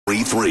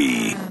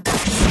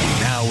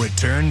Now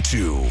return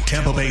to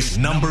Tampa Bay's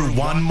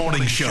 #1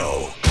 morning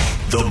show,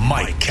 The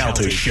Mike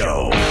Calta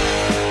Show.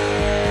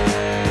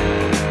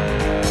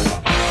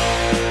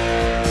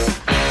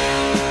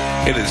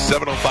 It is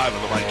 7:05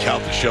 on The Mike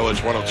Calta Show.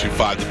 It's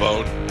 102.5 The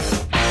Bone.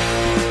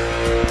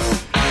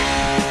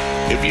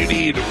 If you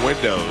need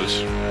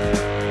windows,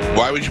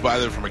 why would you buy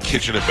them from a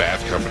kitchen and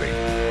bath company?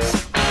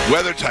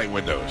 WeatherTight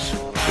Windows.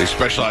 They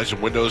specialize in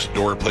windows and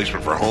door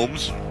replacement for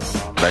homes,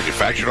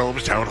 manufactured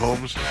homes,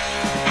 townhomes,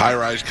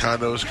 high-rise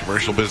condos,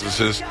 commercial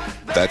businesses.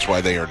 That's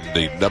why they are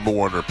the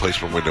 #1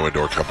 replacement window and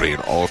door company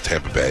in all of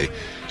Tampa Bay.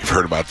 You've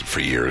heard about them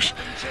for years.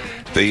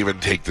 They even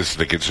take this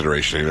into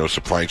consideration. You know,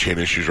 supply chain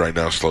issues right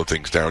now slow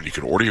things down. You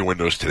can order your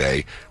windows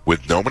today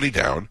with no money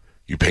down.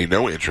 You pay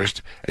no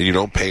interest, and you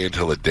don't pay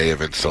until the day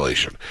of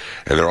installation.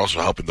 And they're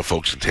also helping the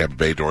folks in Tampa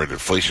Bay during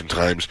inflation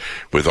times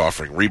with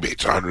offering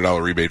rebates. A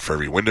 $100 rebate for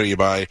every window you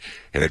buy,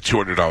 and a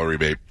 $200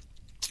 rebate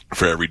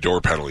for every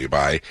door panel you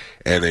buy,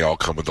 and they all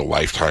come with a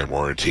lifetime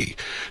warranty.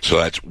 So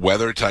that's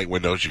WeatherTight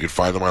Windows. You can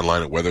find them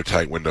online at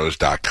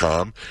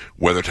weathertightwindows.com.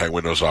 WeatherTight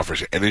Windows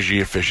offers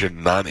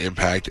energy-efficient,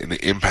 non-impact, and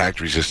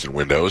impact-resistant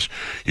windows.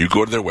 You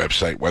go to their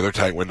website,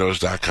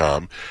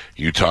 weathertightwindows.com.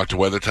 You talk to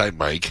WeatherTight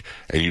Mike,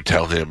 and you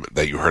tell him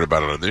that you heard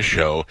about it on this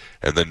show,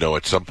 and then know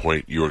at some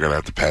point you are going to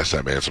have to pass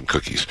that man some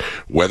cookies.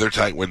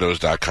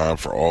 weathertightwindows.com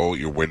for all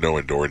your window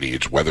and door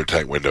needs.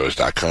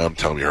 weathertightwindows.com.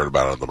 Tell them you heard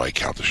about it on the Mike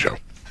Calta Show.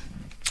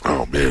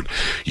 Oh, man.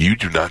 You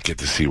do not get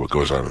to see what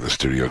goes on in the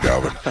studio,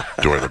 Galvin,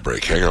 during the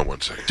break. Hang on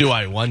one second. Do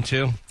I want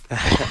to?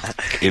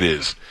 It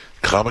is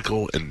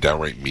comical and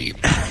downright mean.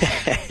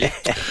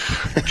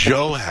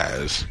 Joe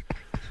has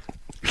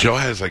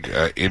like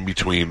in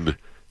between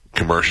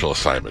commercial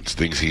assignments,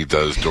 things he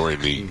does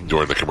during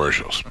the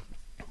commercials.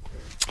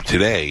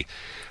 Today,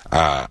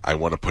 I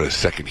want to put a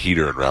second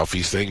heater in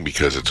Ralphie's thing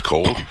because it's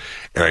cold,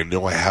 and I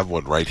know I have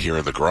one right here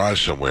in the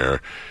garage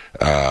somewhere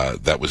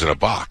that was in a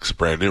box,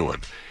 brand new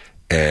one.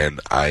 And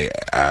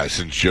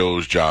since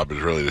Joe's job is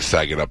really to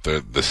sag it up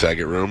the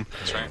Saget room,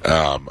 that's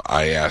right.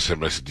 I asked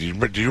him, I said, do you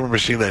remember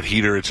seeing that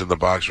heater? It's in the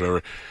box,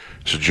 whatever.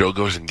 So Joe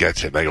goes and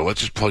gets it, and I go, let's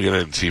just plug it in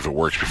and see if it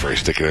works before I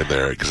stick it in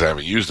there, because I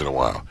haven't used it in a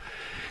while.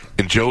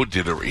 And Joe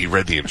he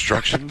read the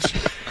instructions.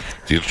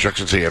 The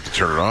instructions say you have to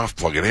turn it off,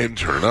 plug it in,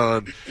 turn it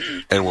on,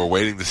 and we're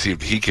waiting to see if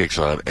the heat kicks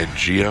on. And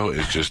Gio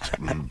is just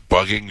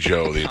bugging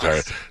Joe the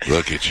entire.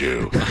 Look at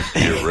you,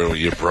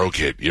 you broke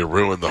it, you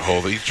ruined the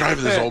whole thing. He's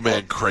driving this old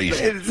man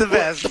crazy. It's the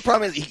best. The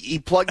problem is he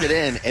plugged it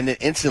in and then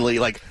instantly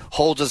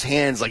holds his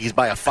hands like he's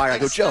by a fire. I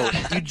go, Joe,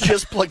 you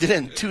just plugged it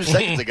in 2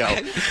 seconds ago.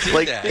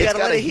 Like you gotta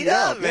let it heat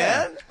up,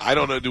 man. I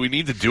don't know. Do we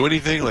need to do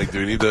anything? Like, do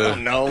we need to?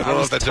 No, I don't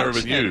know if that's ever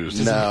been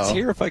used. No. Let's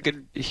hear if I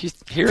could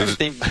hear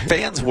anything,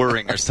 fans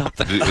whirring or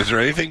something. Is there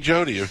anything,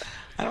 Joe? Do you?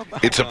 I don't know.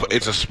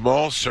 It's a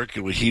small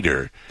circular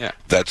heater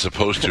that's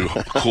supposed to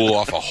cool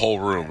off a whole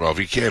room. Well, if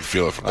you can't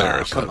feel it from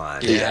there, it's come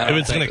not. on. Yeah, If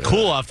it's going to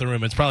cool off the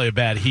room, it's probably a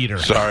bad heater.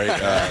 Sorry, heat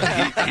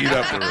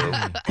up the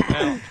room.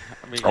 Well,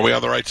 I mean, Are we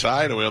on the right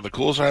side? Are we on the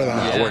cool side of the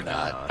house? Yeah, We're no.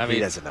 not. I mean, He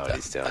doesn't know what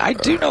he's doing. I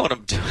do know what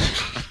I'm doing.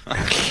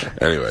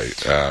 Anyway,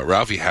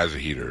 Ralphie has a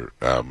heater,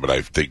 but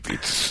I think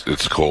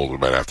it's cold. We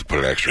might have to put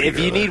an extra If heater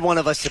you in there. need one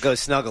of us to go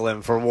snuggle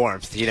him for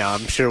warmth,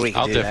 I'm sure we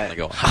can I'll do definitely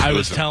that. go. I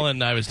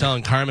was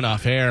telling Carmen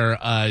off air.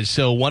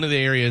 So one of the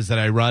areas that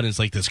I run is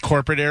like this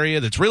corporate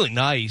area that's really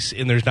nice,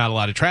 and there's not a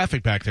lot of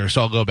traffic back there.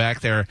 So I'll go back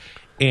there.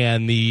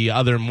 And the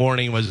other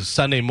morning was a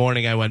Sunday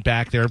morning. I went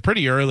back there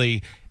pretty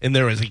early, and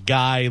there was a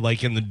guy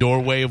like in the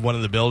doorway of one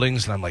of the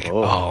buildings, and I'm like,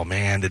 oh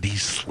man, did he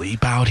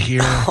sleep out here?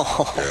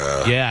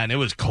 Yeah, and it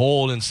was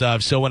cold and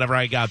stuff. So whenever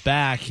I got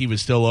back, he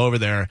was still over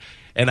there.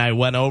 And I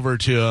went over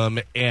to him,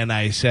 and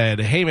I said,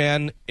 hey,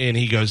 man. And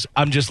he goes,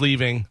 I'm just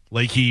leaving.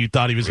 Like, he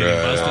thought he was getting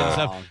busted and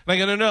stuff. And I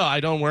go, no, I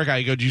don't work.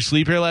 I go, did you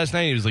sleep here last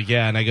night? He was like,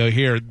 yeah. And I go,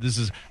 here, this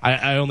is,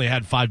 I only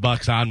had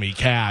 $5 on me,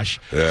 cash.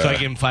 Yeah. So I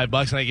gave him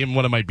 $5, and I gave him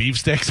one of my beef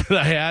sticks that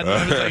I had. And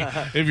I was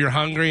like, if you're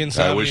hungry and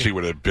stuff. I wish he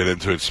would have bit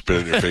into it,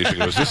 spit in your face, and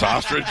goes, is this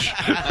ostrich?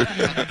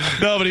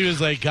 No, but he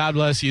was like, God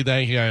bless you,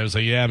 thank you. I was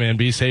like, yeah, man,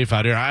 be safe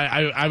out here.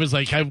 I was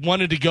like, I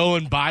wanted to go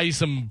and buy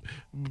some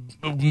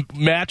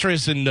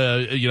mattress and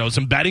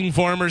some bedding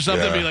for him or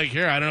something. Yeah. Be like,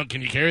 here, I don't know,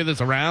 can you carry this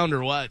around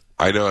or what?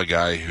 I know a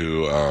guy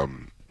who,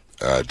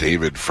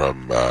 David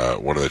from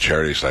one of the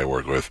charities I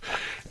work with,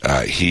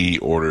 he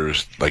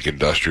orders like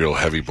industrial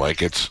heavy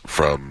blankets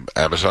from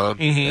Amazon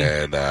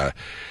and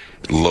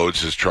loads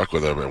his truck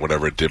with them, and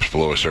whenever it dips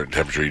below a certain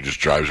temperature, he just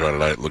drives around at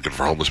night looking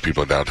for homeless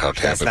people in downtown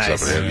Tampa and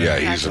stuff. And yeah,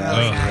 he's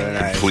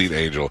a complete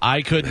angel.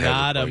 I could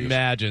not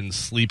imagine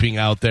sleeping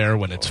out there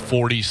when it's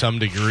 40-some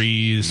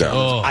degrees. No.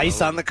 Oh,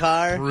 Ice on the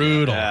car?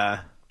 brutal.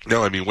 Yeah.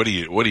 No, I mean, what do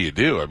you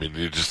do? I mean,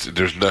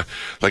 there's no,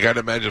 like, I'd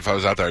imagine if I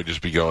was out there, I'd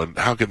just be going,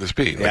 how can this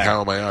be? Like, how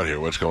am I out here?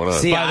 What's going on?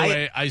 See, By the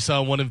way, I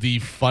saw one of the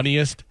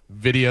funniest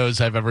videos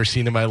I've ever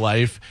seen in my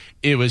life.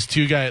 It was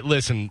two guys.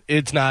 Listen,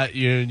 it's not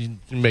you're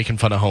making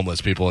fun of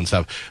homeless people and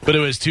stuff, but it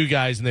was two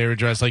guys, and they were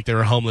dressed like they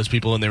were homeless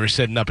people, and they were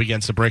sitting up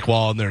against a brick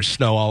wall, and there's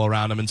snow all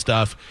around them and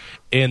stuff.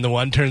 And the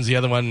one turns the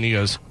other one, and he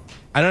goes,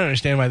 I don't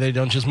understand why they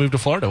don't just move to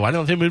Florida. Why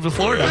don't they move to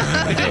Florida?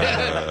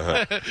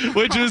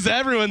 Which is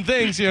everyone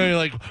thinks. You're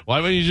like,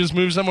 why wouldn't you just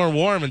move somewhere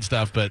warm and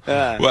stuff? But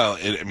well,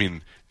 it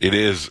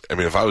is. I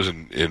mean, if I was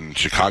in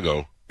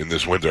Chicago in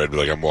this winter, I'd be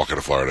like, I'm walking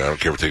to Florida. I don't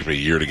care if it takes me a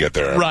year to get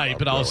there. Right,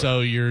 but also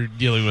you're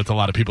dealing with a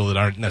lot of people that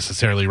aren't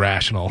necessarily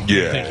rational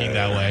thinking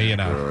that way, I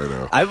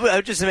know. I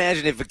would just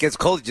imagine if it gets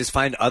cold, you just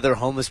find other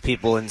homeless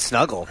people and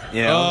snuggle.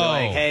 You know,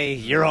 like, hey,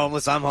 you're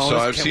homeless, I'm homeless. So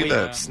I've Can seen we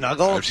that.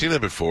 Snuggle? I've seen that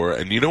before,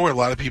 and you know where a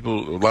lot of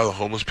the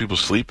homeless people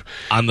sleep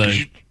on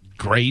the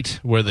grate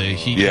where the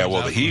heat. Yeah,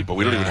 well, the heat, but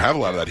we don't even have a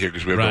lot of that here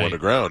because we have no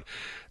underground.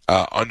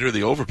 Under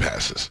the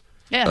overpasses.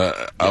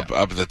 Yeah. Up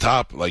at the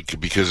top, like,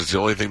 because it's the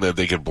only thing that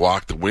they can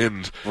block the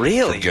wind from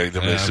getting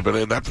them to sleep.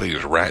 And that place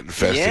is rat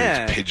infested.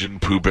 Yeah. It's pigeon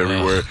poop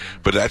everywhere.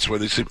 But that's where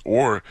they sleep.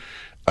 Or,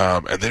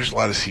 and there's a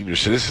lot of senior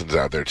citizens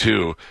out there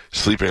too,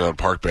 sleeping on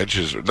park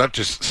benches, or not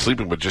just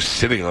sleeping, but just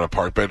sitting on a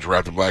park bench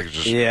wrapped in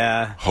blankets,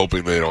 just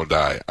hoping they don't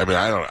die. I mean,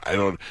 I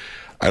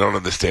don't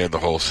understand the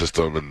whole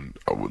system and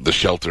the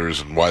shelters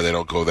and why they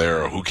don't go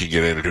there or who can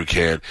get in and who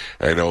can't.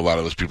 And I know a lot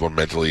of those people are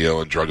mentally ill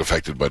and drug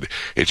affected, but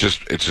it's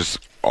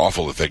just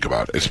awful to think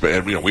about.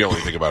 And we only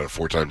think about it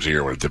 4 times a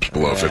year when it dips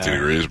below 50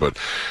 degrees, but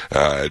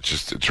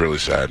it's really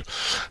sad.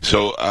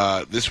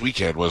 So this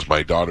weekend was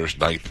my daughter's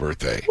 9th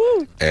birthday.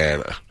 Woo.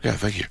 And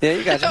thank you. Yeah,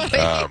 you got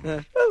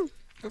it.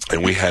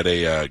 And we had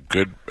a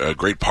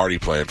great party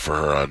planned for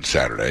her on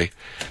Saturday,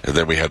 and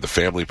then we had the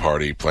family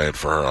party planned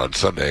for her on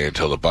Sunday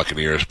until the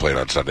Buccaneers played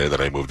on Sunday. Then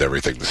I moved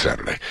everything to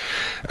Saturday.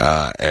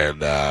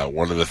 And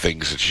one of the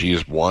things that she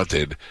has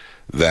wanted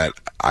that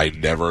I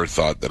never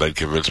thought that I'd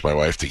convince my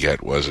wife to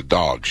get was a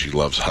dog. She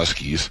loves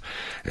huskies,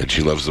 and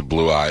she loves the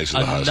blue eyes of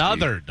the husky.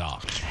 Another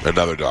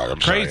dog. I'm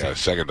Crazy. sorry, a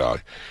second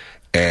dog.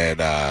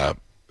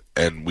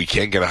 And we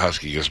can't get a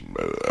husky because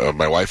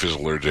my wife is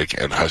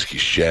allergic, and huskies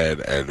shed,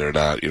 and they're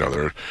not,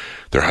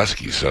 they're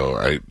huskies. So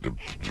I'm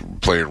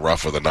playing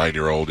rough with a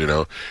 9-year-old,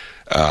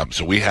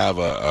 So we have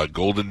a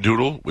golden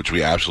doodle, which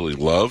we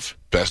absolutely love,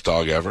 best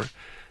dog ever.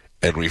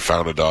 And we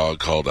found a dog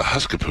called a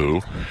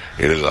Huskapoo.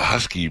 It is a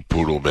husky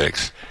poodle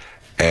mix,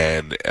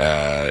 and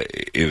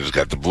it has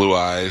got the blue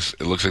eyes.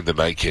 It looks like the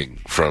Night King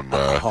from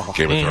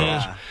Game of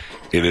Thrones.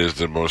 It is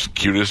the most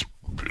cutest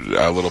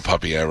little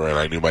puppy ever, and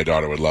I knew my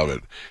daughter would love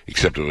it,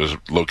 except it was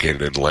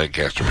located in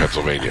Lancaster,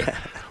 Pennsylvania.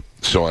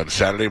 So on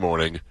Saturday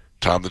morning,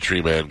 Tom the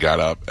Tree Man got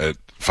up at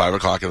 5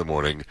 o'clock in the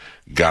morning,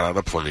 got on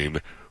a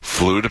plane,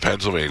 flew to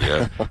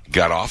Pennsylvania,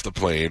 got off the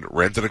plane,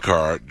 rented a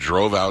car,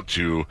 drove out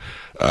to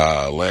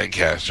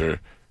Lancaster,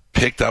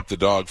 picked up the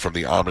dog from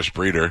the Amish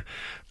breeder,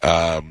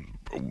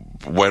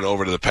 went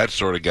over to the pet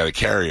store to get a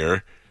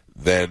carrier,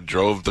 then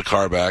drove the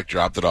car back,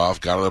 dropped it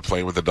off, got on the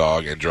plane with the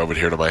dog, and drove it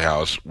here to my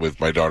house with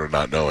my daughter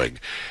not knowing.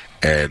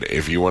 And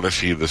if you want to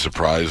see the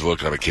surprised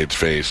look on a kid's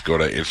face, go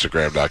to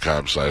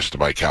Instagram.com/The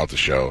Mike Calta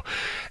Show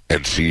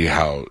and see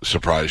how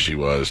surprised she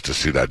was to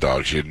see that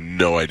dog. She had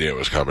no idea it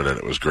was coming, and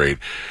it was great.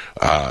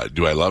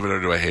 Do I love it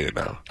or do I hate it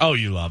now? Oh,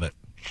 you love it.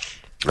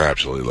 I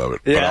absolutely love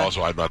it. Yeah. But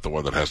also, I'm not the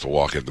one that has to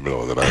walk in the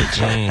middle of the night,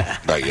 so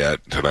not yet.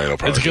 Tonight I'll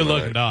probably It's a do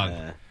good-looking it. dog.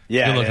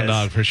 Yeah, good-looking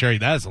dog, for sure.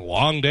 That's a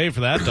long day for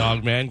that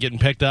dog, man. Getting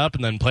picked up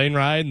and then plane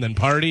ride and then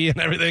party and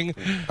everything.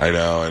 I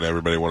know, and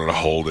everybody wanted to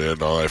hold it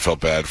and all. I felt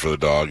bad for the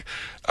dog.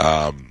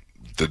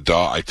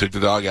 I took the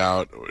dog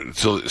out,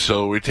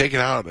 so we take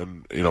it out,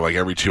 and like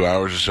every 2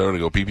 hours or so to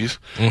go pee-pees,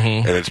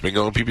 and it's been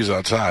going pee-pees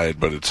outside,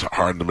 but it's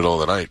hard in the middle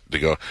of the night to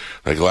go.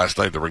 Like last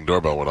night, the Ring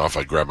doorbell went off.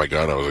 I grabbed my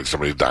gun. I was like,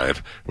 somebody's dying.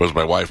 It was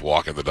my wife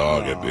walking the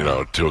dog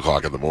at 2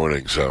 o'clock in the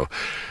morning. So,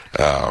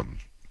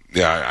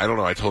 yeah, I don't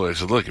know. I told her, I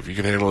said, look, if you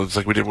can handle it, it's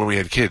like we did when we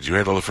had kids. You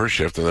handle the first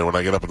shift, and then when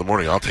I get up in the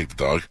morning, I'll take the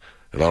dog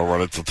and I'll run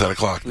it till 10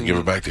 o'clock and give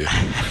it back to you.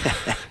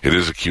 It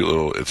is a cute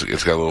little. It's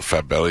got a little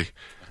fat belly.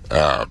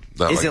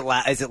 Is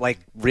it like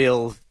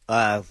real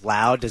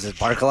loud? Does it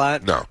bark a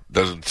lot? No,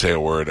 doesn't say a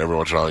word. Every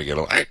once in a while you get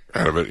a little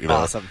out of it.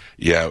 Awesome.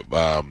 Yeah.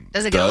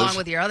 Does it get along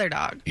with your other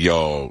dog?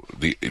 Yo,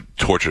 it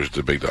tortures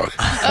the big dog.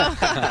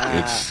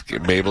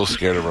 Mabel's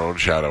scared of her own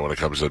shadow when it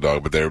comes to the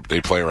dog, but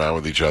they play around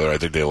with each other. I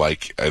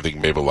think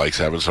Mabel likes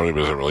having somebody,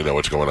 but doesn't really know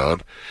what's going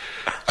on.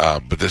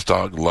 But this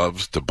dog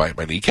loves to bite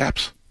my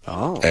kneecaps.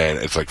 Oh. And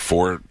it's like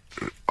 4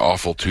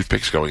 awful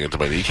toothpicks going into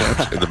my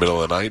kneecaps in the middle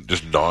of the night,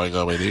 just gnawing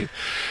on my knee.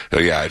 So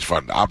yeah, it's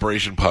fun.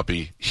 Operation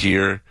Puppy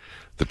here.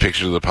 The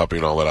picture of the puppy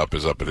and all that up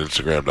is up at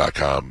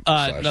Instagram.com.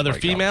 Another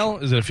female?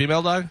 Is it a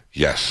female dog?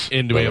 Yes.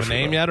 And do we have a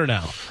name yet or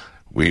no?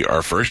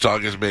 Our first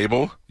dog is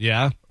Mabel.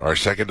 Yeah. Our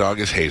second dog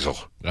is Hazel.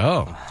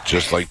 Oh.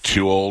 Just like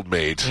 2 old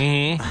maids.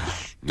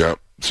 Mm-hmm. Yep.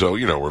 So,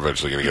 we're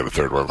eventually going to get a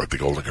third one like the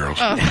Golden Girls.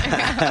 Oh.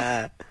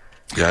 Yeah,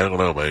 I don't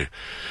know. My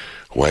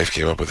wife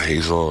came up with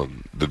Hazel,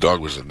 and the dog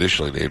was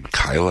initially named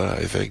Kyla,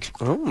 I think.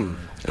 Oh.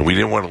 And we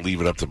didn't want to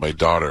leave it up to my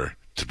daughter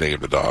to name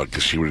the dog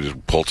because she would have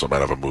just pulled something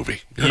out of a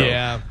movie.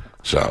 Yeah.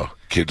 So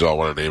kids all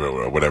want to name it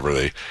or whatever.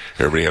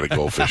 Everybody had a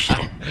goldfish.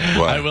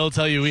 I will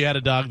tell you, we had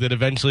a dog that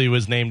eventually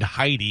was named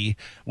Heidi,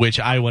 which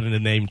I wanted to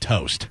name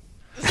Toast.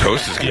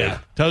 Toast is good. Yeah,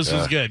 toast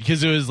was good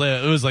because it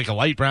was like a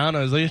light brown. I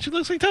was like, she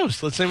looks like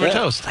toast. Let's name her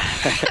Toast.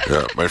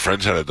 Yeah, my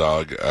friends had a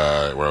dog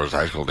where I was in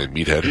high school named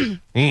Meathead,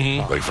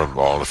 like from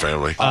All in the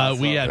Family.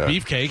 We had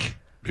Beefcake.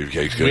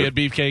 Beefcake's good. We had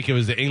Beefcake. It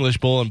was the English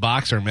Bull and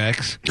Boxer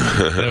mix. It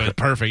was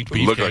perfect.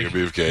 Beefcake. Looked like a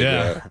beefcake.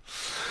 Yeah.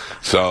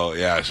 So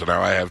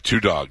now I have 2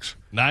 dogs.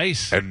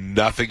 Nice. And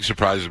nothing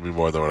surprises me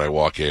more than when I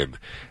walk in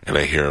and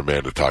I hear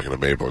Amanda talking to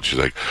Mabel, and she's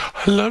like,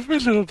 "I love my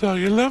little dog.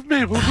 I love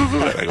Mabel."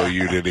 And I go,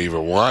 "You didn't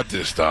even want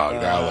this dog.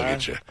 Now look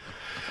at you."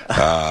 All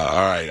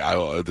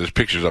right, there's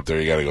pictures up there.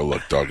 You got to go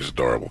look. Dog is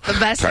adorable. The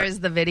best is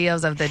the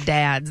videos of the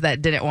dads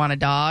that didn't want a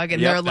dog,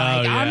 and they're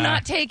like, "I'm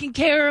not taking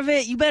care of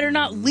it. You better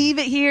not leave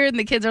it here." And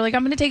the kids are like,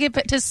 "I'm going to take it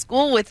to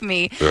school with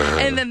me."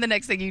 And then the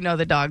next thing you know,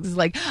 the dog's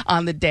like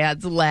on the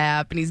dad's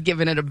lap, and he's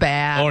giving it a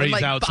bath, or and,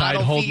 he's outside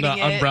holding the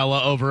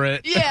umbrella over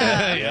it.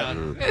 Yeah.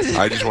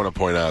 I just want to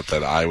point out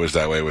that I was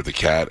that way with the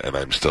cat, and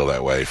I'm still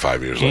that way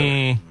 5 years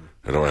later.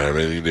 I don't have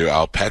anything to do.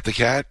 I'll pet the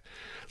cat.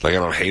 Like, I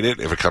don't hate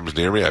it. If it comes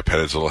near me, I pet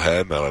its little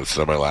head, and I let it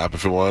sit on my lap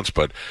if it wants,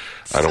 but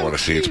I don't want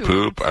to see its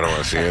poop. I don't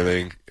want to see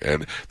anything.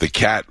 And the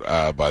cat,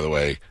 by the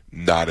way,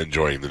 not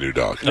enjoying the new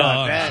dog. Oh,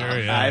 I bet. Sure,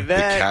 yeah. I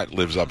bet. The cat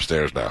lives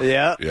upstairs now.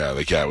 Yeah. Yeah,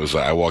 the cat was,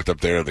 I walked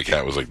up there, and the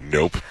cat was like,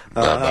 "Nope,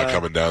 I'm not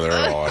coming down there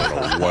at all. I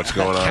don't know what's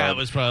going on." The cat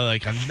was probably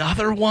like,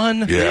 "Another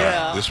one?"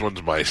 Yeah. This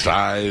one's my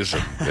size.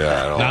 And,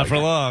 I don't not for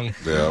long.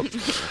 Yeah.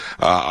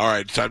 All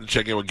right, it's time to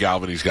check in with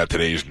Galvin. He's got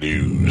today's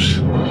news.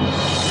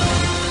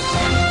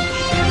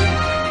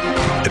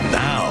 And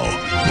now,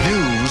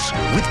 news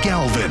with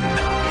Galvin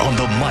on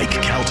the Mike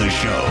Calta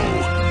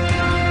Show.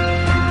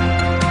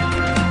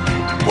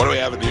 What do we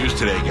have in news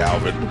today,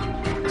 Galvin?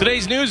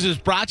 Today's news is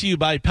brought to you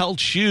by Pelt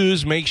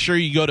Shoes. Make sure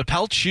you go to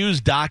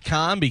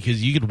peltshoes.com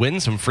because you could win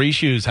some free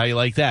shoes. How you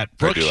like that?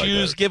 Brooks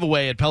Shoes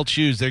giveaway at Pelt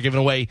Shoes. They're giving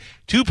away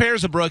 2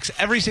 pairs of Brooks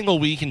every single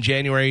week in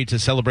January to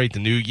celebrate the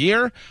new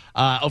year.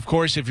 Of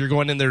course, if you're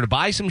going in there to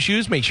buy some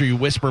shoes, make sure you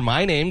whisper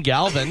my name,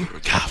 Galvin.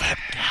 Galvin.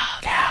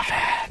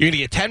 You're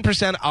going to get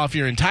 10% off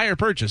your entire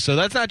purchase. So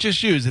that's not just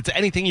shoes. It's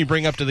anything you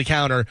bring up to the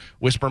counter.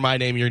 Whisper my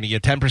name. You're going to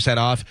get 10%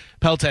 off.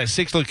 Pelt has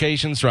 6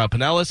 locations throughout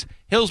Pinellas,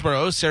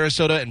 Hillsborough,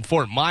 Sarasota, and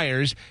Fort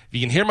Myers. If you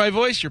can hear my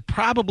voice, you're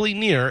probably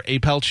near a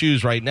Pelt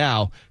Shoes right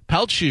now.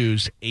 Pelt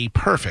Shoes, a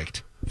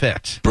perfect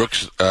fit.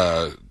 Brooks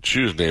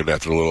shoes named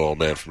after the little old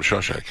man from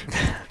Shawshank.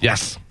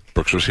 Yes.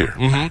 Brooks was here.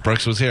 Mm-hmm.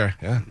 Brooks was here.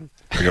 Yeah.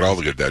 I got all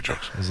the good dad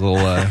jokes. His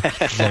little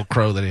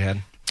crow that he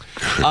had.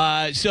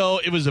 So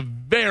it was a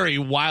very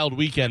wild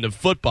weekend of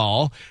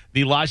football.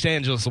 The Los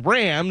Angeles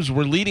Rams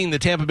were leading the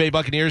Tampa Bay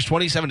Buccaneers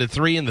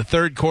 27-3 in the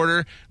third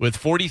quarter with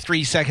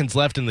 43 seconds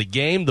left in the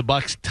game. The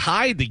Bucs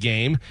tied the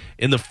game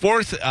in the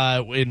fourth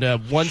in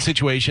one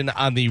situation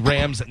on the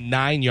Rams'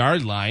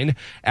 9-yard line.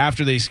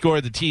 After they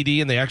scored the TD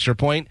and the extra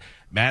point,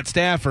 Matt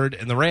Stafford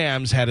and the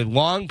Rams had a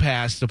long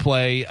pass to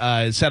play,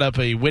 set up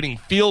a winning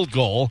field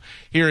goal.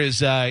 Here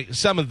is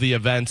some of the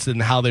events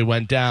and how they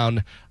went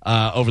down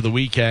over the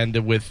weekend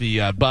with the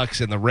Bucs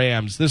and the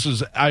Rams. This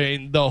was,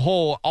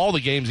 all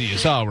the games that you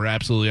saw were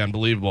absolutely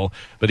unbelievable.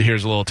 But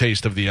here's a little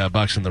taste of the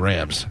Bucs and the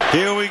Rams.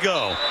 Here we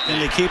go. Can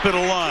they keep it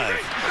alive?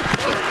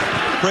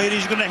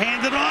 Brady's going to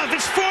hand it off.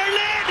 It's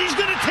Fournette. He's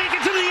going to take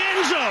it to the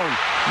end zone.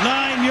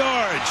 9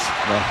 yards.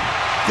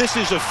 This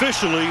is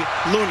officially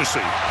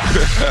lunacy.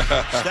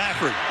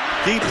 Stafford,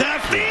 deep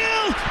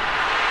downfield.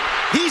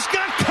 He's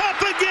got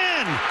Kupp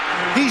again.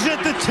 He's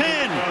at the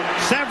 10.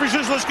 Stafford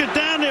says, "Let's get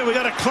down there. We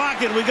got to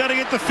clock it. We got to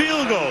get the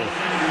field goal."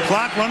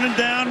 Clock running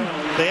down.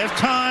 They have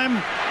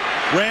time.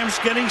 Rams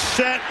getting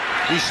set.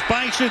 He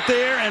spikes it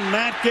there, and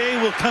Matt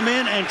Gay will come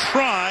in and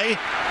try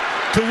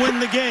to win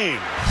the game.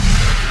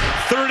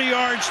 30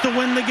 yards to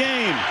win the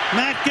game.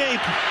 Matt Gay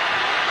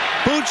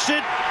boots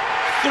it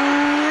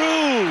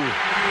through.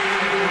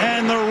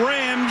 And the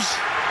Rams,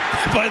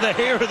 by the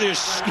hair of their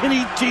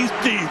skinny teeth,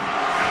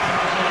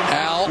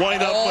 Al,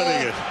 wind up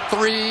winning it.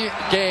 3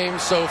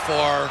 games so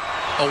far,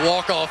 a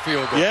walk-off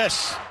field goal.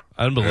 Yes.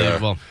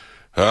 Unbelievable.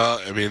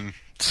 I mean,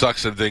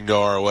 sucks that it didn't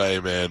go our way,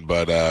 man,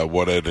 but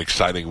what an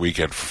exciting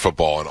weekend for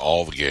football in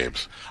all the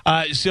games.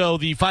 So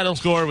the final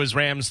score was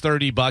Rams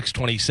 30, Bucs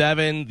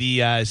 27.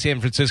 The San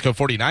Francisco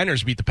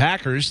 49ers beat the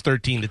Packers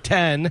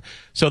 13-10.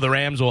 So the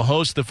Rams will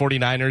host the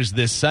 49ers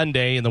this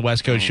Sunday in the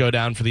West Coast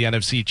Showdown for the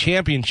NFC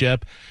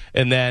Championship.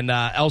 And then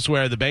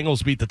elsewhere, the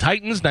Bengals beat the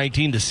Titans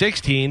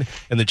 19-16,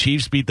 and the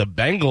Chiefs beat the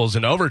Bengals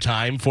in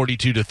overtime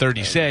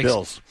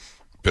 42-36.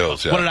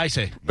 Bills, yeah. What did I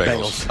say?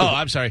 Bengals. Oh,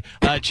 I'm sorry.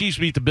 Chiefs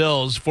beat the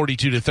Bills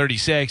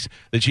 42-36.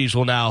 The Chiefs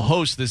will now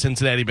host the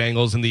Cincinnati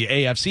Bengals in the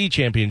AFC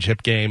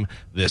Championship game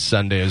this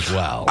Sunday as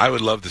well. I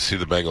would love to see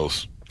the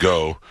Bengals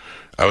go.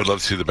 I would love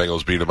to see the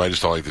Bengals beat them. I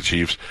just don't like the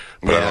Chiefs,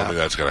 but I don't think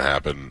that's going to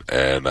happen.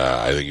 And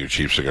I think your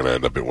Chiefs are going to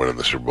end up winning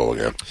the Super Bowl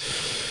again.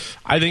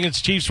 I think it's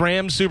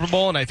Chiefs-Rams Super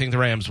Bowl, and I think the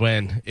Rams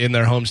win in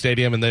their home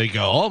stadium, and they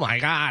go, oh, my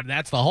God,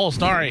 that's the whole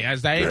story,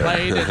 as they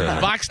played, and the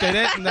Bucs did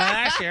it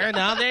last year, and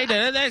now they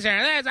did it this year.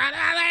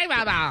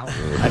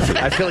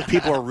 I feel like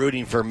people are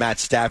rooting for Matt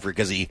Stafford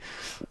because he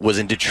was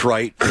in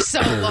Detroit for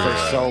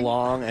so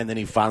long, and then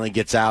he finally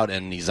gets out,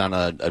 and he's on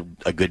a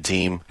good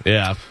team.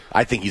 Yeah.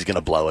 I think he's going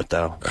to blow it,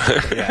 though.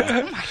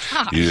 Oh, my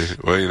gosh.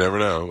 Well, you never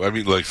know. I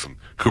mean, listen,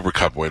 Cooper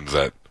Kupp wins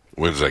that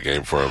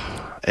game for him.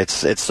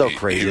 It's so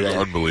crazy. He was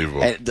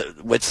unbelievable. And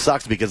it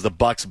sucks because the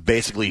Bucs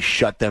basically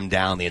shut them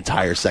down the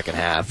entire second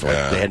half. Like,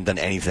 they hadn't done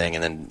anything,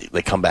 and then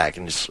they come back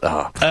and just.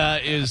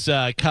 Is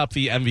Kupp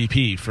the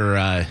MVP for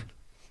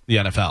the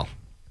NFL?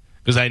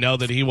 Because I know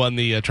that he won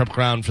the Triple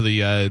Crown for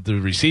the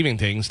receiving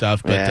thing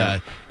stuff,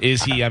 but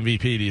is he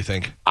MVP, do you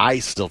think? I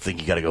still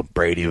think you got to go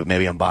Brady, but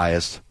maybe I'm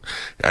biased.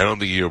 I don't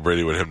think you go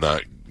Brady with him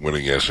not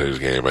winning yesterday's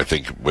game. I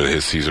think with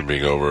his season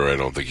being over, I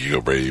don't think you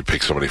go Brady. You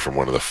pick somebody from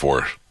one of the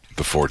four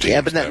teams.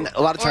 Yeah, but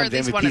a lot of times the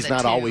MVP MVP's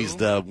not always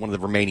one of the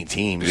remaining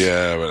teams.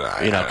 Yeah, but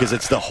because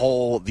it's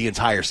the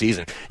entire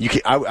season. You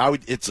can, I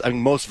would. It's a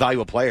most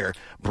valuable player.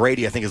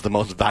 Brady, I think, is the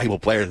most valuable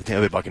player of the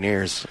Tampa Bay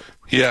Buccaneers.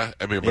 Yeah,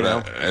 I mean, but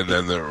and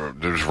then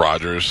there's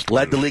Rodgers.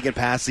 Led the league in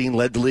passing,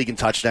 led the league in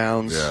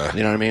touchdowns. Yeah.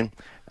 You know what I mean?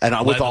 And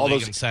Led with all the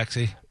league those in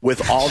sexy.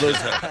 with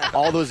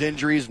all those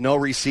injuries, no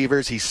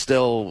receivers, he's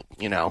still,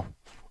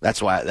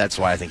 that's why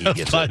I think he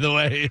gets By it. the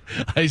way,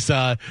 I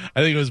think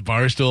it was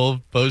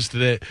Barstool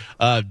posted it.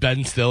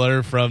 Ben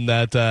Stiller from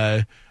that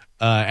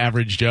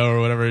Average Joe or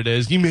whatever it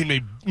is. You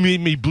made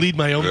me bleed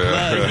my own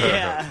blood.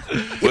 Yeah.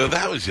 Well,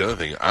 that was the other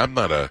thing. I don't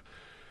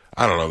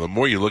know. The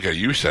more you look at it,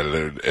 you said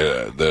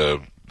it,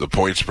 the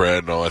point spread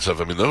and all that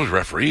stuff. I mean, those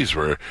referees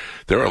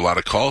there were a lot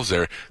of calls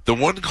there. The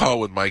one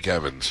call with Mike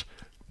Evans,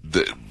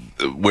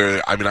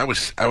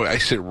 I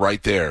sit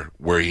right there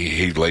where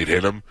he late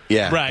hit him.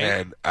 Yeah.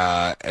 Right.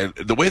 And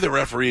the way the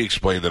referee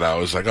explained it, I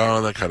was like, oh,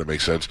 that kind of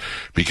makes sense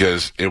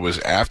because it was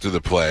after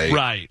the play.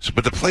 Right. So,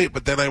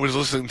 but then I was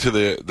listening to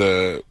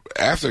the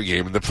after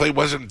game, and the play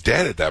wasn't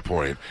dead at that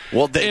point.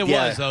 Well, It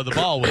was, though. The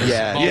ball was,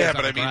 Yeah. on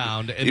but the I mean,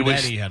 ground, and it then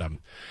was- he hit him.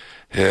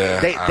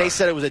 Yeah. They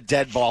said it was a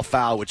dead ball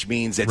foul, which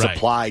means it's Right.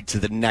 applied to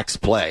the next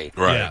play.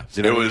 Right. Yeah.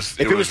 You know, If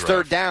it was rough.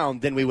 third down,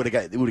 then we would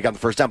have gotten the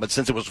first down. But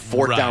since it was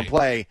fourth Right. down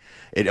play,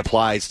 it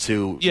applies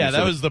to. Yeah,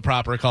 that was the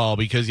proper call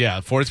because,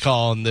 fourth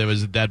call, and there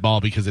was a dead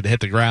ball because it hit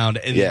the ground,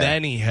 and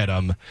then he hit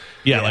him.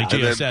 Yeah, like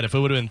Gio said, if it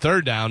would have been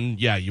third down,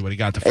 you would have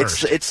got the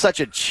first. It's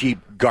such a cheap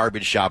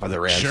garbage shop of the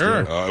Rams.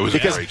 Sure. dude. It was a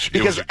because great- it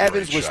because was a great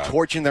Evans was shot.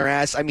 torching their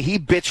ass. I mean, he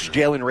bitched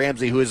Jalen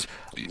Ramsey, who is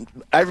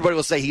everybody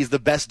will say he's the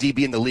best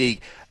DB in the league.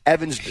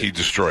 Evans, He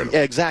destroyed him.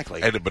 Yeah, exactly.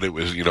 But it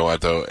was, you know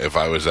what, though? If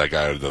I was that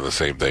guy, I would have done the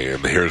same thing.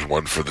 And here's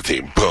one for the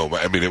team. Boom.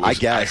 I mean, it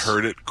was, I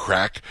heard it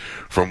crack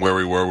from where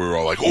we were. We were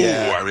all like, oh,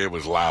 Yeah. I mean, it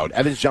was loud.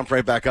 Evans jumped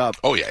right back up.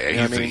 Oh, yeah. You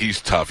know what I mean?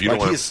 He's tough. You Like,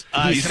 don't want he's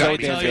Can so I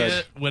damn tell you,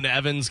 good. when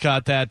Evans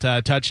got that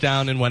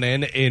touchdown and went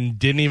in and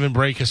didn't even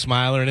break a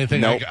smile or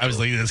anything, Nope. I was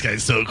like, this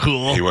guy's so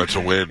cool. He wants to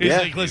win. He's Yeah.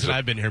 like, listen,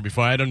 I've been here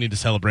before. I don't need to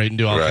celebrate and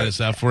do all Right. kind of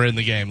stuff. We're in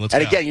the game. Let's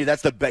And go. again,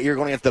 that's you're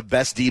going against the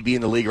best DB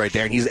in the league right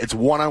there, and it's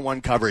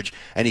one-on-one coverage,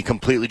 and he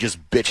completely just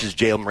bitches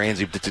Jalen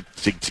Ramsey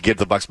to get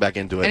the Bucks back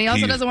into it. And he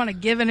also doesn't want to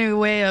give any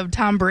way of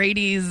Tom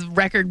Brady's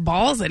record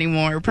balls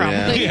anymore,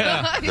 probably.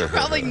 Yeah. He's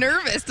probably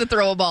nervous to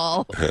throw a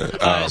ball.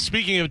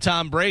 Speaking of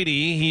Tom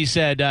Brady, he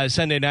said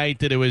Sunday night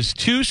that it was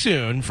too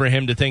soon for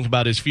him to think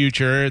about his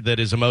future, that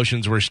his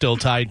emotions were still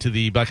tied to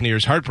the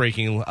Buccaneers'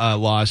 heartbreaking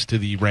loss to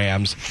the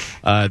Rams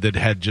that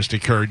had just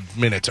occurred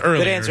minutes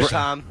earlier. Good answer,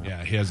 Tom.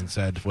 Yeah, he hasn't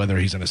said whether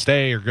he's going to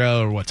stay or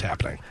go or what's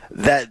happening.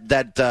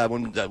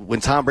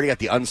 When Tom Brady got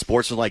the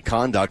unsportsmanlike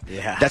conduct,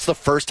 that's the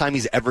first time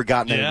he's ever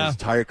gotten that in his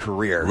entire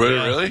career.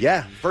 Really?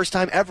 Yeah, first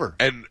time ever.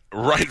 And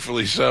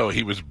rightfully so.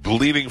 He was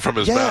bleeding from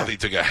his mouth. He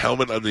took a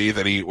helmet underneath,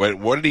 and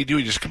what did he do?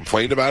 He just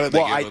complained about it?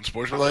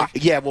 Unsportsmanlike?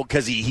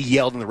 Because he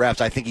yelled in the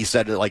refs. I think he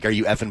said, like, are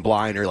you effing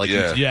blind? Or, like, he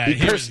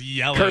was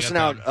yelling cursing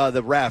at out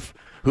the ref,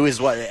 who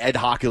is Ed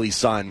Hockley's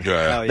son.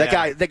 Yeah.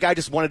 That guy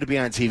just wanted to be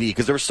on TV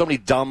because there were so many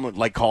dumb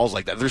calls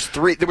like that.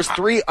 There was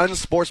three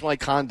unsportsmanlike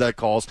conduct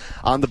calls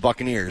on the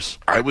Buccaneers.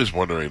 I was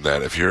wondering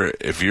that if you're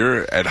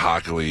Ed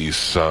Hockley's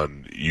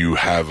son, you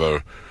have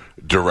a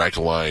direct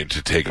line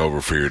to take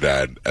over for your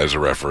dad as a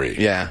referee.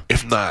 Yeah.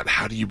 If not,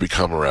 how do you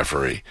become a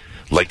referee?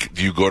 Like,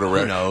 do you go to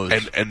Who knows?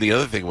 And the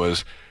other thing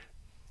was,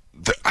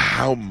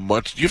 how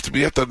much you have to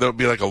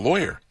be like a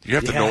lawyer. You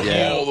have to know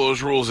all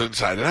those rules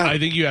inside and out. I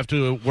think you have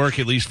to work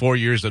at least 4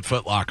 years at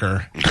Foot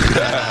Locker.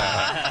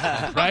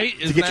 Right?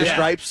 To get your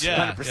stripes?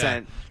 Yeah, 100%. yeah.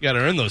 You got to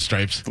earn those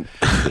stripes.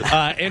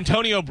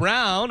 Antonio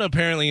Brown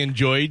apparently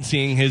enjoyed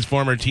seeing his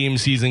former team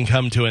season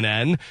come to an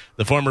end.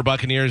 The former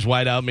Buccaneers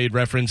wideout made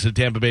reference to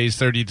Tampa Bay's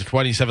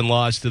 30-27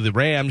 loss to the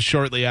Rams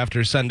shortly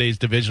after Sunday's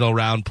divisional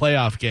round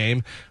playoff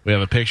game. We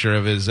have a picture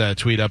of his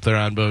tweet up there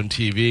on Bone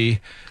TV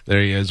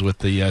There he is with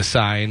the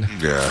sign.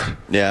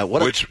 Yeah.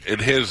 Which in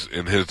his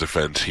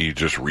defense, he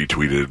just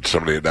retweeted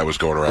somebody that was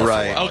going around.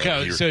 Right. For a while.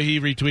 Okay, so he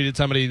retweeted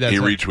somebody that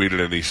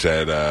retweeted and he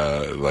said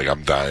like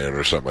I'm dying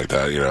or something like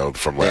that,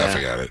 from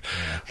laughing at it.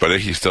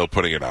 But he's still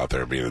putting it out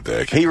there and being a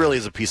dick. He really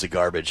is a piece of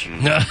garbage.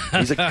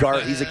 He's a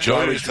garbage.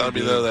 Joey's telling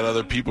me though that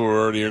other people were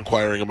already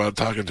inquiring about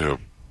talking to him.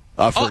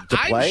 To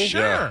play? I'm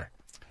sure. Yeah.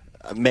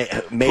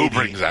 Maybe. Who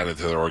brings that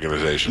into their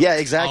organization? Yeah,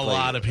 exactly. A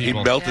lot of He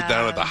people. melted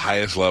down at the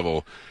highest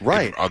level,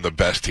 on the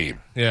best team.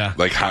 Yeah,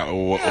 like how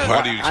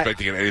do you expect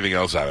to get anything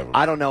else out of him?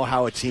 I don't know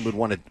how a team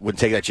would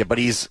take that shit, but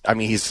he's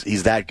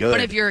that good.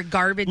 But if you're a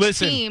garbage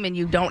team and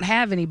you don't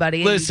have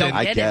anybody, and you don't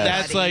get anybody,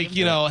 that's like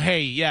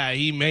hey, yeah,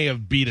 he may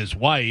have beat his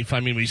wife.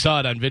 I mean, we saw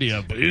it on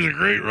video, but he's a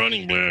great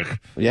running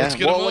back. Yeah, let's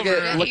get him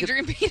over.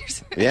 Adrian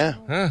Peterson. Yeah.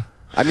 Huh.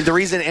 I mean, the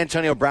reason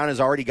Antonio Brown has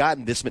already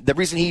gotten this, the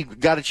reason he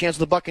got a chance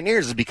with the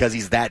Buccaneers is because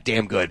he's that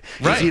damn good.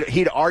 Right.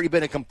 He'd already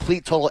been a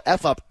complete total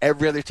F up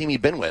every other team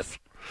he'd been with.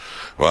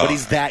 Well, but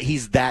he's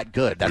that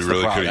good. That's we the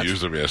really problem. could have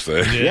used him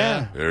yesterday.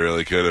 Yeah. They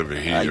really could have.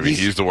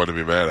 He's the one to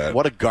be mad at.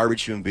 What a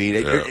garbage human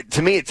being.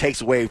 To me, it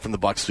takes away from the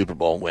Bucs Super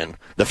Bowl win.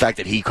 The fact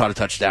that he caught a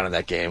touchdown in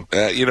that game.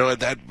 And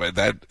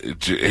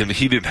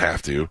he didn't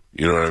have to.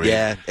 You know what I mean?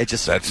 Yeah,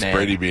 that's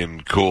Brady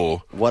being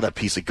cool. What a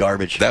piece of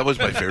garbage. That was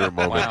my favorite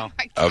moment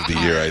of the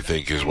year, I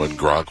think, is when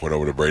Gronk went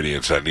over to Brady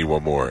and said, "I need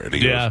one more," and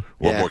he goes,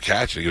 "One more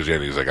catch," and he goes, "Yeah,"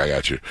 and he's like, "I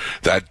got you."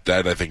 That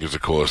I think is the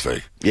coolest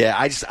thing. Yeah,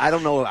 I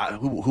don't know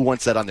who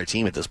wants that on their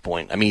team at this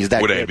point. I mean, he's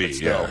that good, but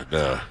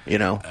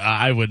still,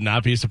 I would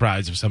not be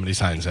surprised if somebody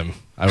signs him.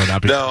 I would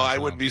not be. No, I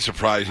wouldn't be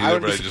surprised either. I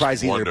wouldn't be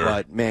surprised either.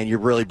 But man, you're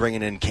really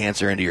bringing in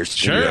cancer into your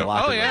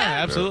locker room. Oh yeah,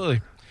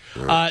 absolutely.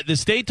 The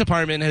State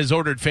Department has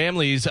ordered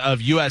families of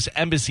U.S.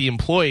 Embassy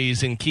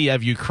employees in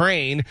Kiev,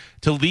 Ukraine,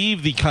 to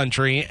leave the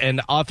country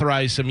and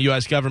authorize some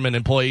U.S. government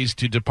employees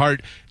to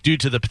depart due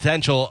to the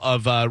potential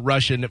of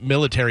Russian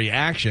military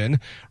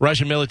action.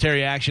 Russian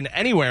military action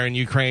anywhere in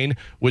Ukraine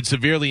would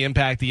severely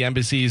impact the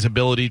embassy's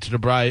ability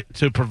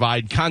to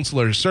provide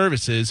consular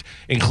services,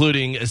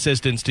 including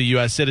assistance to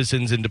U.S.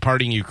 citizens in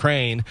departing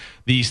Ukraine.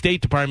 The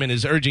State Department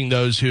is urging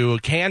those who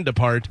can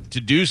depart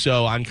to do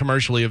so on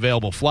commercially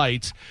available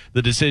flights.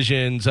 The decisions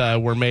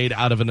were made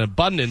out of an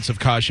abundance of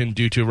caution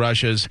due to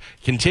Russia's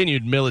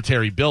continued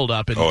military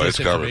buildup and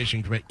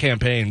disinformation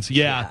campaigns.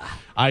 Yeah.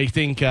 I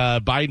think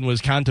Biden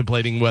was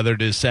contemplating whether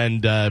to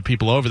send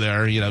people over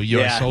there,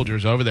 U.S.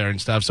 soldiers over there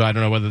and stuff. So I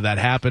don't know whether that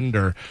happened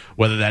or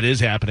whether that is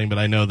happening, but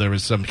I know there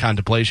was some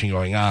contemplation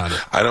going on.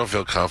 I don't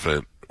feel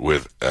confident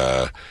with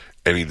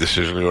any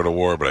decision to go to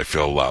war, but I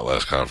feel a lot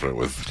less confident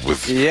with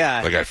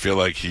like I feel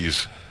like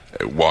he's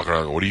walking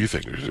around. What do you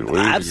think?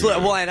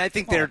 Absolutely. Well, and I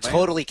think they're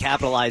totally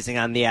capitalizing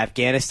on the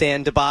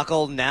Afghanistan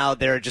debacle. Now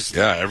they're just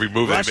every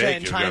move Russia they make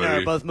and China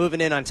are both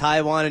moving in on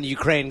Taiwan and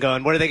Ukraine.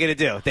 Going, what are they going to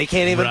do? They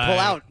can't even pull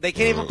out. They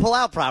can't even pull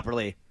out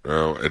properly.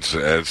 Oh, it's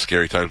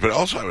scary times. But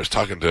also, I was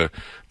talking to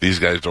these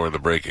guys during the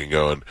break and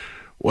going,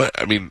 "What?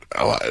 I mean,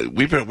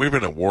 we've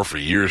been at war for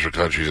years with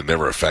countries that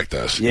never affect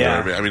us. Yeah. You know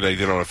what I mean? I mean,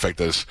 they don't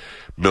affect us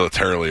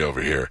militarily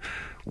over here."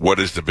 What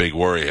is the big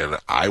worry? And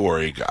I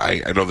worry.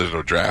 I know there's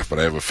no draft, but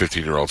I have a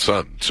 15-year-old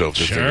son. So if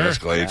this thing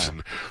escalates,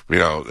 and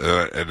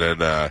and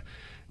then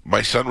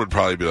my son would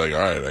probably be like, "All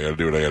right, I got to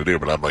do what I got to do."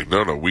 But I'm like,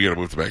 "No, we got to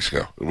move to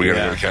Mexico. We got to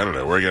go to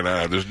Canada. We're getting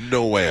out. There's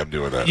no way I'm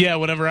doing that." Yeah,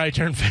 whenever I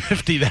turned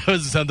 50, that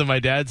was something my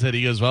dad said.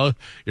 He goes, "Well,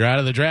 you're out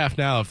of the draft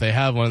now if they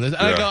have one of this."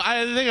 I go,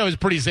 "I think I was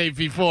pretty safe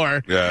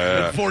before."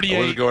 Yeah. At 48. I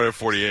wasn't going at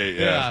 48.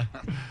 Yeah.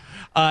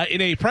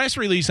 In a press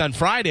release on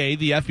Friday,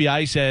 the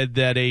FBI said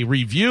that a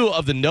review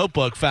of the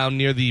notebook found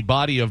near the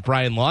body of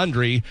Brian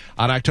Laundrie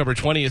on October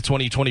 20th,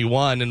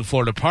 2021 in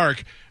Florida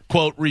Park,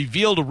 quote,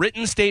 revealed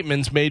written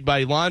statements made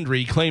by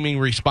Laundrie claiming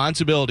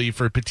responsibility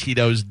for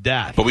Petito's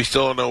death. But we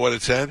still don't know what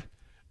it said?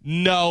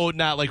 No,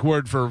 not like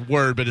word for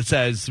word, but it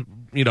says,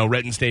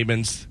 written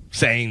statements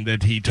saying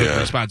that he took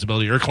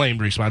responsibility or claimed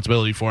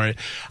responsibility for it.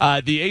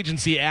 The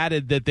agency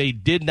added that they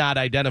did not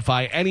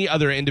identify any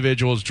other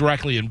individuals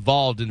directly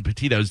involved in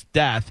Petito's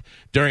death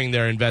during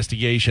their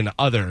investigation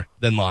other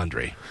than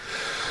Laundrie.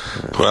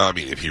 Well, I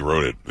mean, if he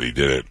wrote it, he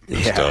did it.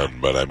 It's done.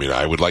 But, I mean,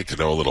 I would like to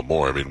know a little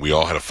more. I mean, we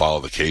all had to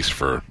follow the case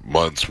for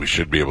months. We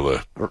should be able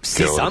to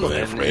see get a little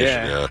bit of information.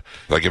 Yeah.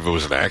 Like if it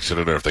was an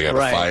accident or if they got in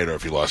a fight or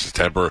if he lost his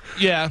temper.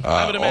 Yeah,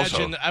 I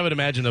would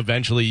imagine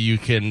eventually you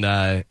can,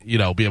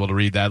 be able to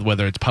read that,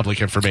 whether it's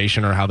public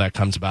information or how that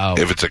comes about.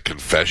 If it's a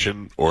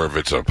confession or if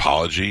it's an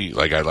apology,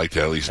 like I'd like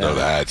to at least know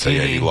that.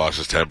 Say, he lost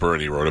his temper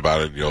and he wrote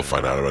about it and you'll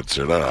find out about it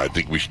soon. No, I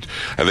think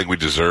we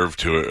deserve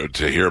to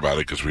hear about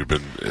it because we've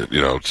been,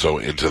 so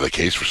into the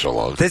case for so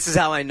long. This is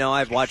how I know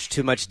I've watched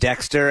too much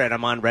Dexter and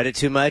I'm on Reddit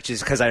too much, is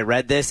because I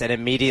read this and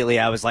immediately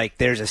I was like,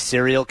 there's a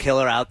serial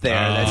killer out there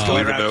that's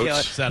going around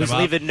who's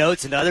leaving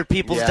notes in other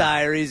people's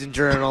diaries and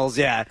journals.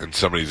 Yeah. And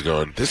somebody's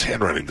going, this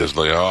handwriting doesn't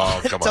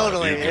look, come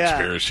totally, on, you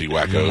conspiracy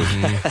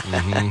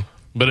wackos.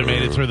 But it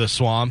made it through the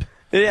swamp.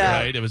 Yeah.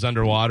 Right? It was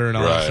underwater and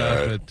all that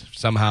stuff, but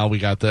somehow we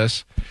got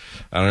this.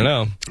 I don't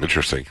know.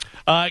 Interesting.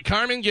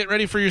 Carmen, get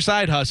ready for your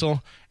side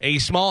hustle. A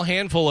small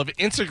handful of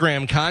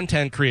Instagram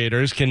content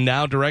creators can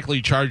now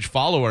directly charge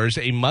followers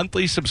a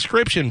monthly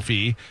subscription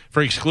fee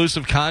for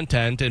exclusive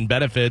content and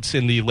benefits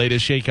in the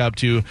latest shakeup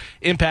to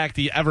impact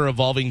the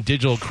ever-evolving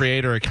digital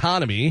creator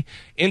economy.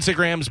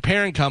 Instagram's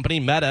parent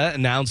company, Meta,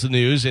 announced the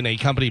news in a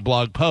company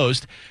blog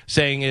post,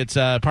 saying it's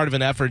part of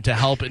an effort to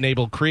help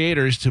enable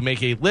creators to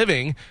make a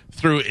living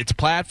through its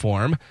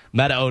platform.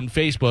 Meta-owned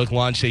Facebook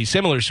launched a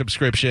similar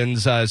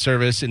subscriptions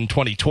service in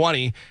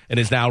 2020 and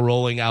is now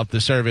rolling out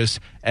the service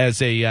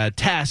as a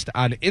test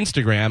on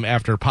Instagram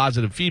after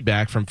positive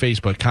feedback from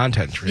Facebook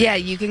content creators. Yeah,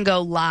 you can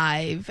go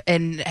live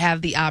and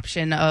have the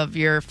option of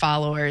your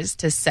followers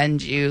to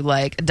send you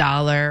like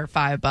 $1,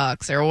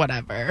 $5, or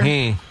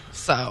whatever.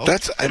 So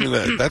that's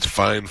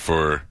fine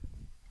for.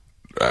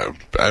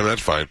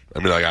 That's fine.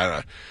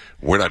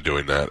 We're not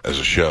doing that as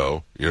a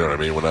show. You know what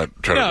I mean? We're not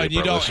trying to make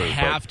you don't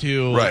have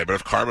to. Right, but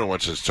if Carmen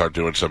wants to start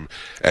doing some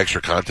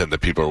extra content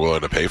that people are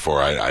willing to pay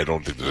for, I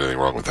don't think there's anything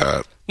wrong with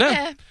that. No.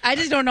 Yeah, I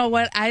just don't know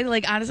what I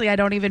like. Honestly, I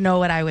don't even know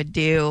what I would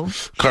do.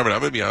 Carmen, I'm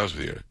going to be honest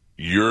with you.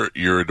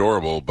 You're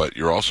adorable, but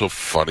you're also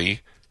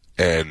funny,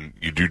 and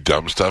you do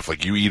dumb stuff.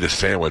 Like, you eat a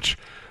sandwich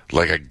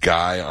like a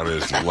guy on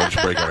his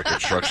lunch break on a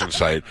construction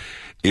site.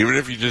 Even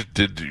if you just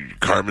did,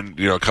 Carmen,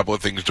 a couple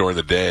of things during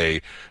the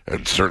day,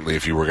 and certainly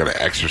if you were going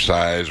to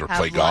exercise or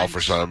play golf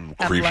or something,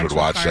 creeps would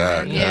watch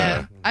that.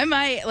 Yeah. I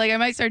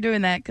might start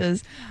doing that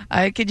because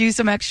I could use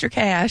some extra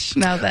cash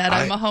now that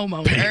I'm a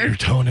homeowner. Paint your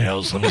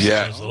toenails. Let me see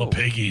those little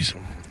piggies.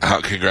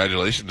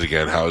 Congratulations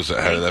again. How did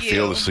that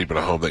feel to sleep in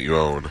a home that you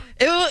own?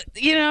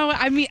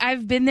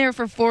 I've been there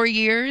for 4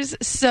 years,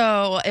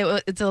 so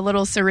it's a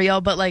little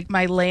surreal. But like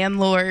my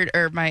landlord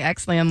or my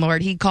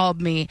ex-landlord, he called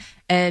me,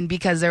 and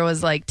because there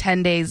was like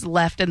 10 days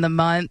left in the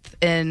month,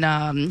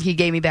 and he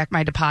gave me back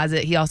my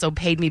deposit. He also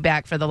paid me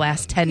back for the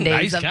last 10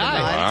 days of the month.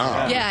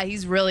 Wow. Yeah,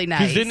 he's really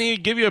nice. Didn't he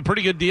give you a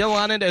pretty good deal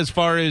on it as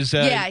far as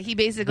he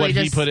basically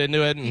he put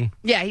into it?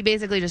 He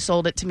basically just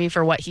sold it to me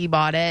for what he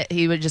bought it.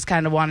 He would just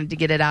kind of wanted to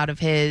get it out of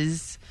his.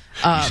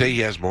 You say he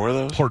has more of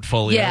those?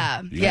 Portfolio.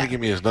 Yeah. You gotta give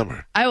me his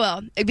number. I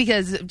will,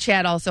 because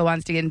Chad also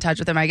wants to get in touch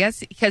with him, I guess,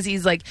 because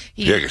he's like...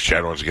 because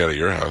Chad wants to get out of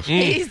your house.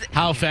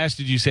 How fast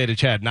did you say to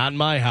Chad, not in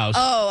my house?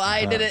 Oh,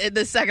 I did it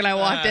the second I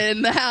walked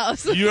in the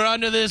house. You're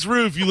under this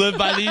roof. You live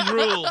by these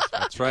rules.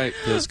 That's right.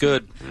 Feels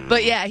good.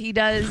 But yeah, he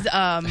does...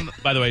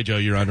 By the way, Joe,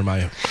 you're under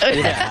my...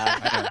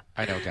 Yeah,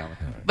 I know, Galvin.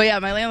 But yeah,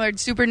 my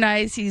landlord's super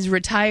nice. He's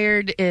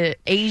retired,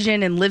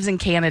 Asian, and lives in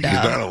Canada.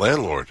 He's not a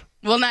landlord.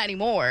 Well, not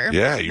anymore.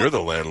 Yeah, you're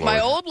the landlord. My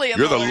old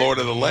landlord. You're the lord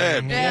of the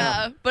land.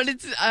 Yeah, but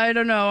I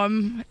don't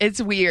know.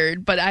 It's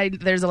weird, but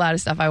there's a lot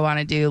of stuff I want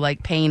to do,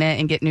 like paint it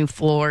and get new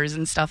floors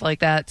and stuff like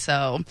that.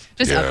 So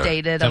just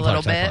update it a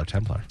little bit.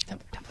 Templar.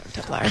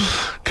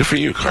 Good for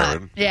you,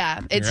 Carmen. Yeah,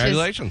 it's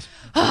congratulations.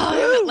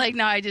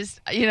 Now I just,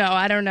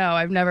 I don't know.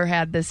 I've never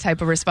had this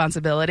type of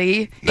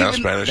responsibility. Now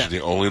Spanish is the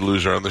only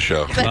loser on the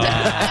show.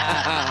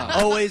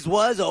 Always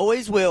was,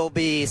 always will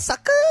be.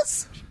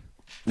 Suckers.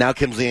 Now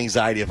comes the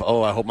anxiety of,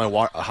 I hope my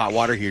hot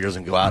water heater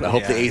doesn't go out. I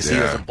hope the AC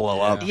doesn't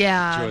blow up.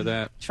 Yeah. Enjoy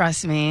that.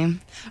 Trust me.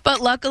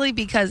 But luckily,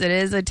 because it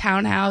is a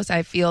townhouse,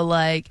 I feel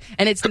like,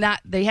 and it's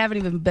not, they haven't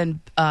even been,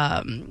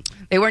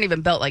 they weren't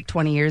even built like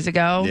 20 years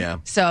ago. Yeah.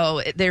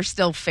 So they're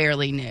still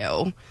fairly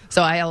new.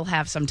 So I'll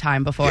have some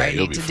time before I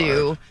need to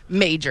do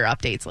major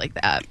updates like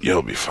that.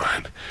 You'll be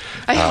fine.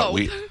 I hope.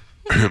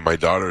 My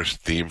daughter's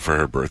theme for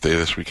her birthday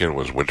this weekend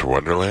was Winter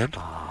Wonderland.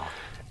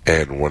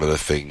 And one of the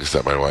things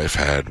that my wife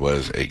had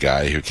was a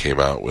guy who came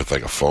out with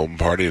like a foam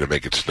party to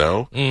make it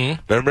snow.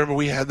 Mm-hmm. Now, remember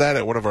we had that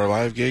at one of our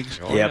live gigs?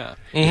 Oh, yep.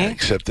 Yeah,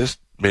 except this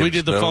made we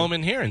did the foam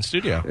in here in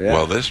studio. Yeah.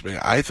 Well,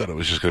 I thought it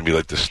was just going to be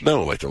like the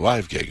snow, like the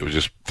live gig. It was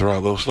just throw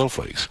out little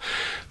snowflakes.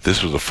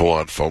 This was a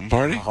full-on foam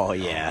party. Oh,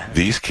 yeah.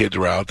 These kids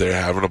were out there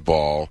having a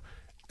ball,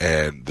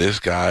 and this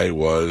guy they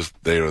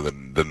were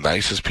the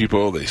nicest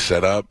people. They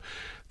set up.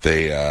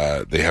 They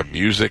have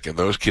music, and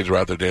those kids were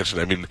out there dancing.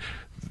 I mean,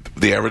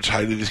 the average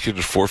height of these kids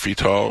was 4 feet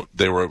tall.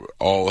 They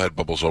all had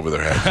bubbles over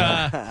their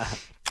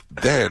heads.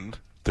 Then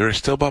there are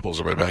still bubbles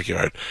in my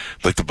backyard.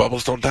 Like, the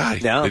bubbles don't die.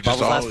 No, they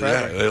bubbles last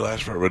forever. Yeah, they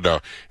last forever. No,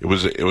 it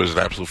was an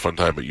absolute fun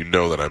time. But you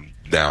know that I'm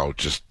now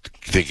just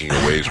thinking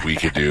of ways we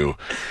could do.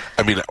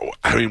 I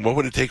mean, what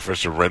would it take for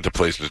us to rent a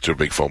place and just do a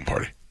big foam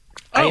party?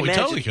 We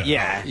totally could.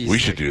 Yeah. We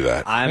should do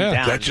that. I'm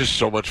down. That's just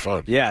so much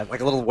fun. Yeah,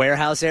 like a little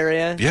warehouse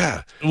area.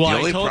 Yeah.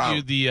 Well, I told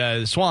you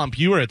the Swamp,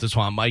 you were at the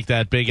Swamp, Mike,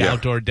 that big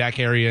outdoor deck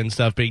area and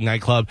stuff, big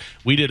nightclub.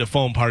 We did a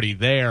foam party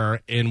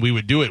there, and we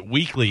would do it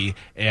weekly,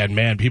 and,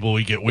 man, people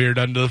would get weird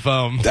under the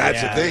foam.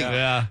 That's the thing.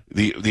 Yeah.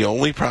 The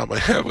only problem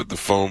I have with the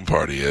foam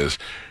party is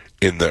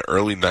in the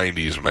early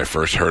 90s when I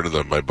first heard of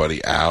them, my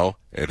buddy Al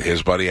and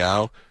his buddy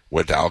Al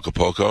went to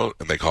Acapulco,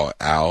 and they call it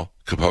Al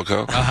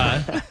Acapulco.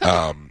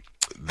 Uh-huh.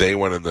 They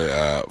went in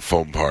the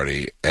foam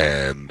party,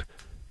 and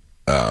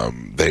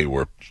when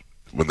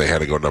they had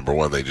to go number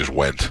one, they just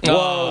went.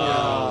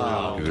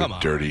 Whoa! Come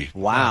on. Dirty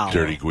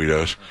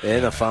Guidos.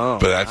 In the foam.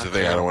 But that's the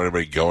thing. I don't want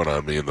anybody going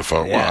on me in the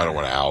foam. Yeah. Well, I don't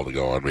want Al to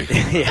go on me.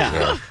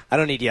 Yeah. I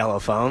don't need yellow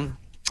foam.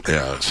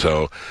 Yeah,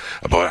 so,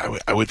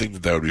 but I would think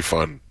that would be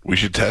fun. We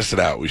should test it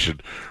out. We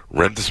should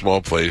rent a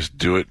small place,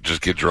 do it,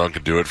 just get drunk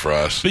and do it for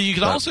us. But you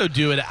could also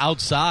do it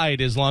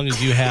outside as long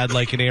as you had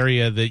like an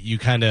area that you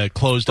kind of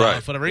closed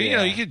off, whatever. Yeah. You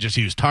know, you could just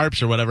use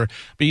tarps or whatever.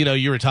 But, you know,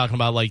 you were talking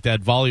about like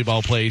that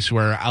volleyball place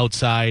where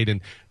outside and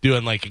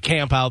doing like a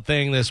camp out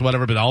thing, this,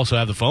 whatever, but also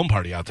have the foam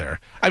party out there.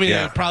 I mean,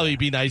 it would probably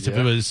be nice if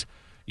it was,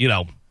 you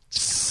know,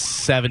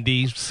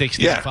 70,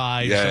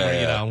 65,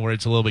 somewhere, you know, where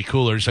it's a little bit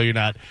cooler so you're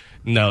not...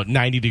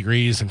 90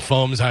 degrees and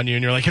foams on you,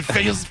 and you're like, it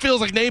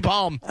feels like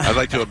napalm. I'd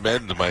like to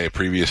amend my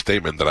previous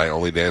statement that I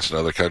only dance in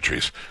other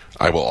countries.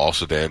 I will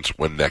also dance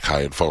when neck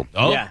high in foam.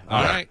 Oh, yeah.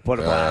 All right. What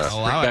a blast.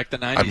 Bring back the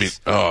 90s. I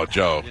mean,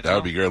 Joe, that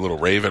would be great. A little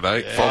Raven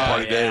night, foam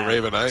party day,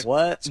 Raven night.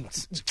 What?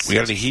 We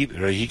got any heat?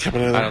 Any heat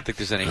coming in there? I don't think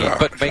there's any heat.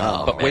 But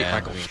wait,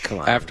 Michael. Come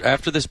on.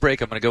 After this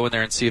break, I'm going to go in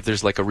there and see if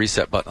there's like a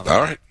reset button.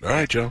 All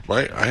right, Joe.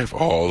 I have.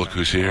 Look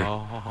who's here.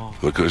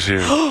 Look who's here.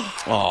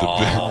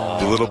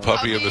 The little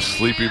puppy and the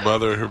sleepy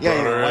mother who brought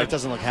her your in. wife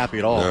doesn't look happy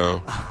at all.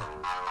 No.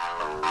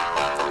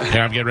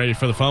 Yeah, I'm getting ready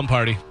for the foam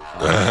party.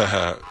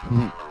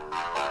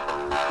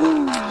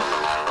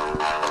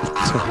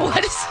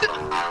 What is it?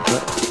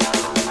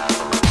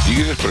 You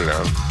can just put it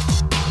down.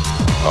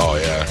 Oh,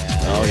 yeah.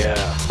 Oh,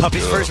 yeah.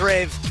 Puppy's first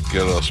rave.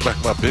 Get a little smack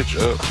my bitch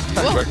up.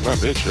 Smack my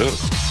bitch up.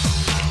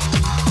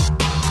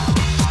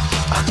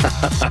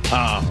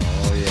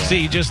 Oh, yeah.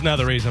 See, just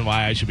another reason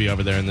why I should be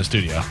over there in the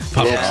studio.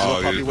 Puppies.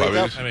 I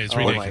mean, it's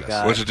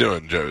ridiculous. What's it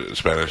doing, Joe,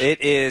 Spanish?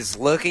 It is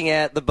looking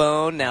at the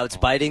bone. Now it's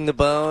biting the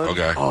bone.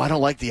 Okay. Oh, I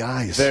don't like the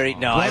eyes. I love it.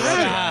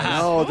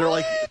 No, they're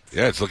like...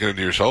 Yeah, it's looking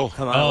into your soul.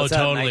 Come on, what's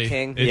totally. Up, Night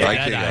King?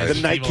 Night King,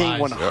 the Night King,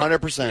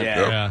 100%.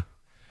 Yeah.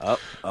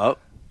 Oh.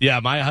 Yeah,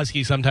 my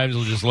husky sometimes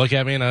will just look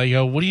at me and I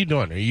go, "What are you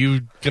doing? Are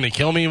you going to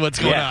kill me? What's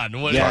going on?"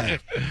 Talking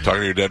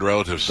to your dead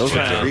relatives. Those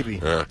are creepy.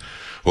 Yeah.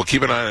 Well,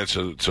 keep an eye on it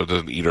so it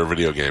doesn't eat our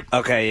video game.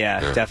 Okay,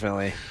 yeah.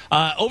 Definitely.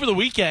 Over the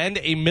weekend,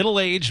 a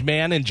middle-aged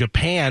man in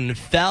Japan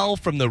fell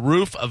from the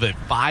roof of a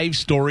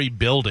 5-story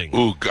building.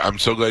 Ooh, I'm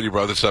so glad you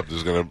brought this up.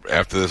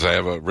 After this, I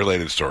have a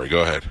related story.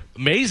 Go ahead.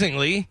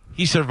 Amazingly,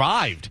 he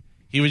survived.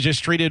 He was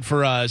just treated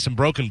for some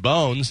broken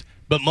bones,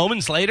 but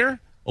moments later,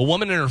 a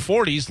woman in her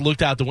 40s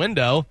looked out the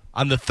window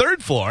on the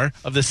 3rd floor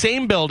of the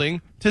same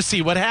building to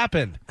see what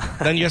happened.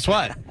 Then guess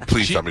what?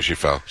 Please tell me she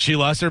fell. She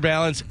lost her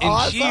balance,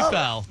 and she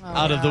fell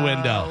out of the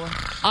window.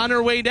 On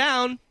her way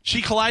down,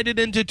 she collided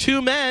into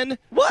 2 men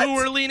who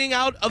were leaning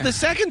out of the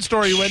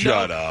 2nd-story window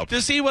Shut up.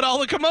 to see what all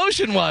the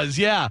commotion was.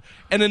 Yeah.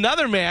 And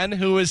another man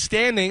who was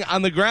standing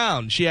on the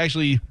ground. She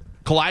actually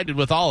collided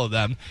with all of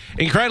them.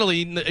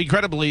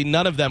 Incredibly,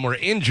 none of them were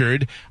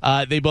injured.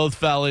 They both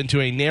fell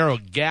into a narrow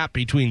gap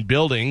between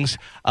buildings.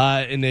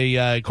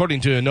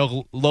 According to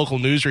a local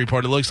news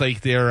report, it looks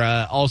like there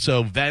are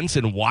also vents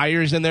and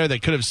wires in there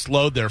that could have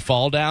slowed their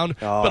fall down,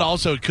 but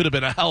also it could have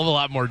been a hell of a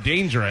lot more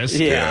dangerous.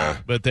 Yeah.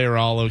 But they were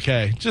all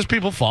okay. Just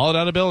people falling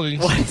out of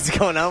buildings. What is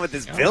going on with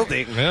this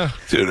building? Yeah.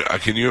 Dude,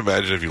 can you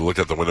imagine if you looked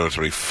out the window and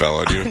somebody fell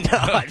on you? No,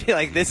 I'd be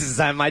like, this is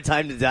my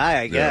time to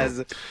die, I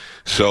guess.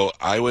 So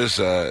I was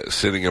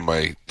sitting in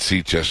my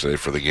seat yesterday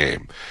for the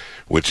game,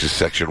 which is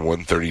section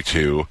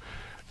 132.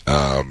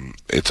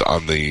 It's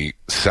on the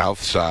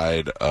south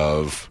side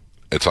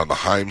it's on the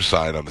Heim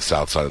side on the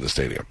south side of the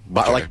stadium.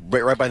 Okay? Like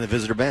right by the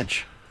visitor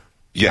bench.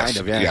 Yes. Kind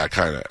of, yeah. Yeah,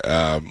 kind of.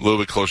 A little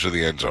bit closer to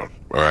the end zone.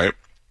 All right.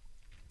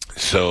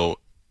 So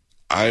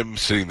I'm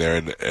sitting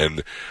there,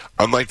 and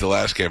unlike the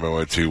last game I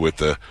went to with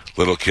the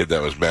little kid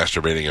that was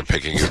masturbating and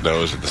picking his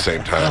nose at the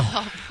same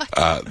time,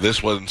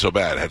 this wasn't so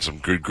bad. Had some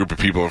good group of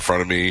people in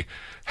front of me,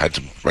 had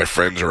my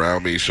friends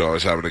around me, so I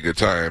was having a good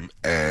time.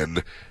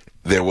 And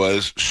there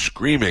was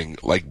screaming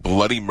like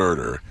bloody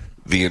murder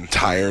the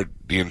entire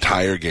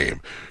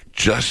game.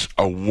 Just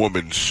a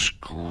woman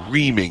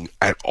screaming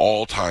at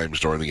all times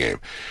during the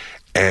game.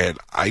 And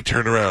I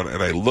turned around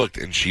and I looked,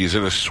 and she is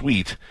in a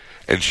suite,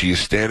 and she is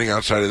standing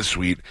outside of the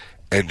suite,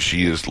 and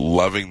she is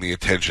loving the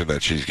attention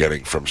that she's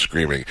getting from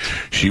screaming.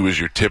 She was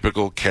your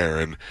typical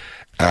Karen,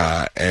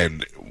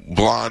 and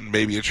blonde,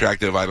 maybe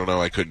attractive. I don't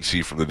know. I couldn't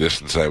see from the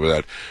distance I was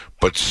at,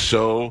 but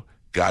so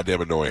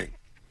goddamn annoying.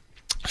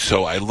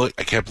 So I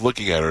kept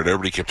looking at her, and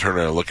everybody kept turning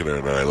around and looking at her,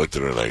 and I looked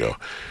at her and I go,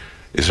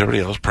 "Is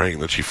everybody else praying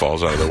that she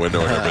falls out of the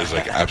window?" And everybody's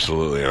like,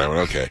 "Absolutely." And I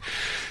went, "Okay."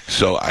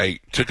 So I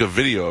took a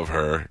video of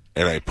her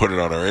and I put it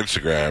on our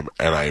Instagram,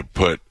 and I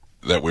put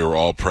that we were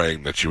all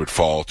praying that she would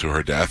fall to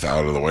her death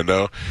out of the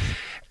window.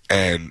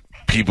 And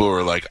people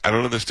were like, "I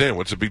don't understand.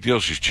 What's the big deal?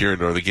 She's cheering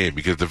during the game."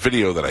 Because the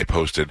video that I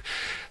posted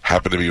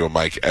happened to be when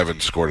Mike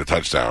Evans scored a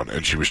touchdown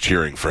and she was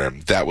cheering for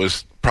him. That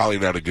was probably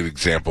not a good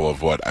example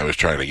of what I was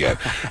trying to get.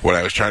 What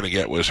I was trying to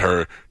get was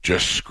her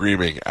just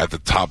screaming at the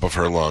top of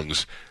her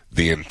lungs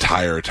the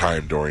entire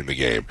time during the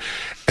game.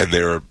 And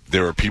there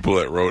were people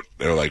that wrote,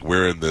 they were like,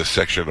 "We're in the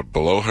section of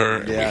below her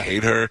and we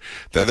hate her."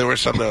 Then there were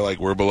some that were like,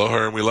 "We're below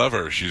her and we love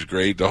her. She's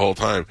great the whole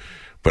time."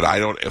 But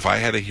if I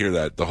had to hear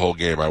that the whole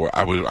game, I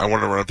wanted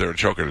to run up there and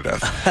choke her to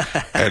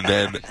death. And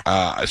then,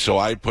 so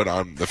I put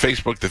on the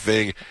Facebook the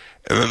thing,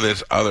 and then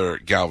this other,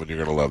 Galvin, you're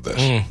going to love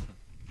this.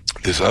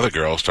 this other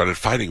girl started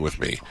fighting with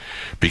me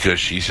because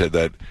she said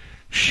that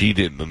she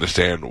didn't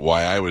understand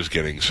why I was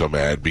getting so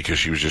mad because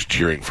she was just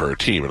cheering for her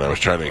team. And I was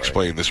trying to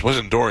explain this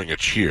wasn't during a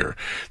cheer.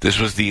 This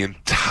was the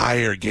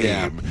entire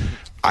game. Yeah.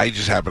 I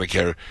just happened to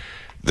care.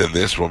 Then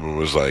this woman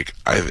was like,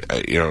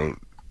 you're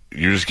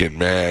just getting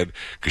mad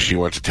because she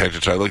wants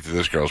attention. So I looked at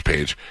this girl's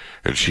page,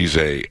 and she's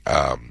a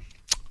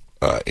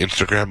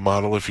Instagram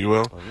model, if you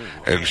will.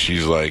 And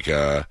she's like,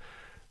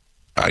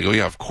 I go,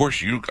 yeah, of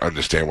course you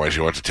understand why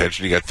she wants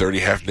attention. You got 30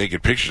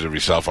 half-naked pictures of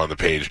yourself on the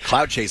page.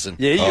 Cloud chasing.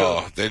 Yeah, you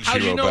go. Then she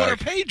How'd you know back, what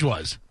her page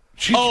was?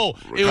 It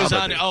was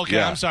on. Okay,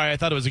 yeah. I'm sorry. I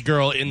thought it was a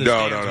girl in the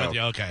stands with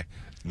you. Okay.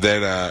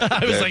 Then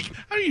I was like,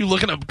 how are you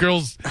looking up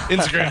girls'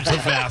 Instagram so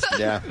fast?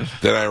 Yeah.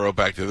 Then I wrote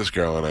back to this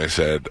girl and I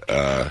said,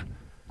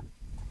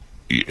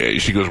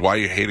 she goes, why are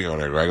you hating on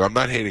her? I go, I'm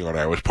not hating on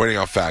her. I was pointing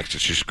out facts that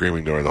she's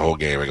screaming during the whole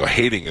game. I go,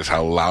 hating is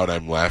how loud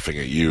I'm laughing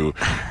at you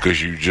because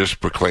you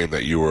just proclaimed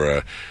that you were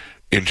a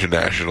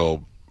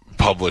international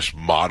published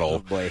model. Oh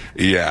boy.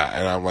 Yeah,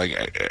 and I'm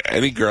like,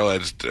 any girl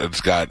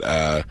that's got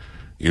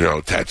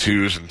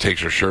tattoos and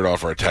takes her shirt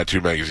off or a tattoo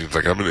magazine, it's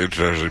like, I'm an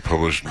internationally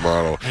published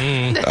model.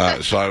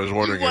 So I was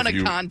wondering if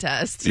you won a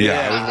contest.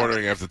 Yeah, I was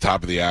wondering if at the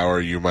top of the hour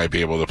you might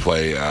be able to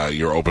play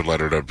your open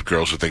letter to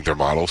girls who think they're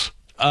models.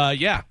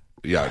 Yeah.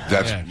 Yeah,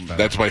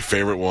 that's my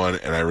favorite one,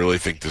 and I really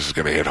think this is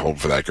going to hit home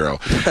for that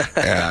girl.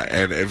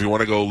 And if you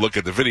want to go look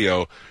at the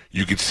video,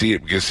 you can see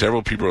it because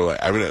several people are like,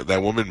 I mean,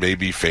 that woman may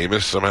be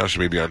famous somehow. She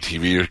may be on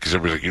TV because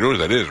everybody's like, you know who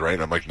that is, right?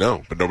 And I'm like,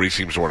 no, but nobody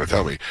seems to want to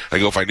tell me. I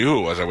go, if I knew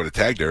who it was, I would have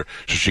tagged her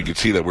so she could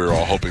see that we were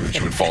all hoping that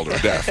she would fall to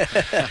her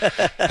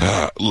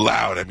death.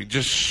 Loud, I mean,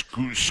 just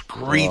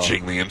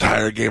screeching the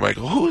entire game. I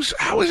go,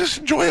 how is this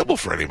enjoyable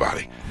for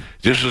anybody?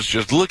 This was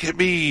just, look at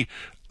me.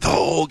 The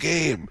whole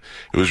game.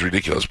 It was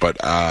ridiculous. But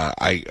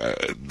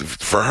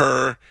for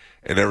her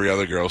and every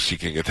other girl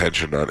seeking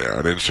attention on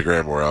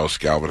Instagram or else,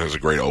 Galvin has a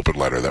great open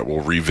letter that we'll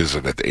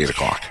revisit at 8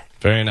 o'clock.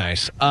 Very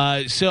nice.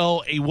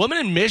 So a woman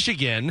in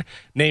Michigan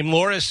named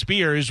Laura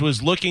Spears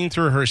was looking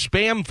through her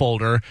spam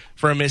folder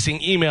for a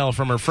missing email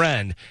from her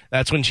friend.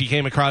 That's when she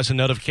came across a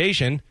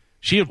notification.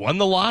 She had won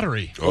the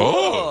lottery.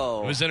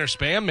 Oh. It was in her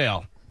spam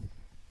mail.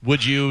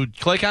 Would you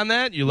click on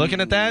that? You looking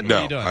at that?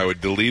 No, I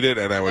would delete it,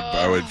 and I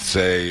would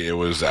say it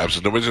was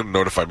absolutely. Nobody's going to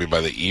notify me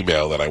by the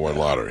email that I won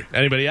lottery.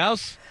 Anybody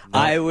else? No.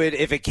 I would,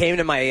 if it came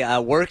to my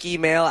work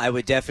email, I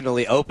would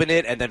definitely open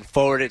it and then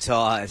forward it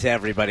to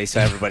everybody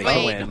so everybody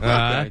can win.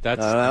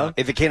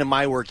 If it came to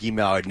my work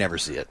email, I'd never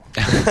see it.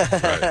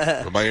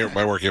 Right.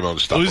 My work email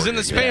just stopped. Who's in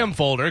the spam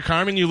folder?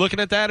 Carmen, you looking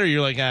at that, or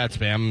you're like, it's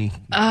spam?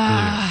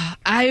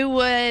 I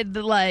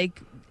would,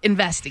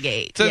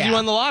 investigate. It says you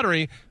won the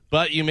lottery.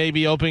 But you may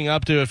be opening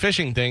up to a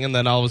phishing thing, and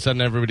then all of a sudden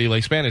everybody,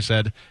 like Spanish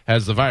said,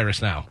 has the virus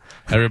now.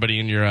 Everybody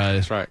in your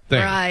That's right. thing.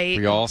 Right.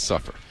 We all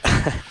suffer.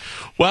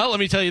 Well,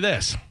 let me tell you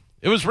this.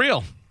 It was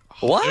real.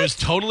 What? It was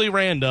totally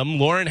random.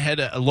 Laura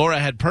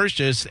had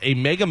purchased a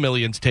Mega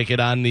Millions ticket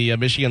on the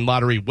Michigan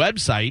Lottery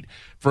website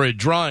for a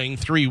drawing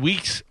 3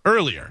 weeks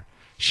earlier.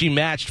 She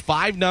matched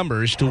 5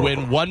 numbers to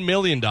win $1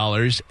 million,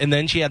 and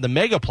then she had the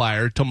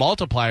Megaplier to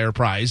multiply her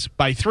prize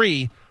by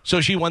 3. So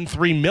she won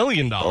 $3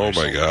 million. Oh,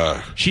 my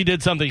God. She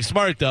did something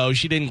smart, though.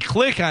 She didn't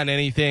click on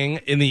anything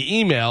in the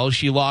email.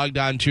 She logged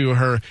onto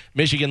her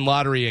Michigan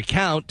Lottery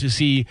account to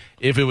see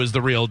if it was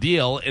the real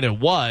deal, and it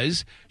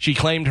was. She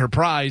claimed her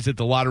prize at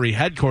the lottery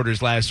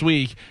headquarters last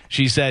week.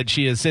 She said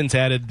she has since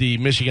added the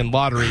Michigan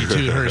Lottery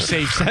to her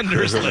safe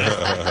senders list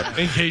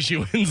in case she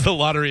wins the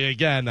lottery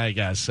again, I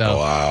guess. So,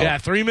 yeah,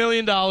 $3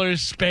 million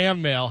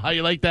spam mail. How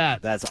you like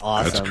that? That's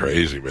awesome. That's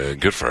crazy, man.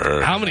 Good for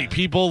her. How many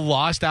people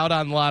lost out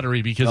on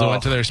lottery because it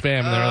went to their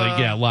spam, and they were like,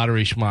 yeah,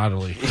 lottery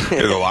schmodery.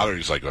 Yeah, the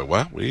lottery's like,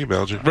 well, we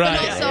emailed you. Right.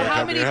 But also,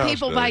 how many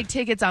people buy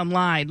tickets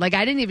online? I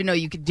didn't even know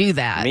you could do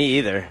that. Me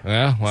either.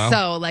 Yeah, well.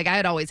 So,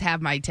 I'd always have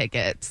my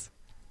tickets.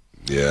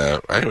 Yeah,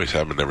 I always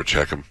have them and never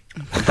check them.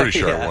 I'm pretty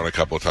sure I won a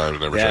couple of times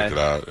and never checked it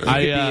out.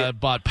 I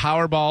bought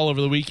Powerball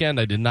over the weekend.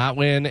 I did not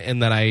win,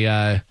 and then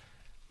I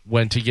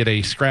went to get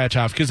a scratch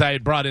off because I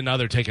had brought in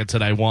other tickets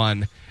that I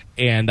won,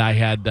 and I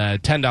had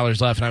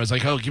 $10 left, and I was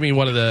like, give me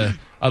one of the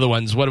other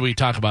ones. What do we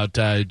talk about,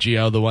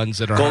 Gio? The ones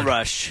that are Gold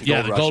Rush.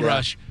 Yeah, the Gold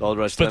Rush. Gold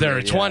Rush. But there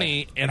were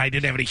 20, and I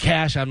didn't have any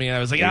cash on me. And I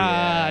was like,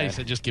 I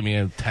said, just give me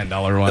a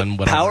 $10 one.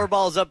 Whatever.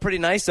 Powerball's up pretty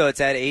nice, though.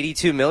 It's at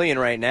 $82 million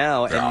right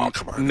now. And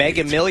come on.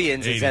 Mega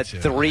Millions is at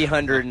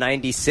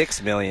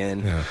 $396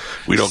 million. Yeah.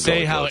 We don't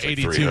say how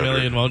 $82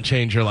 million won't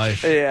change your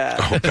life. Yeah.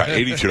 Oh, God,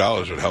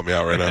 $82 would help me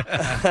out right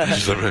now.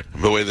 Just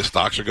the way the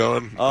stocks are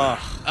going.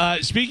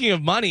 Speaking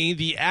of money,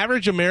 the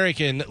average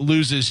American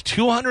loses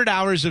 200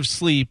 hours of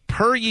sleep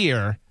per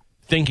year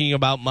thinking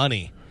about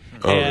money.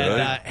 And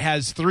really?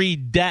 Has 3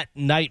 debt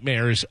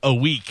nightmares a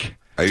week.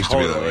 I used to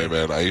be that way,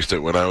 man.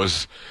 When I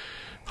was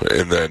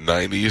in the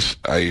 90s,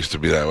 I used to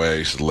be that way. I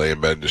used to lay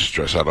in bed and just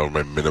stress out over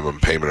my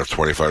minimum payment of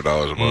 $25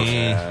 a month.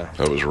 Yeah.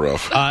 That was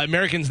rough.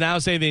 Americans now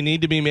say they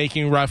need to be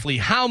making roughly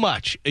how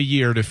much a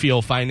year to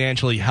feel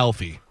financially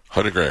healthy?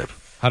 $100,000.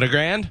 100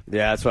 grand?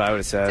 Yeah, that's what I would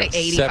have said. Say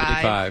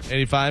 85.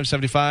 85,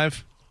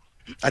 75?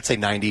 I'd say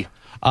 90.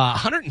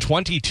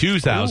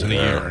 $122,000 a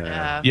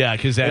year. Yeah,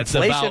 because that's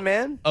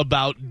inflation,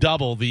 about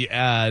double the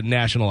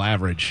national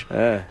average.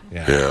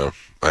 Yeah,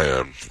 I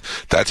am.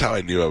 That's how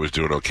I knew I was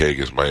doing okay.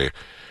 Because when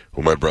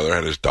my brother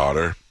had his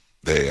daughter,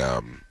 they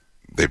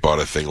bought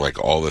a thing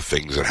like all the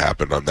things that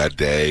happened on that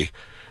day.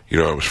 It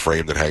was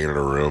framed and hanging in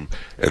a room,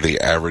 and the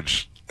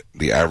average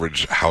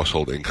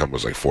household income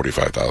was like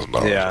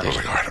 $45,000. Yeah. I was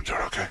like, all right, I'm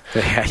doing okay.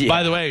 Yeah.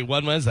 By the way,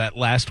 when was that?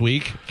 Last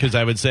week? Because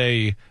I would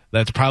say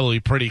that's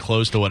probably pretty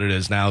close to what it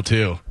is now,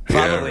 too.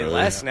 Probably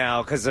less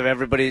now because of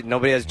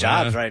nobody has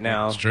jobs right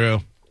now. It's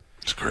true.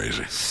 It's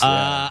crazy.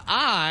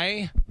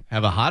 I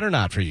have a hot or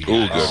not for you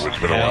guys. Oh, good.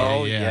 It's been a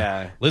while.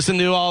 Yeah. Listen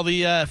to all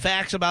the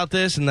facts about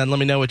this, and then let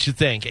me know what you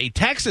think. A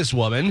Texas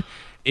woman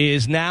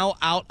is now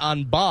out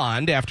on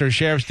bond after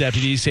sheriff's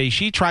deputies say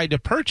she tried to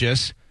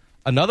purchase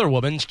another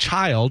woman's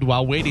child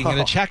while waiting in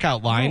a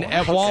checkout line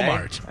at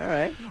Walmart. All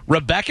right.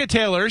 Rebecca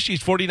Taylor,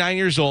 she's 49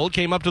 years old,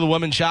 came up to the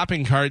woman's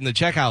shopping cart in the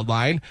checkout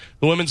line.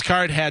 The woman's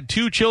cart had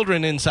 2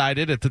 children inside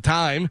it at the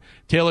time.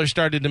 Taylor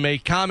started to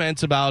make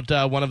comments about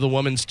one of the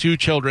woman's 2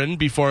 children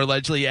before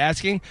allegedly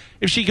asking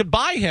if she could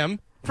buy him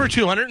for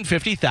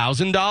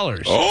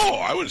 $250,000. Oh,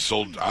 I would have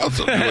sold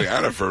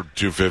Juliana for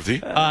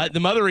 $250,000. The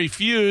mother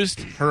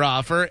refused her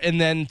offer, and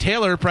then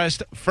Taylor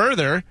pressed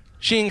further.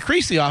 She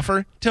increased the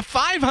offer to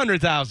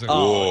 $500,000.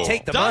 Oh,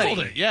 take the Doubled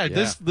money. it. Yeah,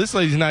 this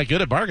lady's not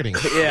good at bargaining.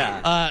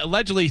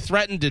 Allegedly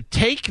threatened to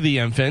take the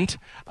infant.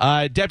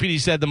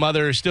 Deputies said the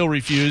mother still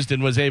refused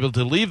and was able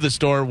to leave the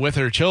store with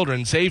her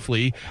children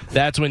safely.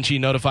 That's when she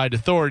notified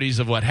authorities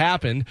of what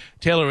happened.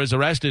 Taylor was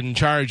arrested and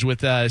charged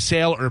with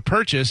sale or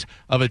purchase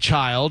of a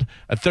child,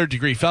 a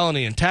third-degree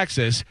felony in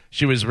Texas.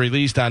 She was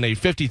released on a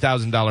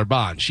 $50,000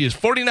 bond. She is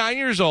 49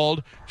 years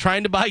old,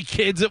 trying to buy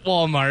kids at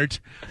Walmart.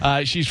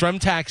 She's from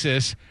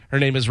Texas. Her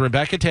name is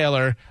Rebecca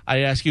Taylor. I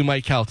ask you,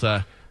 Mike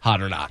Kelta,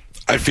 hot or not?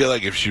 I feel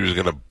like if she was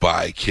going to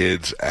buy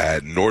kids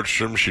at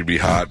Nordstrom, she'd be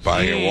hot.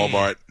 Buying at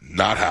Walmart,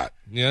 not hot.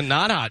 Yeah,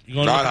 not hot. You're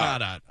going not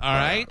hot. All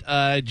right.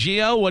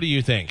 Gio, what do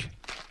you think?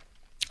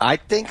 I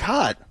think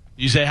hot.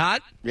 You say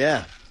hot?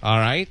 Yeah. All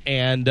right.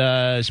 And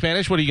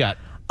Spanish, what do you got?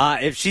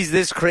 If she's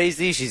this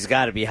crazy, she's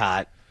got to be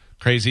hot.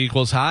 Crazy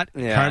equals hot?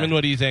 Yeah. Carmen,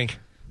 what do you think?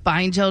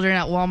 Buying children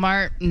at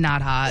Walmart,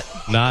 not hot.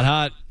 Not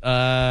hot.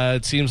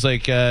 It seems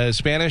like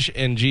Spanish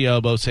and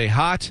Gio both say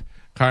hot.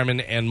 Carmen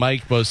and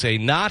Mike both say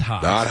not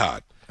hot. Not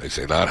hot. They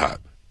say not hot.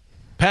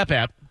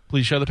 Pap,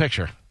 please show the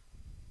picture.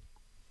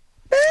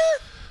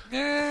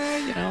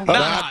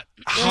 Not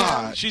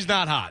hot. She's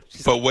not hot.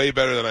 But way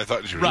better than I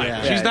thought she was. Right.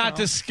 Yeah. She's not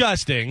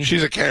disgusting.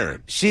 She's a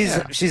Karen.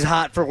 She's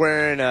hot for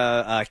wearing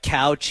a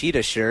cow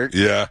cheetah shirt.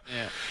 Yeah.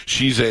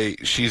 She's a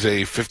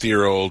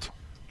 50-year-old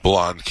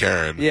blonde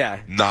Karen. Yeah.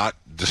 Not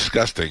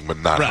disgusting, but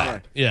not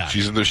hot. Yeah.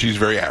 She's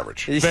very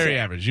average. Very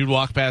average. You'd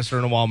walk past her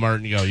in a Walmart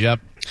and you go, yep.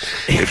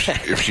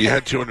 If she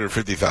had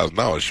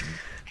 $250,000, she'd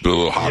be a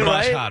little hotter.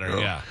 Much hotter,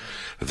 yeah.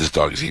 This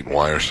dog is eating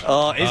wires.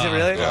 Oh, is it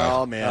really? Yeah.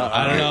 Oh, man.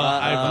 I don't know.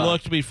 I've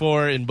looked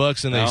before in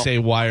books and they say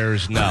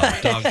wires. No.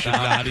 Dog should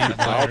not eat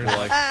wires.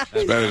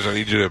 Spanish, I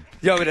need you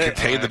to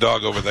contain the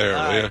dog over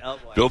there.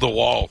 Build a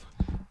wall.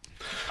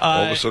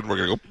 All of a sudden, we're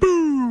going to go,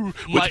 boo!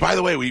 Which, by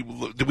the way,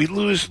 did we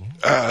lose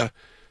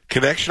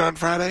connection on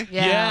Friday?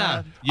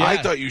 Yeah. I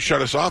thought you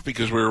shut us off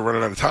because we were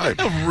running out of time.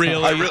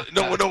 Really?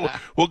 No.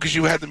 Well, because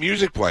you had the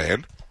music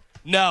playing.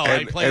 No,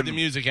 I played the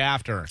music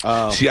after.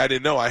 See, I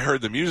didn't know. I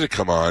heard the music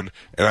come on,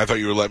 and I thought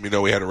you were letting me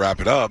know we had to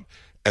wrap it up.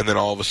 And then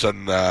all of a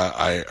sudden,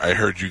 I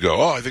heard you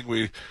go, I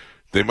think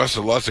they must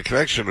have lost the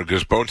connection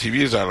because Bone TV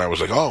is on. And I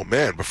was like, oh,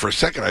 man. But for a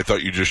second, I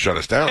thought you just shut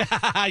us down.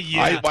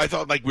 Yeah. I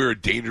thought like we were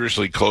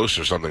dangerously close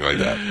or something like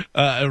that.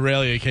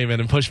 Aurelia came in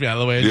and pushed me out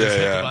of the way and just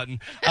hit the button.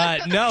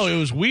 No, it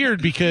was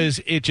weird because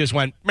it just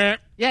went, meh.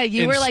 Yeah,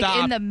 you were like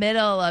stopped. in the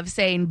middle of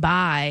saying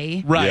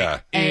bye. Right. Yeah.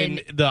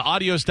 And the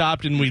audio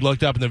stopped and we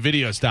looked up and the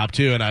video stopped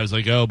too. And I was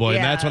like, oh, boy. Yeah.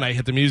 And that's when I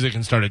hit the music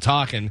and started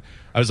talking.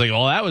 I was like,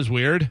 oh, that was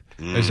weird.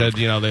 They said,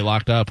 they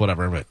locked up,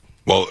 whatever. But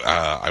Well,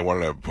 I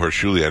wanted to, for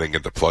Shuli, I didn't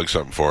get to plug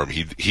something for him.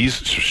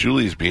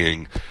 Shuli's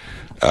being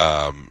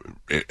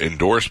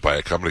endorsed by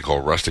a company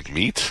called Rustic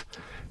Meats.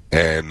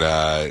 And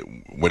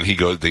when he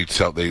goes, they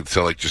sell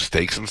like just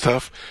steaks and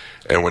stuff.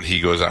 And when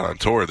he goes out on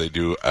tour, they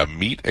do a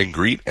meet and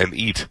greet and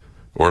eat.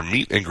 Or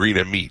meet and greet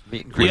and meet.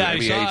 Yeah, I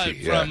saw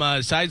it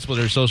from Side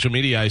Splitter social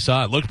media. I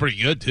saw it. Looked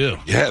pretty good, too.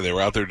 Yeah, they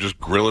were out there just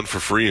grilling for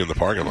free in the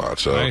parking lot.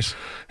 So, nice.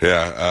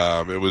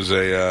 Yeah, it was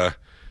I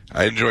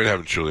enjoyed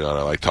having Shuli on.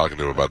 I like talking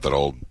to him about that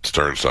old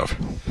Stern stuff.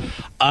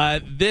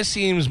 This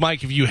seems,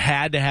 Mike, if you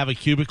had to have a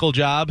cubicle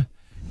job,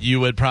 you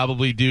would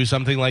probably do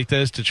something like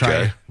this to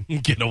try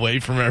and get away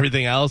from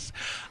everything else.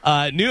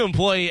 New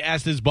employee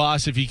asked his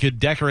boss if he could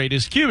decorate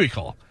his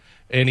cubicle,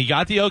 and he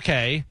got the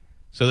okay,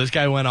 so this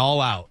guy went all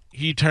out.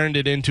 He turned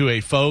it into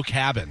a faux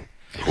cabin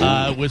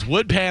with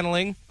wood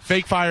paneling,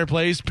 fake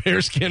fireplace,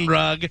 bearskin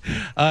rug,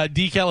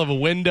 decal of a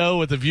window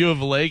with a view of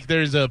a lake.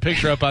 There's a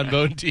picture up on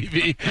Bone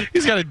TV.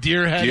 He's got a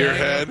deer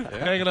head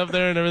hanging up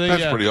there and everything.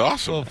 That's pretty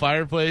awesome. A little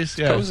fireplace.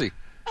 It's cozy.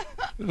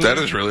 That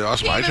is really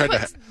awesome. I tried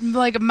to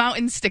like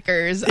mountain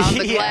stickers on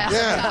the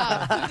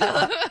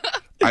glass.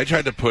 I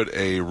tried to put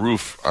a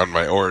roof on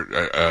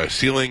my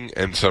ceiling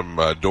and some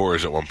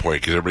doors at one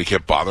point because everybody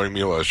kept bothering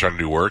me while I was trying to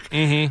do work,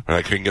 and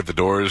I couldn't get the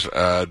doors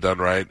done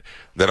right.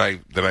 Then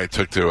I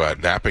took to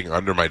napping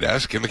under my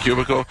desk in the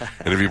cubicle,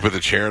 and if you put the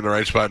chair in the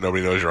right spot,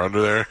 nobody knows you're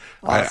under there.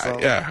 Awesome.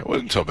 It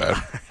wasn't so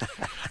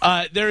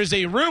bad. There is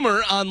a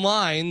rumor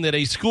online that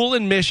a school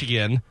in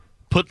Michigan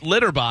put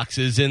litter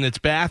boxes in its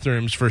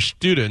bathrooms for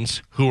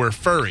students who are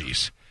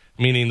furries,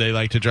 meaning they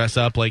like to dress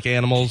up like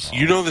animals.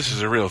 You know this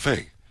is a real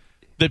thing.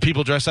 That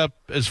people dress up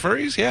as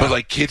furries? Yeah. But,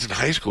 like, kids in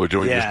high school are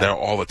doing this now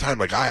all the time.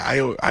 Like, I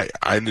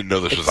didn't know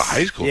this was a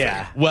high school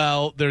thing.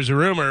 Well, there's a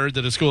rumor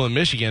that a school in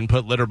Michigan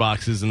put litter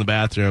boxes in the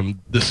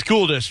bathroom. The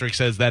school district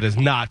says that is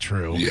not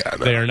true. Yeah,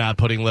 no. They are not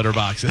putting litter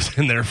boxes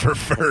in there for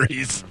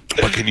furries.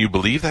 But can you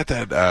believe that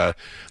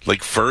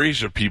like,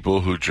 furries are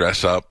people who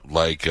dress up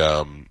like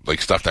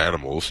stuffed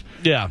animals.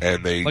 Yeah.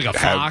 And they like a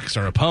fox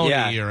or a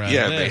pony or a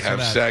and they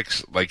have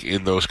sex, like,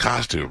 in those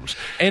costumes.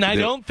 And I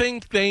don't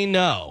think they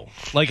know.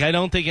 Like, I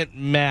don't think it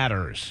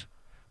matters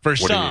for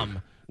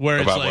some. Where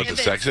it's about like, what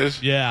the sex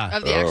is? Yeah.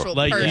 Of the actual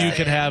like, person. you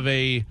could have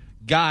a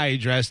guy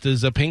dressed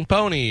as a pink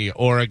pony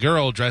or a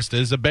girl dressed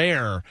as a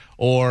bear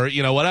or,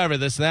 whatever,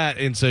 this and that.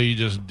 And so you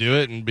just do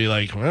it and be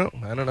like, well,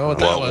 I don't know what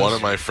that was. One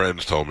of my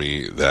friends told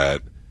me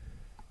that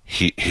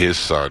his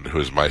son, who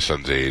is my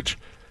son's age,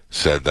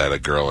 said that a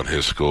girl in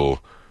his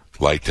school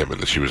liked him and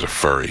that she was a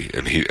furry,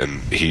 and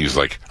he's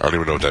like, I don't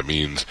even know what that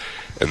means.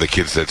 And the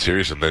kid said,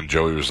 serious? And then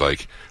Joey was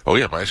like, oh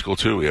yeah, my school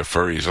too, we have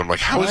furries. I'm like,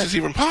 how is this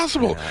even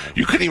possible?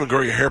 You couldn't even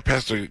grow your hair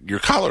past your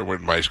collar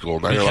in my school.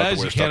 Now you're allowed to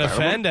wear you can't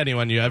offend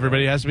anyone.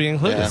 Everybody has to be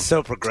included. It's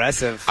so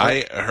progressive.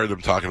 I heard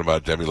them talking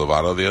about Demi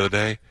Lovato the other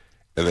day,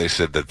 and they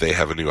said that they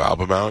have a new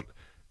album out,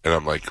 and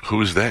I'm like,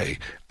 who's they?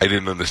 I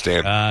didn't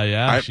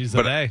understand. She's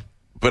a they.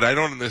 But I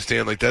don't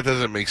understand, like, that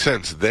doesn't make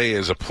sense. They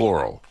is a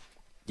plural.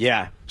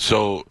 Yeah.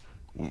 So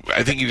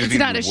I think you just it's need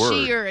not a word.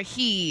 she or a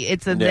he,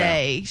 it's a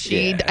they.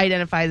 She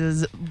identifies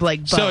as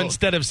like both. So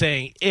instead of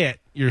saying it,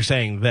 you're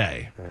saying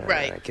they.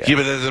 Right. Yeah,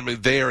 but that doesn't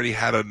mean they already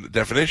had a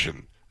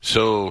definition.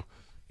 So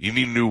you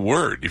need a new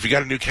word. If you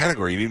got a new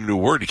category, you need a new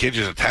word. You can't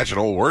just attach an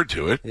old word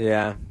to it.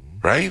 Yeah.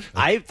 Right?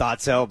 I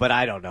thought so, but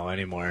I don't know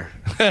anymore.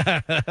 I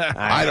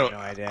have no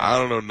idea. I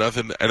don't know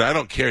nothing, and I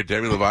don't care.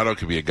 Demi Lovato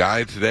could be a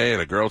guy today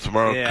and a girl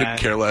tomorrow. Yeah. Couldn't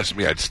care less than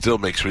me. I'd still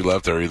make sweet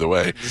love to her either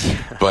way.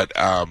 But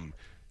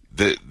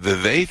the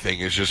they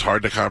thing is just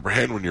hard to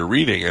comprehend when you're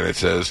reading, and it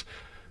says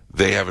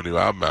they have a new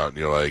album out, and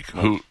you're like,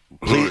 who?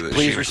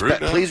 Please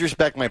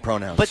respect my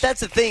pronouns. But that's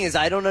the thing is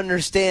I don't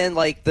understand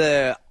like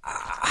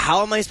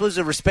how am I supposed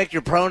to respect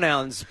your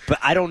pronouns? But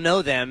I don't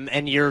know them,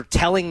 and you're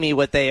telling me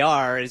what they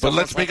are. But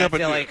let's make up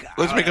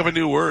a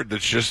new word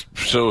that's just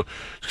so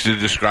to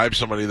describe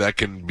somebody that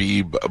can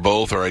be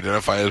both or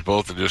identify as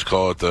both, and just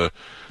call it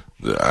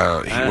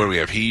what do we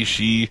have? He,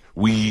 she,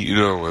 we,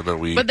 and then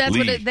we. But that's Lee.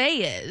 what a they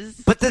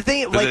is. But the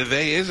thing, but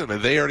they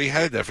isn't. They already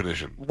had a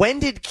definition. When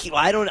did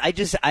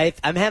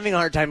I'm having a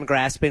hard time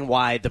grasping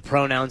why the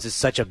pronouns is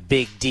such a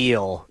big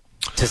deal.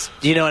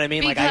 You know what I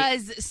mean?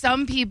 Because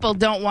some people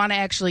don't want to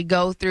actually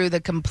go through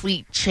the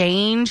complete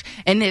change,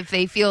 and if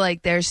they feel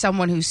like there's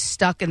someone who's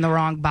stuck in the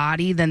wrong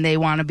body, then they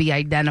want to be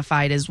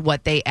identified as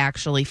what they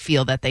actually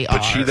feel that they are.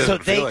 But she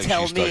doesn't feel like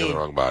she's stuck in the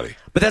wrong body.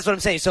 But that's what I'm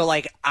saying. So,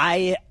 like,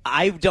 I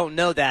don't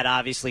know that,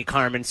 obviously,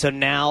 Carmen. So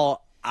now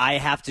I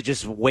have to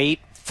just wait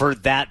for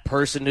that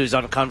person who's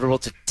uncomfortable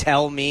to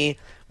tell me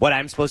what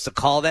I'm supposed to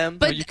call them.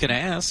 But you can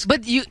ask.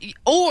 But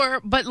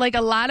like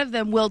a lot of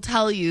them will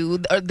tell you,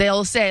 or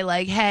they'll say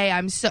like, "Hey,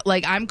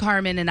 I'm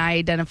Carmen and I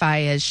identify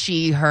as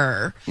she,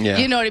 her." Yeah.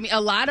 You know what I mean?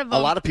 A lot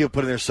of people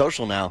put in their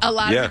social now. A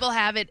lot of people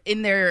have it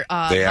in their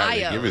bios.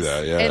 They give you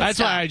that, yeah. That's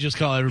why I just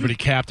call everybody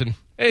Captain.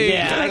 Hey,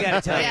 yeah, I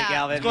gotta tell you,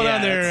 Galvin. What's going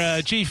on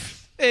there, Chief?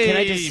 Hey, can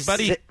I just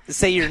buddy.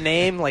 Say your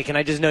name? Like, can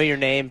I just know your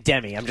name?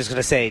 Demi. I'm just going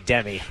to say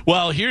Demi.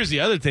 Well, here's the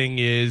other thing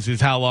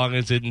is how long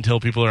is it until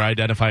people are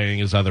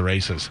identifying as other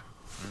races?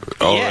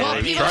 Oh, yeah.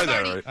 Well,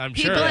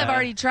 people have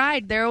already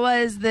tried. There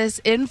was this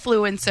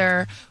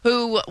influencer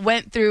who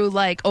went through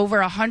like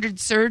over 100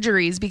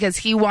 surgeries because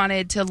he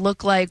wanted to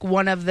look like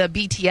one of the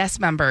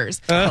BTS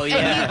members. Oh,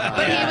 yeah.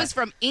 But he was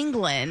from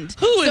England.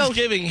 Who is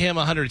giving him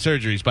 100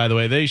 surgeries, by the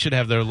way? They should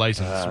have their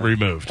license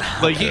removed.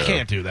 Like, he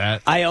can't do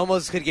that. I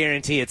almost could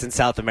guarantee it's in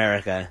South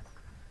America.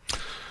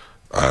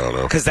 I don't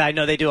know. Because I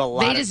know they do a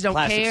lot of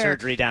plastic care.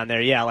 surgery down there.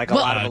 Yeah, like a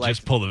lot of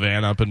just pull the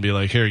van up and be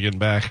like, here, getting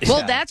back.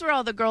 Well, that's where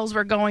all the girls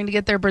were going to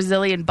get their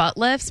Brazilian butt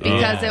lifts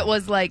because it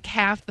was like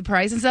half the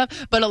price and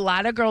stuff. But a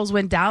lot of girls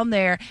went down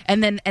there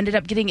and then ended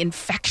up getting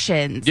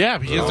infections. Yeah,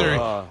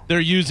 because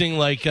they're using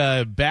like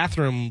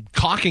bathroom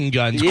caulking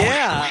guns.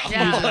 Yeah.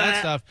 That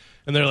stuff.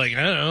 And they're like,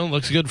 I don't know,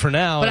 looks good for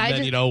now. But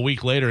and then, a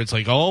week later, it's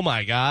like, oh,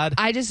 my God.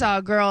 I just saw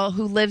a girl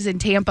who lives in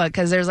Tampa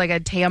because there's like a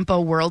Tampa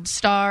World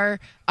Star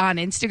on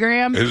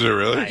Instagram. Is it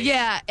really?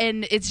 Yeah,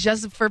 and it's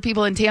just for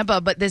people in Tampa.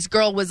 But this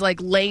girl was like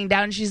laying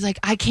down. And she's like,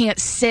 I can't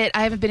sit.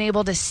 I haven't been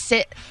able to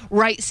sit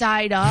right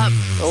side up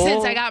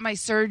since I got my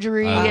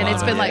surgery, and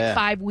it's been like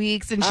 5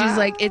 weeks. And she's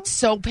like, it's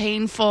so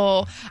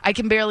painful. I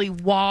can barely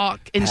walk.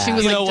 And she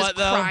was just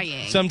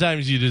crying.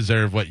 Sometimes you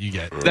deserve what you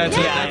get. That's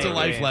a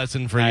life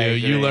lesson for you.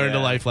 You learned a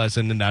life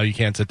lesson, and now you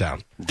can't sit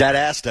down. Dead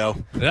ass, though.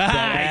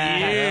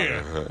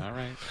 Yeah. All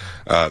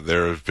right.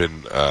 There have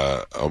been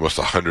almost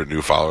 100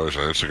 new followers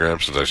on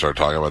Instagram since I started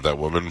talking about that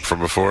woman from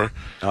before.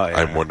 Oh, yeah.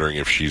 I'm wondering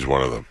if she's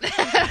one of them.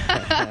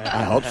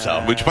 I hope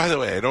so. Which, by the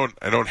way, I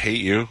don't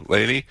hate you,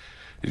 lady.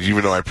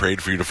 Even though I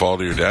prayed for you to fall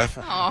to your death,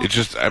 it's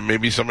just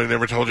maybe somebody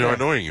never told you how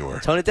annoying you were.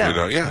 Tone it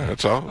down. Yeah,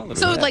 that's all.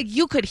 So, like,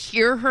 you could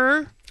hear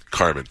her,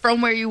 Carmen,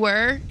 from where you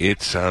were?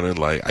 It sounded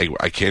like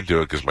I can't do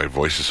it because my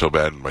voice is so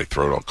bad and my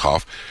throat, I'll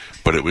cough.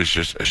 But it was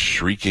just a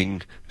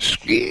shrieking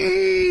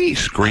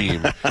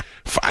scream.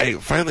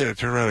 Finally, I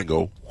turn around and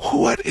go,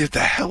 what is the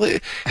hell?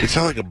 It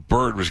sounded like a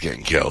bird was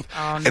getting killed.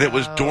 Oh, and it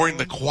was during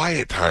the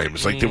quiet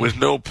times. Like, there was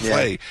no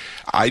play. Yeah.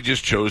 I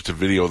just chose to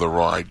video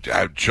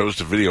I chose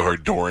to video her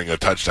during a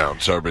touchdown.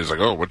 So everybody's like,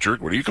 oh, what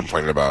are you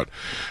complaining about?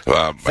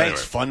 Thanks, anyway.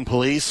 fun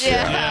police.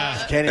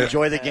 Yeah. Can't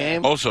enjoy the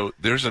game. Also,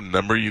 there's a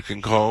number you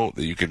can call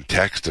that you can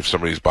text if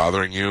somebody's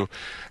bothering you.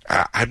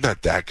 I'm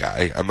not that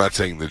guy. I'm not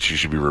saying that she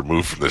should be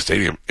removed from the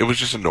stadium. It was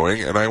just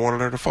annoying, and I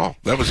wanted her to fall.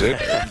 That was it.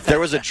 There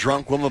was a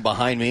drunk woman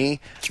behind me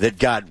that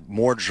got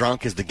more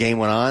drunk as the game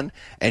went on,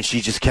 and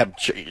she just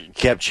kept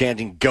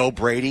chanting, "Go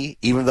Brady!"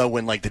 Even though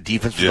when like the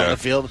defense was on the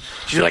field,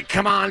 she's like,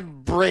 "Come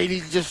on,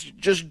 Brady,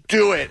 just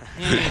do it!"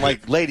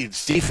 Like, lady,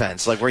 it's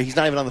defense. Like, where he's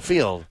not even on the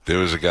field. There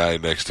was a guy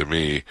next to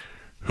me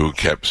who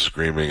kept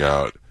screaming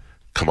out,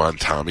 "Come on,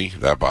 Tommy!"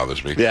 That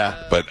bothers me.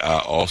 Yeah. But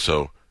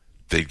also,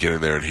 they'd get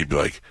in there and he'd be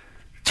like,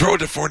 throw it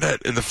to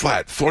Fournette in the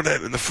flat.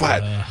 Fournette in the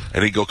flat.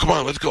 And he'd go, come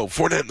on, let's go.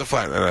 Fournette in the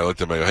flat. And I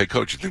looked at him, I go, hey,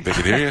 coach, you think they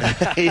can hear you? Yeah.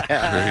 And he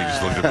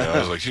just looked at me. I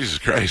was like, Jesus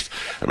Christ.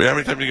 I mean, how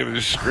many times are you going to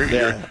just scream?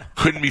 Yeah.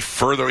 Couldn't be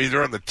further.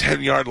 Either on the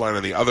 10-yard line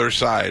on the other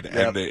side.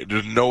 Yep. And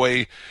there's no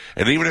way.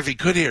 And even if he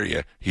could hear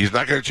you, he's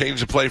not going to change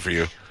the play for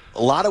you.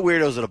 A lot of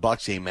weirdos at a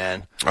Bucs team,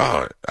 man.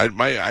 Oh, I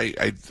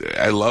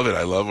love it.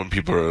 I love when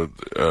people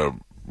are,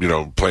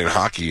 playing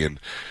hockey and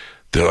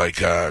they're like,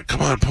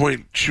 come on,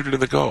 point, shoot it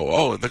in the goal.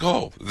 Oh, in the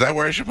goal. Is that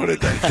where I should put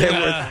it?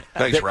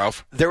 Thanks,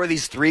 Ralph. There were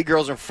these 3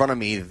 girls in front of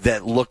me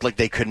that looked like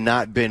they could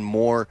not been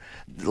more,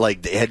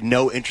 like they had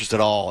no interest at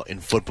all in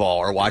football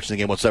or watching the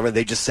game whatsoever.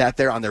 They just sat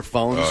there on their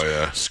phones,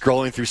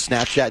 scrolling through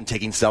Snapchat and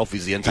taking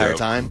selfies the entire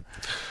time.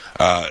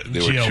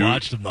 Gio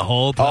watched them the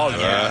whole time. Oh,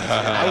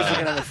 yeah. I was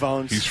looking on the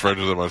phones. He's friends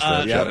with them on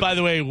Snapchat. By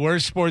the way,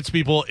 worst sports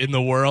people in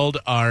the world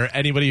are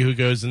anybody who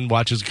goes and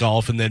watches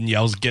golf and then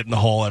yells "get in the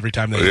hole" every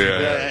time they do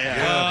it.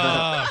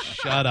 Oh,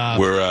 shut up.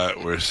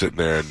 We're sitting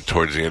there, and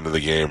towards the end of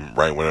the game,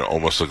 right when it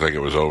almost looked like it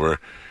was over,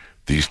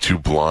 these 2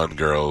 blonde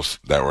girls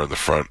that were in the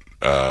front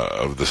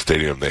of the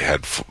stadium, they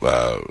had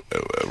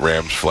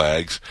Rams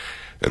flags,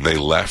 and they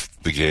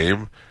left the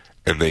game.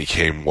 And they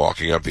came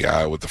walking up the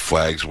aisle with the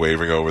flags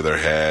waving over their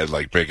head,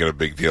 like making a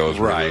big deal as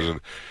we're losing.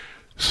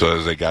 So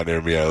as they got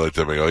near me, I looked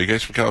at them and I go, you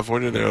guys from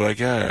California? And they were like,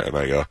 yeah. And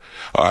I go,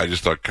 oh, I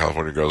just thought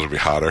California girls would be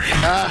hotter.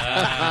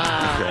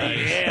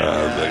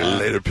 Like,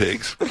 later,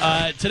 pigs.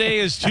 Today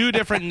is 2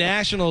 different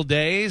national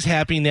days.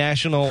 Happy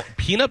National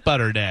Peanut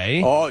Butter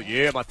Day. Oh,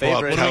 yeah, my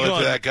favorite. Well, tell it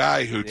to that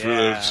guy who threw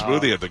the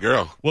smoothie at the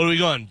girl. What are we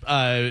going?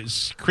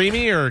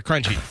 Creamy or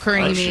crunchy?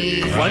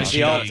 Creamy.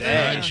 Crunchy all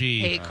day.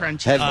 Crunchy. Hate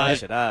crunchy.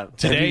 Finish it up.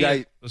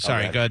 Today,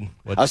 sorry, good.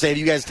 I'll say, have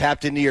you guys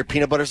tapped into your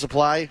peanut butter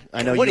supply?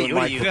 I know you and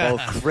Mike are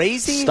both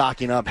crazy,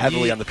 stocking up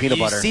heavily on the peanut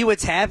butter. You see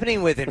what's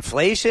happening with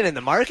inflation in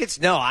the markets?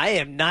 No, I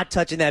am not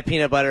touching that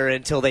peanut butter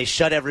until they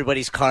shut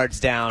everybody's cards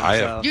down.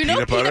 You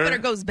know peanut butter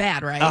goes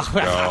bad, right?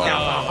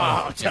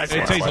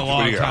 It takes a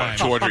long time.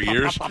 200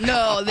 years?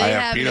 No, they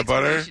have peanut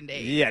butter.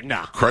 Yeah,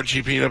 no.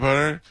 Crunchy peanut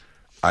butter.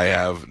 I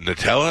have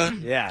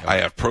Nutella. Yeah. I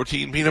have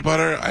protein peanut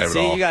butter. I have it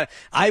all. You got.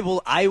 I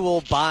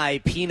will buy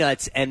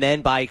peanuts and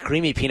then buy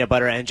creamy peanut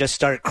butter and just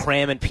start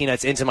cramming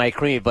peanuts into my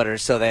creamy butter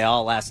so they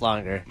all last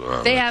longer.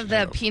 They have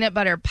the peanut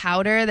butter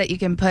powder that you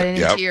can put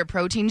into your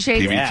protein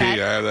shake. PBT, I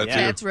have that too.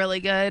 That's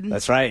really good.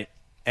 That's right.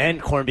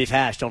 And corned beef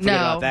hash. Don't forget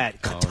about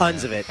that.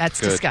 Tons of it. That's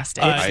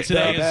disgusting.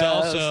 Today is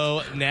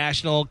also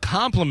National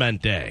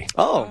Compliment Day.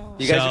 Oh,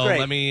 you guys are great.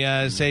 Let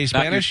me say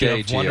Spanish. You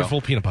have wonderful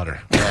peanut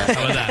butter. How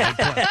about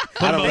that?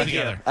 Put them both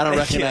together. I don't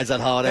recognize that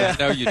holiday.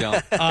 No, you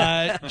don't.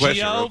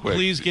 Gio,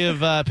 please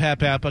give Pap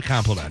Pap a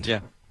compliment.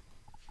 Yeah.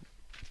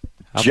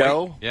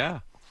 Joe? Yeah.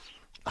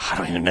 I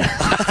don't even know.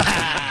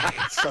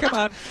 Come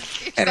on.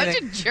 You're such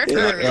a jerk. You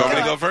want me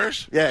to go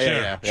first?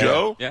 Yeah.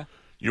 Joe? Yeah.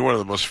 You're one of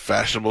the most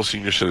fashionable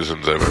senior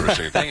citizens I've ever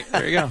seen.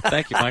 There you go.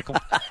 Thank you, Michael.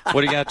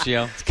 What do you got,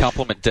 Gio? It's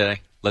compliment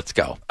day. Let's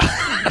go.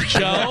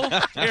 Joe,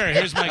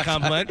 here's my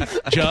compliment.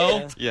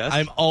 Joe, yes.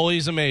 I'm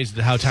always amazed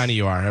at how tiny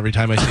you are every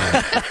time I see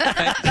you.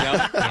 Thank you,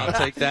 Joe. I'll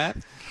take that.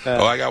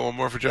 I got one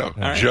more for Joe.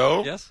 Right.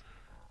 Joe? Yes.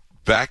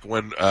 back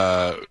when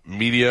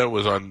media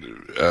was on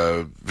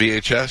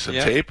VHS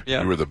and tape,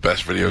 you were the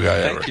best video guy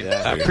ever.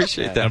 Yeah, I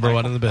appreciate that. Number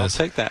one in the biz. I'll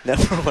take that.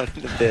 Number one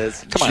in the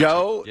biz. Come on,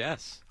 Joe.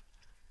 Yes.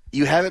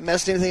 You haven't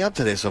messed anything up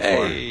today so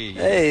far.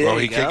 Hey, well,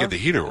 he can't get the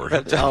heater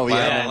working. Oh,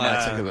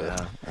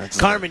 yeah.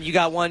 Carmen, you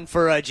got one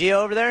for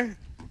Gio over there?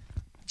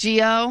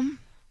 Gio,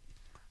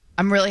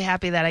 I'm really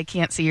happy that I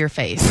can't see your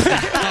face.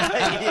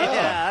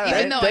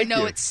 Even though I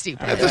know it's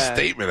stupid. That's a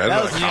statement. That's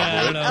not a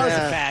compliment. That was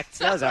a fact.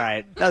 That was all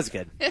right. That was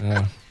good.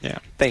 Yeah.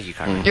 Thank you,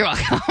 Carmen. You're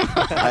welcome.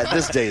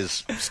 This day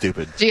is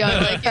stupid. Gio, I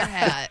like your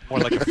hat. More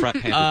like a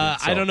front-handed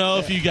I don't know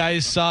if you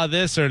guys saw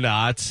this or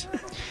not.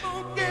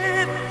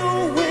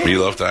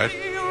 Meatloaf died?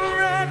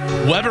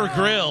 Weber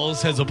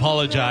Grills has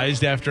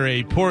apologized after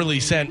a poorly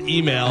sent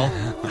email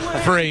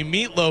for a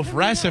meatloaf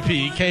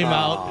recipe came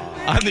out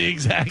on the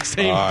exact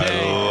same day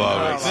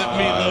that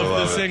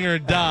Meatloaf, the singer,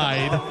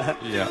 died.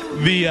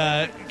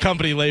 The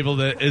company labeled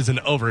it as an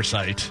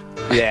oversight.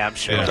 Yeah, I'm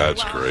sure. Yeah.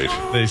 That's great.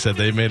 They said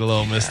they made a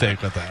little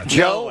mistake with that.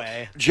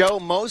 Joe,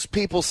 most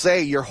people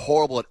say you're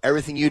horrible at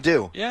everything you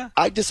do. Yeah.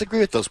 I disagree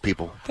with those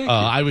people.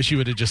 I wish you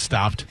would have just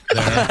stopped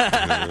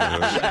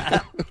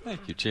there.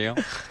 Thank you, Gio.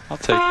 I'll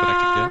take what I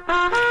can get.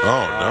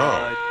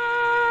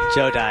 Oh, no.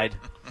 Joe died.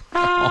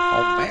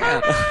 Oh,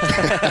 man.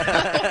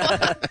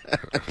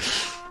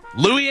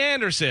 Louis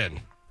Anderson,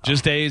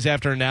 just days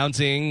after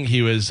announcing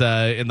he was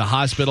in the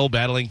hospital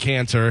battling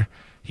cancer,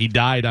 he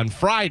died on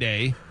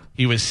Friday.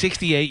 He was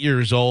 68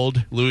 years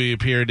old. Louis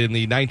appeared in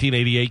the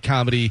 1988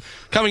 comedy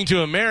Coming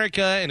to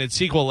America and its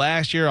sequel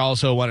last year.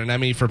 Also won an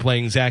Emmy for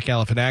playing Zach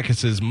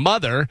Galifianakis'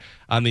 mother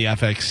on the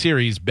FX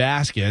series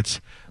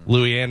Baskets.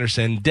 Louis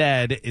Anderson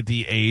dead at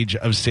the age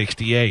of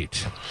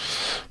 68.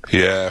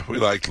 Yeah, we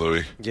liked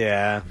Louis.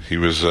 Yeah. He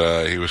was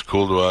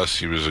cool to us.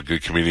 He was a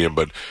good comedian,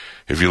 but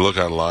if you look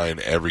online,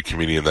 every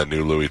comedian that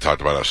knew Louis talked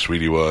about how sweet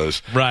he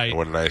was, right? And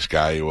what a nice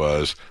guy he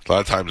was. A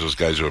lot of times, those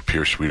guys who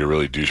appear sweet are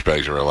really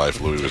douchebags in real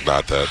life. Louis was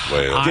not that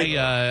way.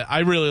 I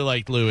really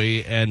liked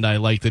Louis, and I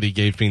liked that he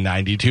gave me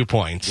 92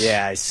 points.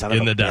 Yeah,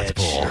 in the death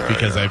pool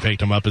because I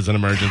picked him up as an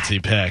emergency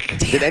pick.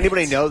 Did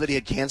anybody know that he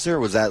had cancer?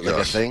 Was that like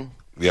a thing?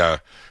 Yeah.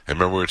 I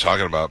remember we were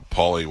talking about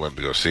Paulie went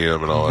to go see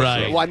him and all that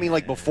stuff. Well, I mean,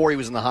 like before he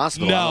was in the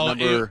hospital.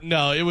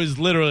 It was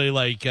literally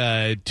like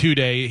 2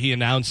 days. He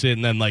announced it,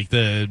 and then like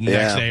the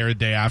next day or the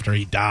day after,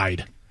 he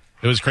died.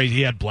 It was crazy.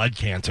 He had blood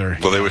cancer.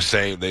 Well, they were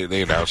saying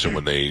they announced it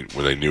when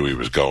they knew he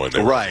was going.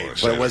 Right,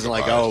 but it wasn't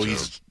like,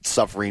 he's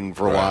suffering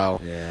for a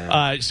while.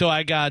 Yeah. So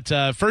I got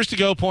first to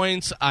go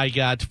points. I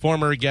got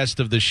former guest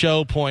of the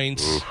show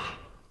points. Ooh.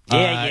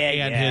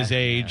 And his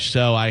age,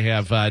 so I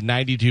have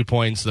 92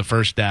 points, the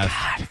first death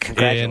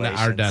in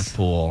our death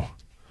pool.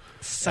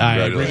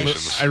 I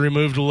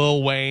removed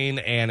Lil Wayne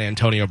and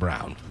Antonio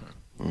Brown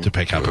to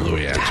pick up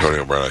Louis Anderson.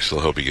 Antonio Brown, I still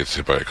hope he gets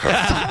hit by a car.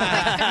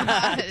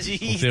 We'll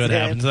see what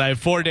happens. I have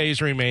 4 days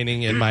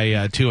remaining in my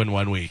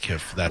 2-in-1 week,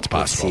 if that's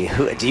possible.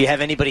 Do you have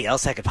anybody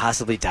else that could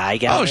possibly die,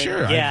 Galvin? Oh,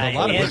 sure. Yeah,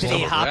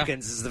 Anthony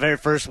Hopkins is the very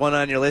first one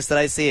on your list that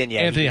I see. And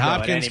Anthony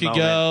Hopkins could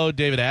go,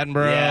 David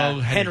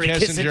Attenborough, Henry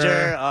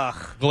Kissinger,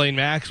 Ghislaine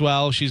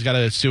Maxwell. She's got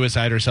to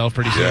suicide herself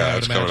pretty soon. Yeah,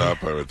 it's coming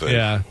up, I would think.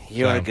 Yeah.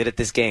 You are good at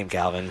this game,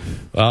 Galvin.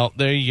 Well,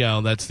 there you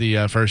go. That's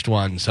the first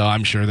one. So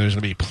I'm sure there's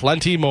going to be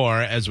plenty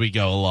more as we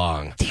go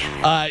along.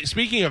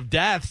 Speaking of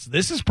deaths,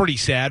 this is pretty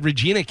sad.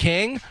 Regina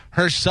King,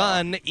 her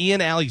son, Ian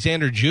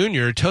Alexander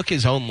Jr., took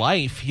his own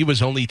life. He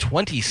was only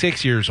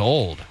 26 years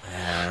old.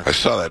 I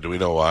saw that. Do we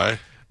know why?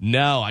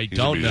 No, I don't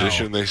know. He's a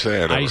musician, they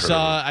say.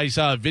 I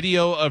saw a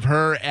video of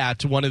her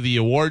at one of the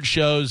award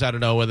shows. I don't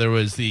know whether it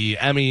was the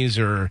Emmys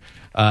or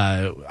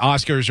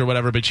Oscars or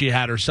whatever, but she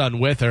had her son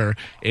with her,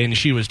 and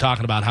she was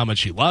talking about how much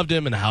she loved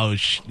him and how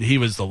he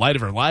was the light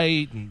of her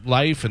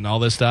life and all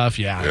this stuff.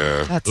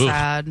 Yeah. That's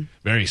sad.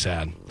 Very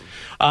sad.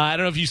 I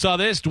don't know if you saw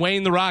this.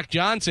 Dwayne "The Rock"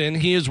 Johnson,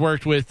 he has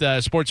worked with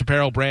sports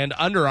apparel brand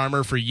Under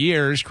Armour for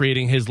years,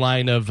 creating his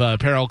line of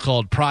apparel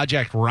called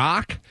Project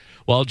Rock.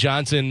 Well,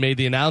 Johnson made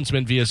the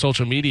announcement via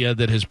social media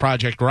that his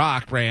Project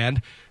Rock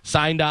brand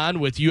signed on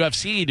with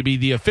UFC to be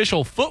the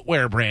official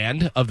footwear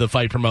brand of the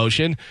fight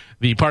promotion.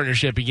 The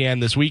partnership began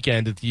this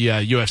weekend at the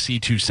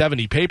UFC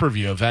 270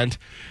 pay-per-view event.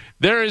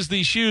 There is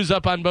the shoes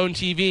up on Bone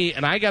TV,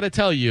 and I got to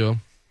tell you,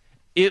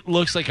 it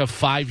looks like a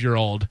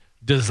 5-year-old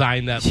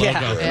designed that logo.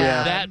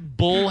 Yeah. That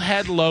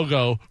bullhead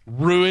logo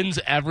ruins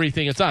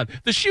everything it's on.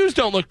 The shoes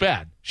don't look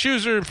bad.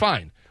 Shoes are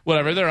fine.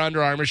 Whatever, they're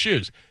Under Armour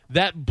shoes.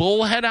 That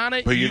bullhead on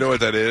it. But you know what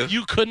that is?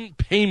 You couldn't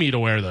pay me to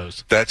wear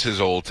those. That's his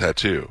old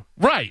tattoo.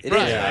 Right.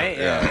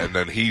 Yeah. And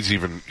then he's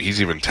even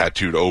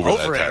tattooed over that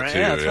tattoo. Right?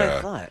 Yeah, that's what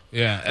I thought.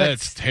 Yeah,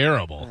 that's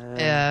terrible.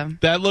 Yeah.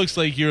 That looks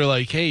like you're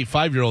like, hey,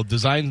 5-year-old,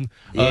 design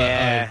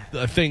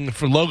a thing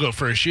for logo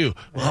for a shoe.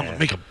 Well, I'm going to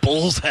make a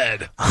bull's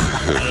head.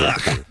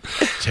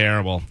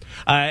 Terrible.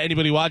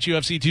 Anybody watch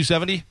UFC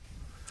 270?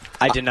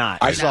 I did not.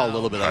 I saw a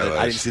little bit of it.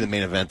 I didn't see the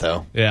main event,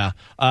 though. Yeah.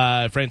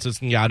 Francis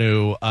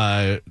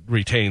Ngannou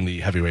retained the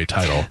heavyweight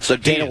title. So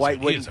Dana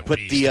White wouldn't put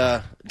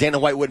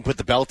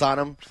the belt on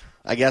him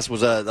I guess,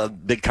 was a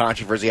big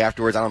controversy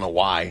afterwards. I don't know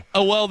why.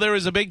 Oh, well, there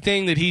was a big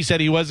thing that he said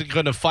he wasn't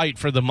going to fight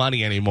for the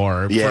money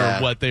anymore for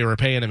what they were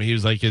paying him. He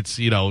was like, it's,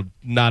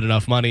 not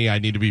enough money. I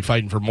need to be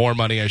fighting for more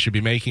money. I should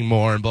be making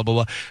more and blah, blah,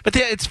 blah. But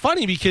it's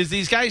funny because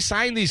these guys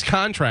sign these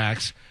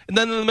contracts, and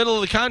then in the middle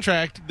of the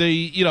contract,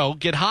 they,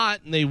 get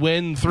hot and they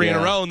win 3 in a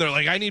row, and they're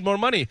like, I need more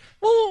money.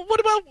 Well, what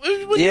about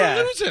when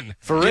you're losing?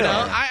 For real.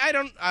 I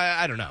don't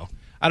know.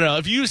 I don't know.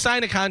 If you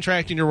sign a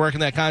contract and you're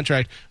working that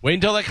contract, wait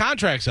until that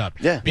contract's up.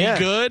 Yeah. Be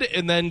good,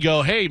 and then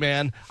go, hey,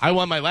 man, I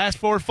won my last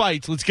 4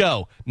 fights. Let's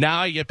go. Now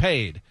I get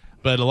paid.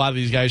 But a lot of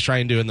these guys try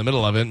and do it in the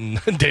middle of it, and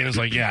Dana's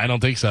like, I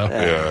don't think so.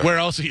 Yeah. Where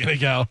else are you going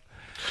to go?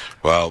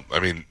 Well, I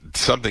mean,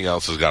 something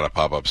else has got to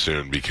pop up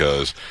soon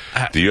because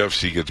the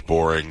UFC gets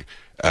boring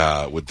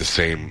with the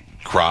same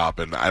crop,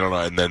 and I don't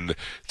know. And then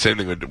same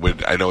thing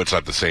with I know it's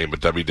not the same,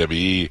 but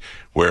WWE,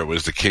 where it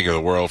was the king of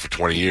the world for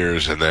 20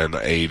 years, and then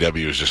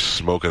AEW is just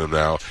smoking them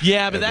now.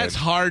 Yeah, but that's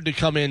hard to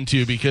come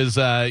into because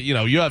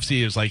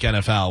UFC is like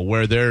NFL,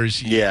 where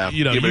there's you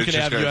can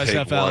have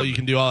USFL, you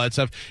can do all that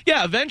stuff.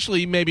 Yeah,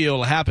 eventually maybe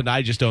it'll happen.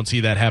 I just don't see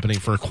that happening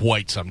for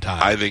quite some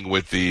time. I think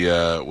with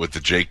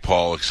the Jake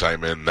Paul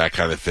excitement and that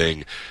kind of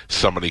thing,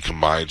 somebody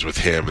combines with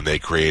him and they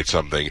create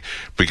something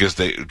because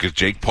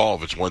Jake Paul,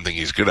 if it's one thing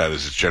he's good at,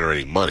 is it's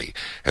generating money.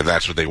 And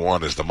that's what they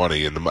want is the money,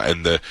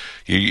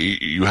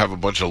 you have a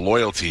bunch of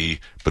loyalty,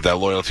 but that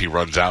loyalty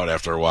runs out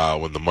after a while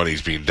when the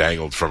money's being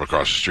dangled from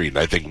across the street. And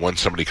I think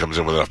once somebody comes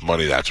in with enough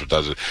money, that's what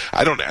does it.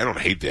 I don't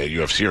hate the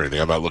UFC or anything.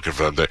 I'm not looking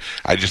for them to.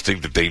 I just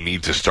think that they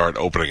need to start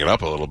opening it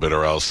up a little bit,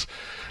 or else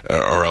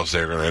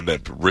they're going to end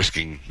up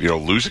risking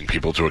losing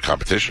people to a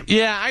competition.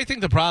 Yeah, I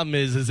think the problem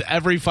is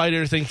every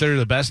fighter thinks they're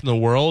the best in the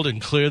world,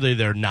 and clearly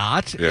they're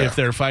not if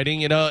they're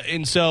fighting.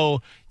 And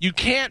so you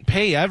can't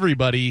pay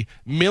everybody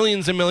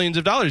millions and millions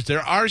of dollars.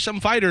 There are some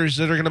fighters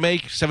that are going to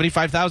make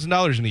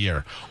 $75,000 in a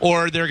year,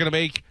 or they're going to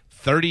make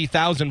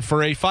 $30,000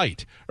 for a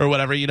fight or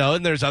whatever,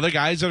 and there's other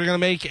guys that are going to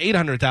make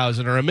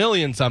 $800,000 or $1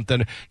 million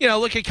something.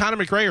 Look at Conor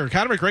McGregor.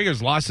 Conor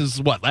McGregor's lost his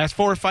last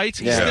 4 fights.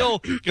 He's still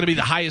going to be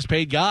the highest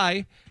paid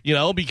guy,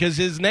 because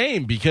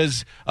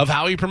because of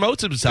how he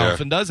promotes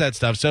himself and does that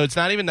stuff. So it's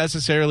not even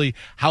necessarily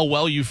how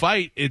well you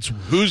fight. It's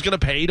who's going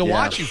to pay to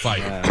watch you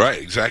fight. Right,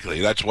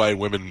 exactly. That's why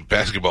women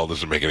basketball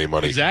doesn't make any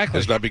money. Exactly.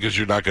 It's not because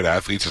you're not good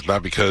athletes. It's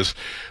not because,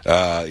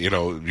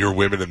 you're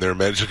women and they're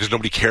men. It's because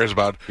nobody cares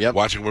about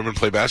watching women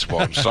play basketball.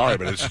 I'm sorry,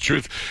 but it's the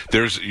truth.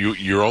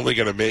 You're only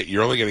going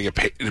to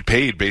get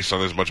paid based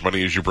on as much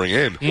money as you bring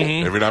in.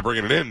 Mm-hmm. If you're not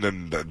bringing it in,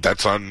 then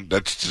that's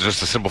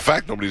just a simple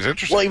fact. Nobody's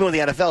interested. Well, even with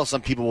the NFL,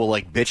 some people will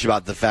bitch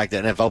about the fact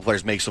that NFL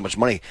players make so much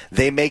money.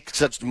 They make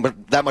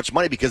that much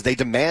money because they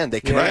command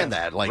that.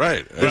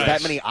 There's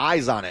that many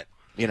eyes on it.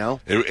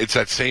 It's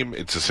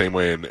the same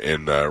way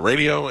in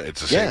radio.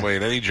 It's the same way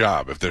in any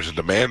job. If there's a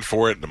demand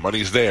for it and the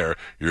money's there,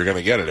 you're going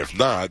to get it. If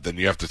not, then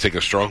you have to take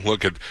a strong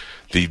look at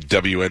the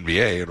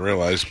WNBA and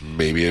realize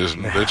maybe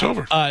it's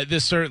over.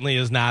 This certainly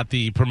is not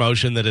the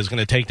promotion that is going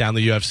to take down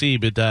the UFC,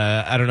 but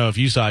I don't know if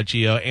you saw it,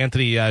 Gio.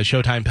 Anthony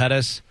Showtime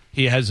Pettis,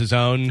 he has his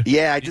own.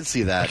 Yeah, I did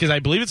see that. Because I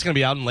believe it's going to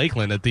be out in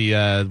Lakeland at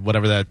the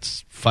whatever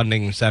that's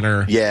funding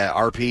center. Yeah,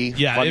 RP.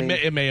 Yeah,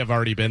 it may have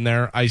already been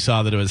there. I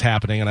saw that it was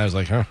happening, and I was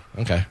like,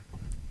 okay.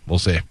 We'll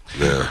see.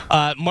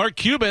 Yeah. Mark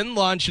Cuban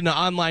launched an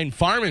online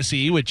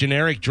pharmacy with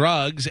generic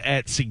drugs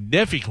at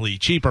significantly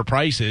cheaper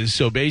prices,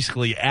 so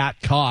basically at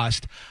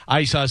cost.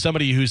 I saw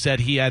somebody who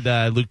said he had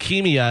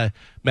leukemia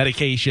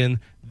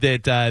medication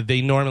that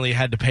they normally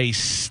had to pay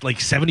like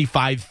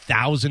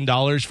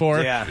 $75,000 for.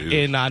 Yeah.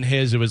 And on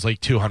his, it was like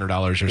 $200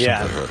 or something.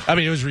 Yeah. I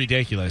mean, it was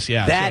ridiculous.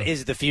 Yeah. That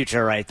is the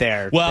future right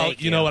there. Well,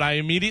 you know what I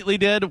immediately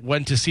did?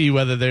 Went to see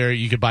whether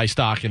you could buy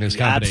stock in his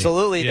company.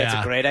 Absolutely. Yeah.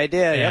 That's a great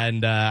idea. Yep.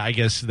 And I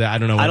guess I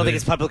don't know. I don't think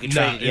it's publicly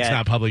traded yet. It's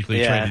not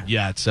publicly traded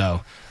yet, so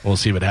we'll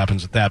see what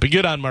happens with that. But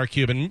good on Mark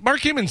Cuban.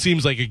 Mark Cuban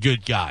seems like a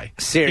good guy.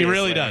 Seriously. He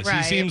really does. Right.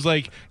 He seems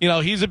like,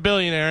 he's a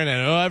billionaire, and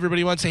I know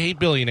everybody wants to hate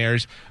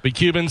billionaires, but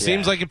Cuban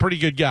seems like a pretty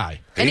good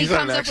guy. And he He's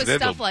comes up with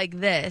stuff like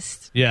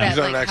this. Yeah. He's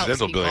not an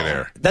accidental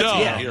billionaire.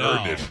 He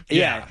earned it.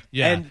 Yeah.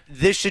 And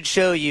this should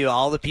show you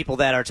all the people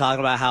that are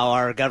talking about how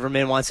our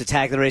government wants to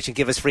tax the rich and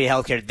give us free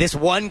health care. This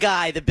one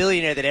guy, the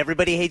billionaire that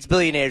everybody hates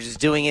billionaires, is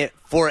doing it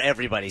for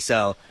everybody.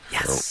 So,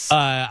 yes.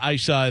 I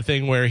saw a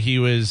thing where he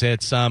was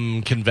at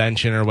some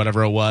convention or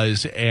whatever it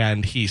was,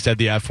 and he said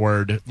the F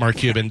word, Mark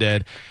Cuban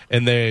did,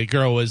 and the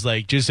girl was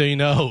like, just so you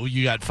know,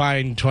 you got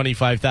fined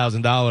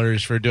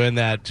 $25,000 for doing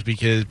that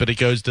but it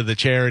goes to the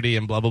charity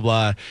and blah, blah,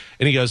 blah.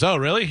 And he goes, oh,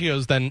 really? He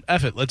goes, then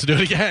F it, let's do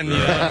it again.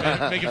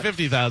 Make it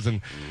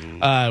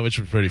 $50,000, which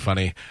was pretty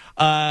funny.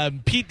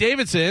 Pete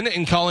Davidson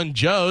and Colin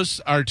Jost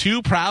are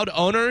two proud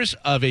owners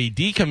of a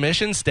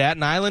decommissioned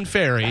Staten Island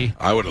ferry.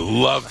 I would have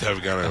loved to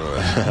have gone into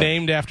this.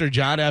 Named after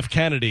John F.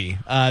 Kennedy.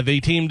 They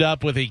teamed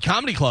up with a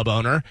comedy club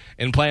owner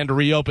and plan to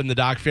reopen the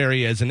dock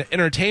ferry as an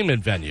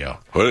entertainment venue.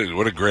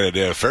 What a great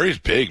idea. The ferry's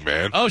big,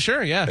 man. Oh,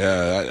 sure,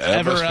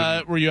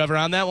 yeah. Were you ever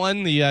on that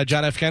one, the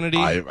John F. Kennedy?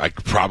 I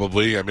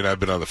probably. I mean, I've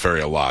been on the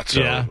ferry a lot,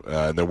 so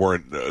and there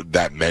weren't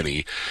that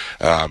many,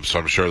 so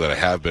I'm sure that I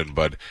have been.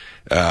 But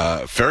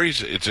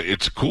ferries,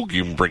 it's cool.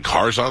 You can bring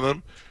cars on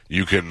them.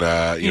 You can,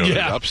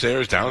 there's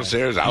upstairs,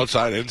 downstairs,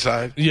 outside,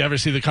 inside. You ever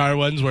see the car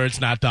ones where it's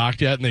not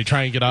docked yet and they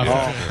try and get off?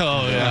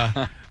 Oh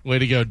yeah. Way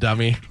to go,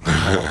 dummy.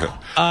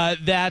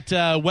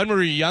 That When We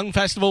Were Young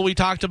festival we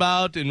talked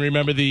about, and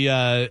remember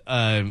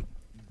the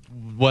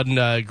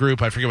one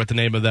group, I forget what the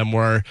name of them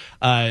were,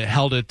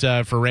 held it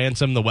for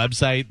ransom, the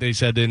website. They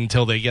said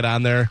until they get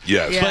on there.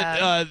 Yes.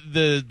 Yeah. But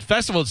the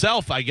festival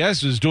itself, I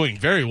guess, is doing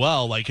very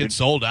well. Like, it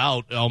sold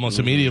out almost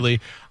immediately.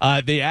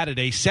 They added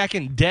a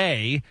second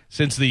day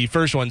since the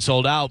first one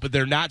sold out, but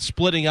they're not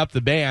splitting up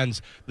the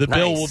bands. The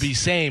bill will be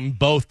same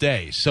both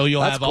days. So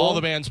you'll have all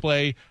the bands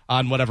play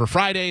on whatever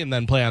Friday and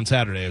then play on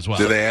Saturday as well.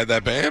 Did they add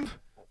that band?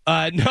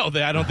 No,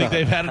 I don't think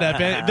they've had that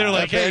band. They're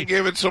like, hey,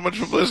 gave it so much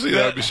publicity.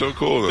 That would be so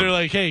cool. They're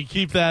like, hey,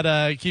 keep that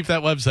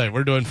website.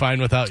 We're doing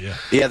fine without you.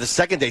 Yeah, the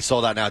second day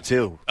sold out now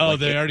too. Oh,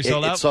 they already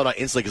sold out? It sold out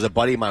instantly because a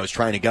buddy of mine was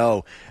trying to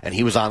go, and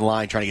he was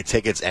online trying to get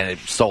tickets, and it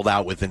sold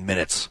out within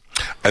minutes.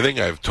 I think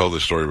I've told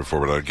this story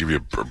before, but I'll give you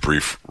a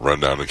brief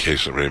rundown in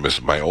case somebody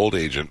missed. My old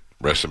agent,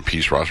 rest in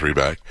peace, Ross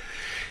Reback,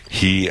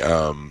 he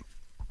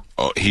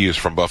is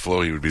from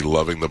Buffalo. He would be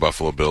loving the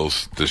Buffalo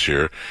Bills this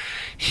year.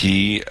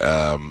 He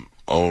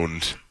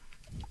owned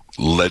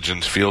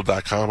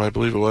legendsfield.com, I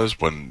believe it was,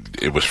 when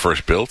it was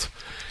first built,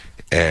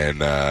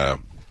 and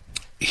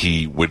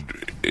he would,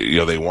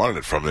 they wanted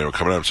it from them. They were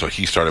coming up, so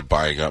he started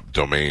buying up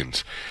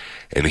domains,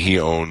 and he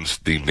owns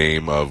the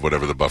name of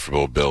whatever the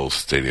Buffalo Bills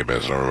stadium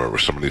is. I don't remember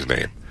somebody's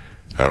name.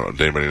 I don't know.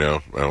 Does anybody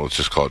know? Well, let's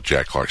just call it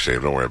Jack Clark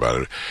Stadium. Don't worry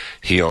about it.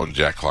 He owned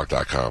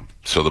jackclark.com.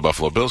 So the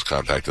Buffalo Bills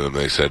contacted him,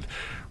 and they said,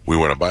 we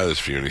want to buy this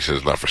for you, and he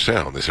says, not for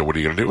sale. And they said, what are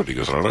you going to do with it? He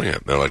goes, I don't know yet.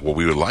 And they're like, well,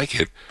 we would like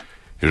it.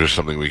 Is there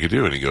something we could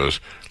do? And he goes,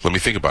 let me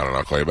think about it, and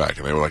I'll call you back.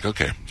 And they were like,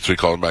 okay. So he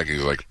called him back, and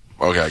he's like,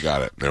 okay, I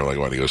got it. And they were like,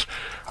 what? He goes,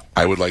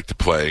 I would like to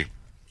play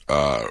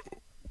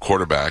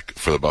quarterback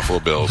for the Buffalo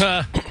Bills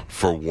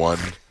for one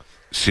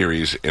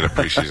series in a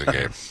preseason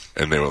game.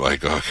 And they were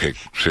like, okay,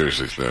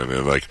 seriously. And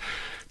they're like,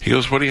 he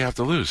goes, what do you have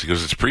to lose? He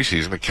goes, it's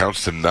preseason. It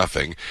counts to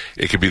nothing.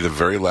 It could be the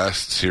very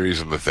last series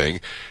in the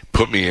thing.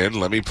 Put me in.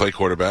 Let me play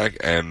quarterback.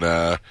 And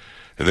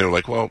they were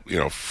like, well,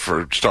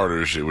 for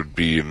starters, it would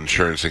be an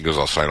insurance thing. He goes,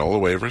 I'll sign all the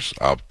waivers.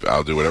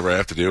 I'll do whatever I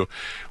have to do.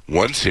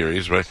 One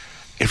series. But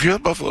if you're the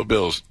Buffalo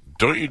Bills,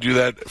 don't you do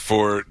that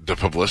for the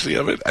publicity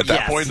of it? At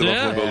that point, the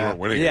Buffalo Bills weren't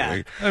winning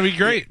anything. That'd be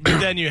great. But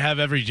then you have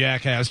every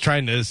jackass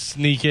trying to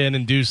sneak in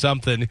and do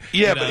something.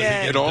 Yeah,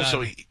 and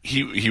also,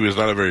 he was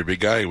not a very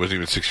big guy. He wasn't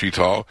even 6 feet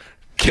tall.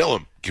 Kill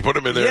him. You put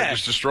him in there and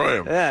just destroy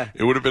him. Yeah.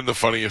 It would have been the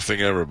funniest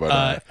thing ever.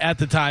 But at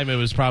the time, it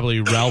was probably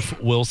Ralph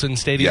Wilson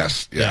Stadium.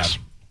 Yes. Yeah.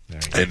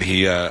 And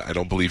he, I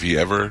don't believe he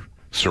ever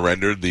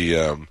surrendered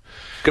the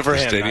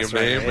stadium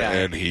name,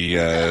 and he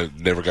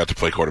never got to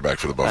play quarterback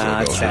for the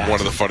Buffalo Bills. One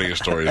of the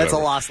funniest stories That's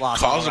ever. A loss.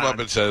 Calls him up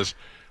and says,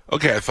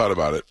 okay, I thought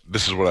about it.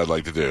 This is what I'd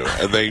like to do.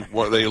 And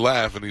they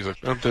laugh, and he's like,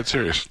 I'm dead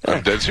serious.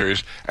 I'm dead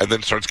serious. And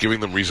then starts giving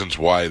them reasons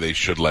why they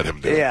should let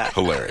him do it.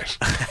 Hilarious.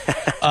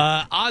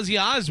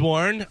 Ozzy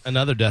Osbourne,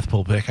 another Death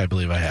Pool pick I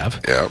believe I have.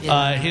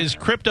 Yeah. His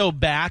Crypto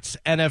Bats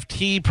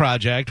NFT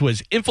project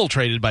was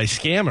infiltrated by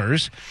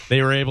scammers.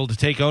 They were able to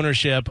take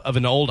ownership of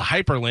an old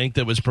hyperlink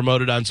that was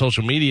promoted on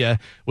social media,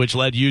 which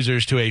led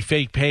users to a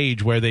fake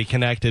page where they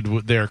connected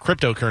with their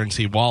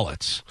cryptocurrency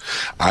wallets.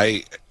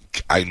 I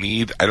don't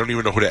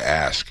even know who to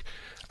ask.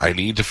 I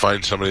need to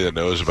find somebody that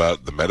knows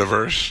about the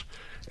metaverse,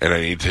 and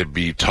I need to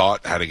be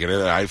taught how to get in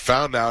there. I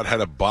found out how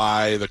to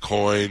buy the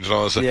coins and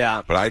all this stuff.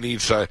 Yeah. But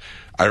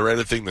I read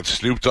a thing that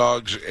Snoop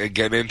Dogg's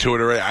getting into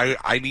it already.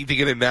 I need to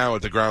get in now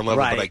at the ground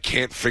level, but I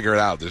can't figure it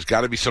out. There's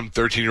got to be some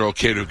 13-year-old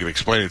kid who can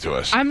explain it to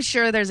us. I'm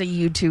sure there's a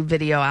YouTube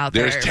video out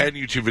there. There's 10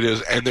 YouTube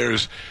videos, and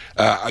there's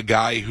a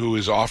guy who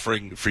is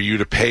offering for you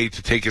to pay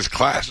to take his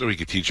class so he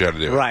could teach you how to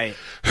do it. Right.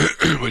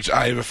 Which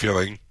I have a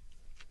feeling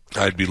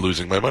I'd be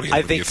losing my money.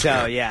 I think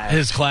so, yeah.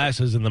 His class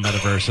is in the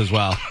metaverse as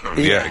well.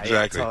 Yeah,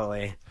 exactly. Yeah,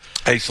 totally.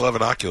 I still have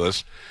an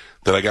Oculus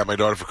that I got my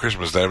daughter for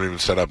Christmas that I haven't even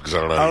set up because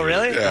I don't know. Oh,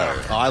 really?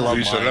 Yeah. I love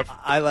you set it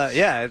up?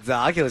 The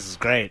Oculus is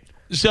great.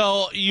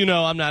 So,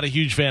 I'm not a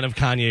huge fan of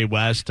Kanye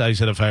West. I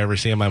said if I ever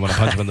see him, I want to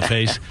punch him in the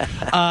face.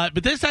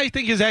 But this, I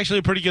think, is actually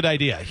a pretty good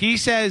idea. He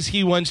says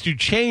he wants to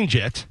change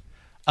it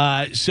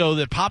so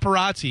that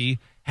paparazzi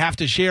have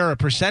to share a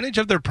percentage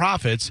of their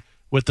profits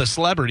with the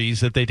celebrities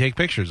that they take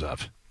pictures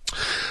of.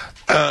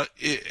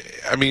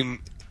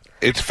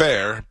 It's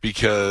fair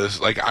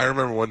because, I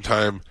remember one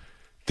time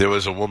there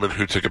was a woman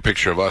who took a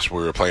picture of us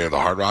when we were playing at the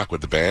Hard Rock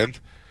with the band,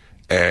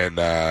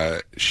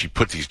 and she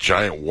put these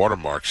giant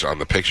watermarks on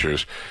the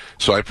pictures.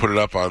 So I put it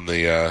up on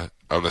the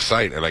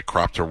site, and I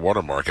cropped her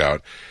watermark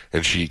out,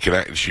 and she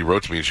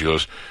wrote to me, and she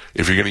goes,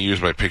 if you're going to use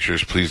my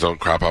pictures, please don't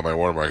crop out my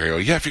watermark. I go,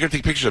 yeah, if you're going to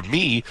take pictures of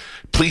me,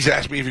 please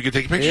ask me if you can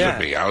take pictures of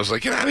me. I was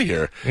like, get out of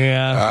here.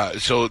 Yeah.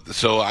 So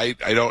I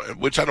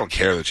don't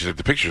care that she took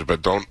the pictures,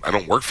 but I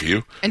don't work for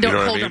you. And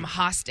don't hold them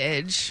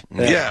hostage.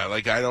 Yeah,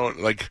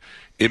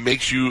 it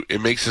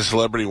makes the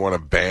celebrity want to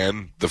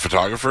ban the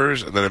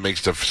photographers, and then it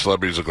makes the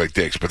celebrities look like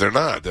dicks. But they're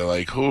not. They're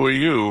like, who are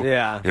you?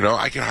 Yeah.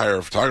 I can hire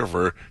a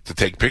photographer to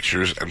take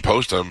pictures and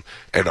post them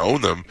and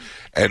own them.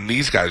 And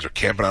these guys are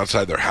camping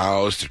outside their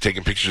house. They're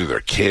taking pictures of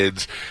their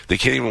kids. They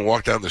can't even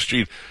walk down the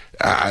street.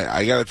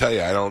 I got to tell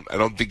you, I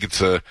don't think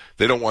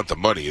they don't want the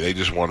money. They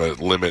just want to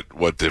limit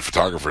what the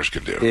photographers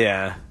can do.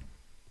 Yeah.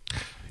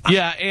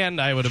 Yeah,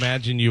 and I would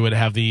imagine you would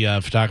have the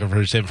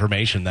photographer's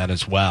information then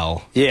as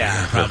well.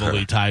 Yeah.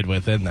 Probably tied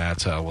within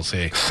that, so we'll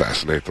see.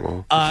 Assassinate them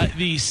all.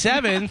 The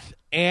 7th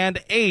and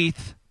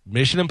 8th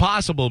Mission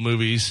Impossible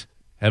movies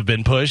have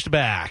been pushed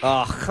back.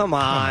 Oh, come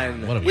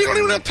on. We don't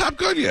even have Top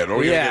Gun yet. Or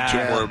we're going to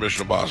get 2 more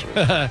Mission Impossible.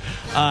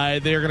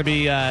 They're going to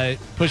be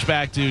pushed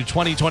back to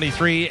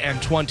 2023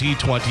 and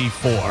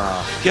 2024.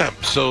 Yeah,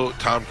 so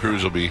Tom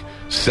Cruise will be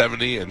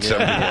 70 and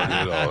 71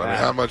 years old. I mean,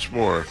 how much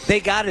more? They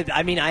got it.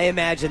 I mean, I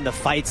imagine the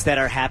fights that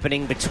are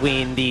happening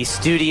between the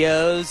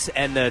studios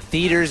and the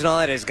theaters and all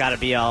that has got to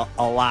be a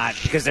lot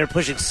because they're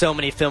pushing so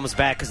many films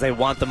back because they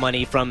want the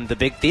money from the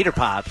big theater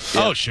pops.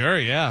 Oh, sure,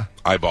 yeah.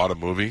 I bought a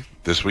movie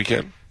this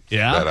weekend.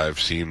 Yeah. That I've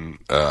seen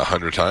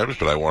 100 times,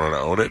 but I wanted to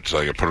own it so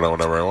I can put it on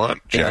whenever I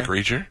want. Jack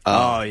Reacher.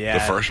 Oh, yeah.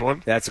 The first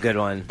one. That's a good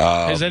one.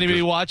 Has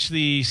anybody watched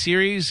the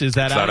series? Is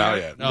that it's out not out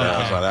yet? Oh, No,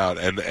 okay. it's not out.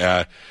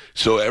 And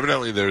so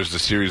evidently there's the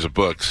series of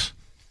books,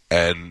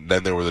 and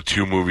then there were the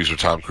 2 movies with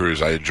Tom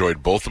Cruise. I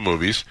enjoyed both the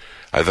movies.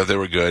 I thought they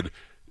were good.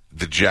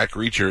 The Jack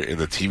Reacher in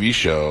the TV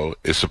show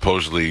is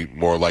supposedly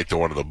more like the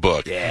one in the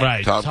book. Yeah.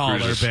 Right, Tom taller,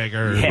 Cruise is,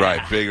 bigger. Yeah.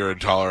 Right, bigger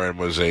and taller,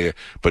 and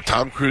but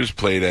Tom Cruise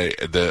played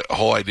the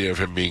whole idea of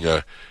him being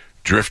a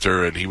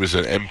drifter, and he was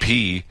an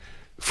MP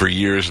for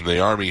years in the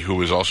Army who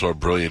was also a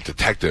brilliant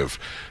detective.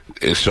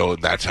 So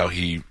that's how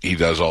he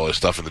does all his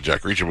stuff in the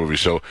Jack Reacher movie.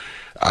 So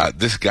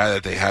this guy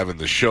that they have in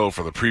the show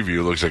from the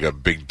preview looks like a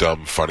big,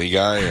 dumb, funny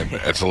guy, and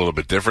it's a little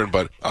bit different,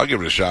 but I'll give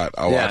it a shot.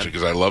 I'll watch it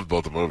because I loved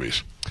both the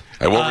movies.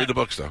 I won't read the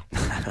books, though.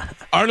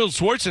 Arnold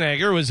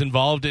Schwarzenegger was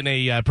involved in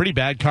a pretty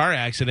bad car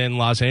accident in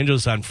Los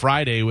Angeles on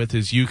Friday with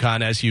his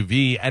Yukon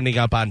SUV ending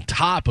up on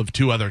top of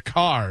 2 other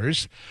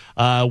cars.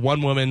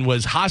 One woman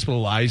was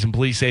hospitalized, and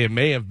police say it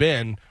may have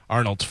been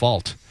Arnold's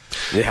fault.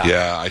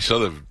 Yeah, I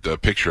saw the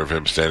picture of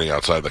him standing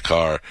outside the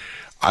car.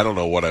 I don't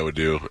know what I would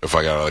do if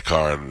I got out of the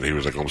car and he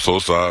was like, I'm so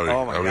sorry.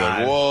 Oh, my I would be God.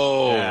 like,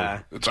 whoa, Yeah.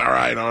 it's all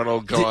right,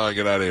 Arnold. Come on,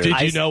 get out of here.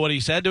 Did you know what he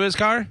said to his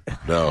car?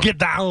 No. Get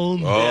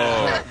down.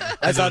 Oh.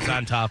 I thought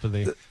on top of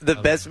The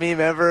best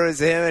meme ever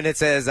is him, and it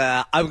says,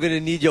 I'm going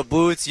to need your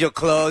boots, your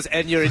clothes,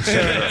 and your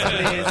insurance,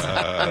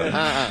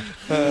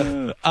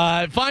 please.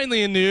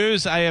 Finally in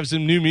news, I have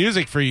some new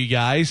music for you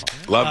guys.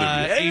 Love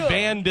it. A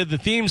band did the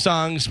theme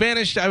song.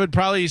 Spanish, I would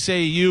probably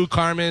say you,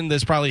 Carmen.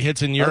 This probably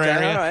hits in your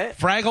area. All right.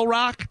 Fraggle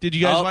Rock. Did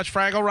you guys watch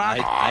Fraggle Rock?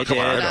 I did.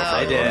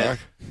 I did.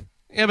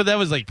 Yeah, but that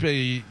was like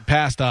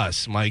past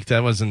us, Mike.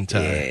 That wasn't.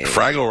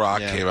 Fraggle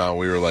Rock came out.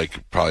 We were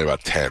like probably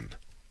about 10.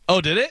 Oh,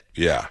 did it?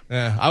 Yeah.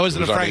 I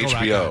wasn't It was a on Fraggle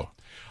HBO. Rock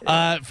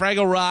guy.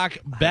 Fraggle Rock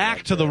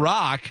Back to the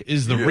Rock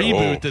is the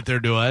reboot that they're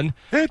doing.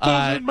 It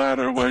doesn't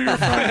matter where your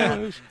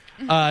Fraggle is.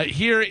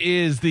 Here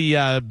is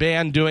the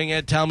band doing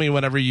it. Tell me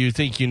whenever you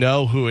think you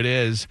know who it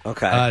is.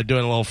 Okay.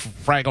 Doing a little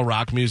Fraggle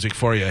Rock music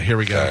for you. Here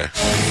we go. Okay.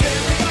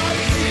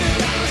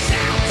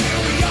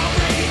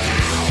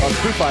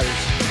 Foo Fighters.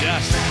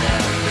 Yes.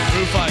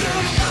 Foo Fighters.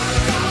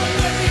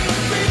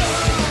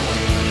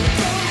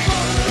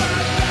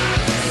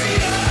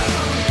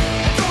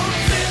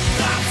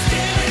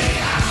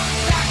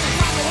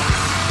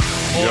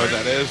 You know what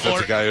that is?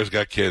 That's a guy who's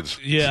got kids.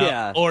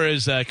 Yeah. Or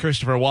as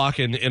Christopher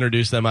Walken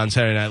introduced them on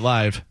Saturday Night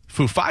Live,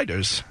 Foo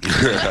Fighters.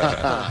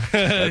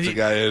 That's a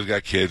guy who's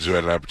got kids who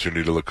had an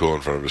opportunity to look cool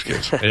in front of his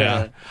kids.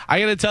 Yeah. I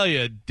got to tell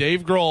you,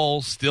 Dave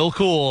Grohl, still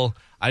cool.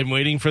 I'm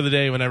waiting for the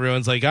day when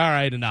everyone's like, all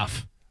right,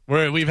 enough.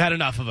 We've had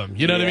enough of them.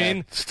 You know what I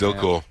mean? Still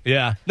cool.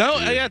 Yeah. No,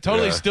 yeah,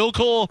 totally. Yeah. Still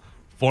cool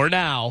for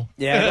now.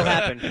 Yeah, it'll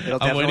happen. It'll I'm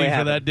definitely waiting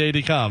happen. for that day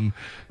to come,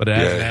 but it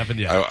hasn't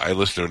happened yet. I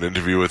listened to an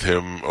interview with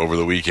him over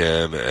the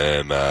weekend,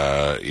 and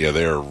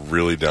they are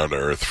really down to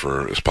earth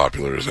for as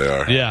popular as they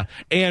are. Yeah,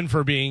 and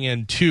for being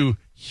in 2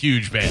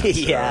 huge bands.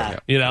 Yeah.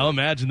 You know,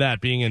 imagine that,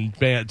 being in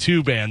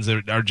 2 bands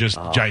that are just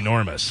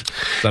ginormous.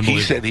 It's He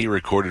unbelievable. said he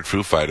recorded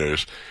Foo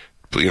Fighters.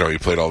 You know, he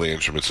played all the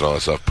instruments and all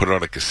that stuff, put it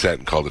on a cassette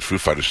and called it Foo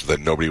Fighters so that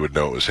nobody would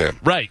know it was him.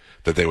 Right.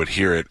 That they would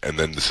hear it and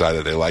then decide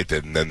that they liked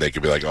it, and then they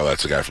could be like, oh,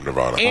 that's the guy from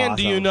Nirvana. And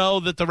do you know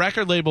that the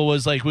record label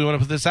was like, we want to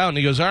put this out? And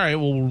he goes, all right,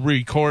 we'll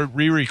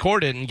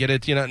re-record it and get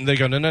it, you know, and they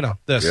go, no,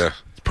 this. Yeah,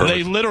 it's perfect.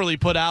 They literally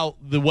put out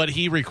what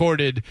he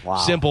recorded,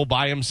 simple,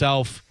 by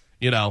himself,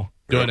 you know,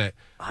 doing it.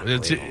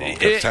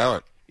 That's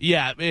talent.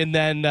 Yeah, and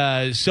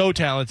then so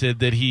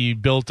talented that he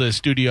built a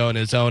studio in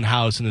his own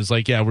house and is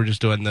like, yeah, we're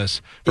just doing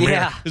this.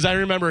 Because I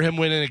remember him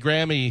winning a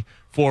Grammy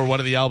for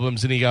one of the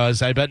albums, and he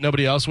goes, I bet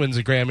nobody else wins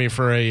a Grammy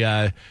for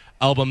a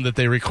album that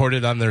they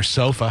recorded on their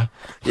sofa.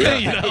 Yeah.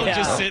 You know,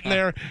 just sitting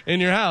there in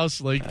your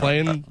house, like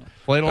playing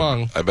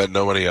along. I bet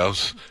nobody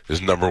else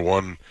is number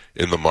 1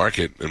 in the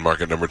market, in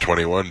market number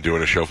 21,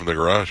 doing a show from the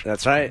garage.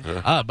 That's right.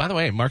 By the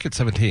way, Market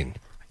 17.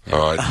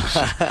 Oh, it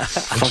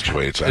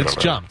fluctuates. It's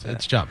jumped.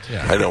 It's jumped.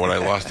 Yeah. I know. When I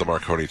lost the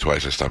Marconi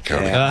twice, I stopped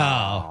counting.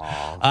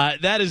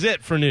 That is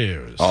it for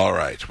news. All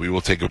right. We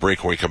will take a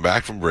break. When we come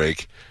back from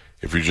break,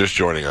 if you're just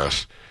joining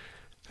us,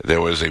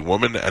 there was a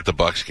woman at the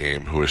Bucks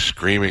game who was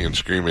screaming and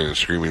screaming and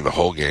screaming the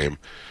whole game.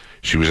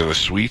 She was in a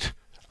suite.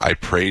 I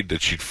prayed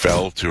that she'd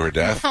fell to her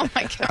death. Oh,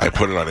 my God. I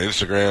put it on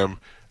Instagram.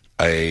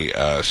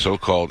 A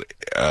so-called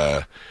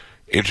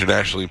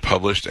internationally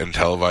published and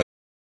televised.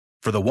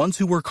 For the ones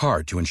who work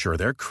hard to ensure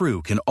their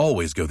crew can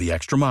always go the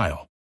extra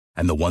mile,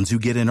 and the ones who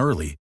get in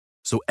early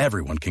so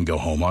everyone can go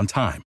home on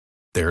time,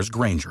 there's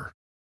Grainger,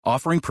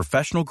 offering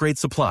professional-grade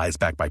supplies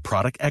backed by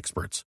product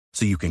experts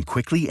so you can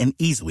quickly and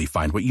easily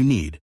find what you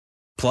need.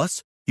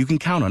 Plus, you can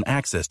count on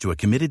access to a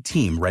committed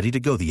team ready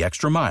to go the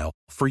extra mile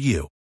for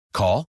you.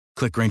 Call,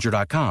 click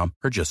Grainger.com,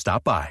 or just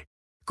stop by.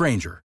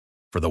 Grainger,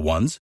 for the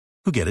ones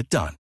who get it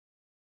done.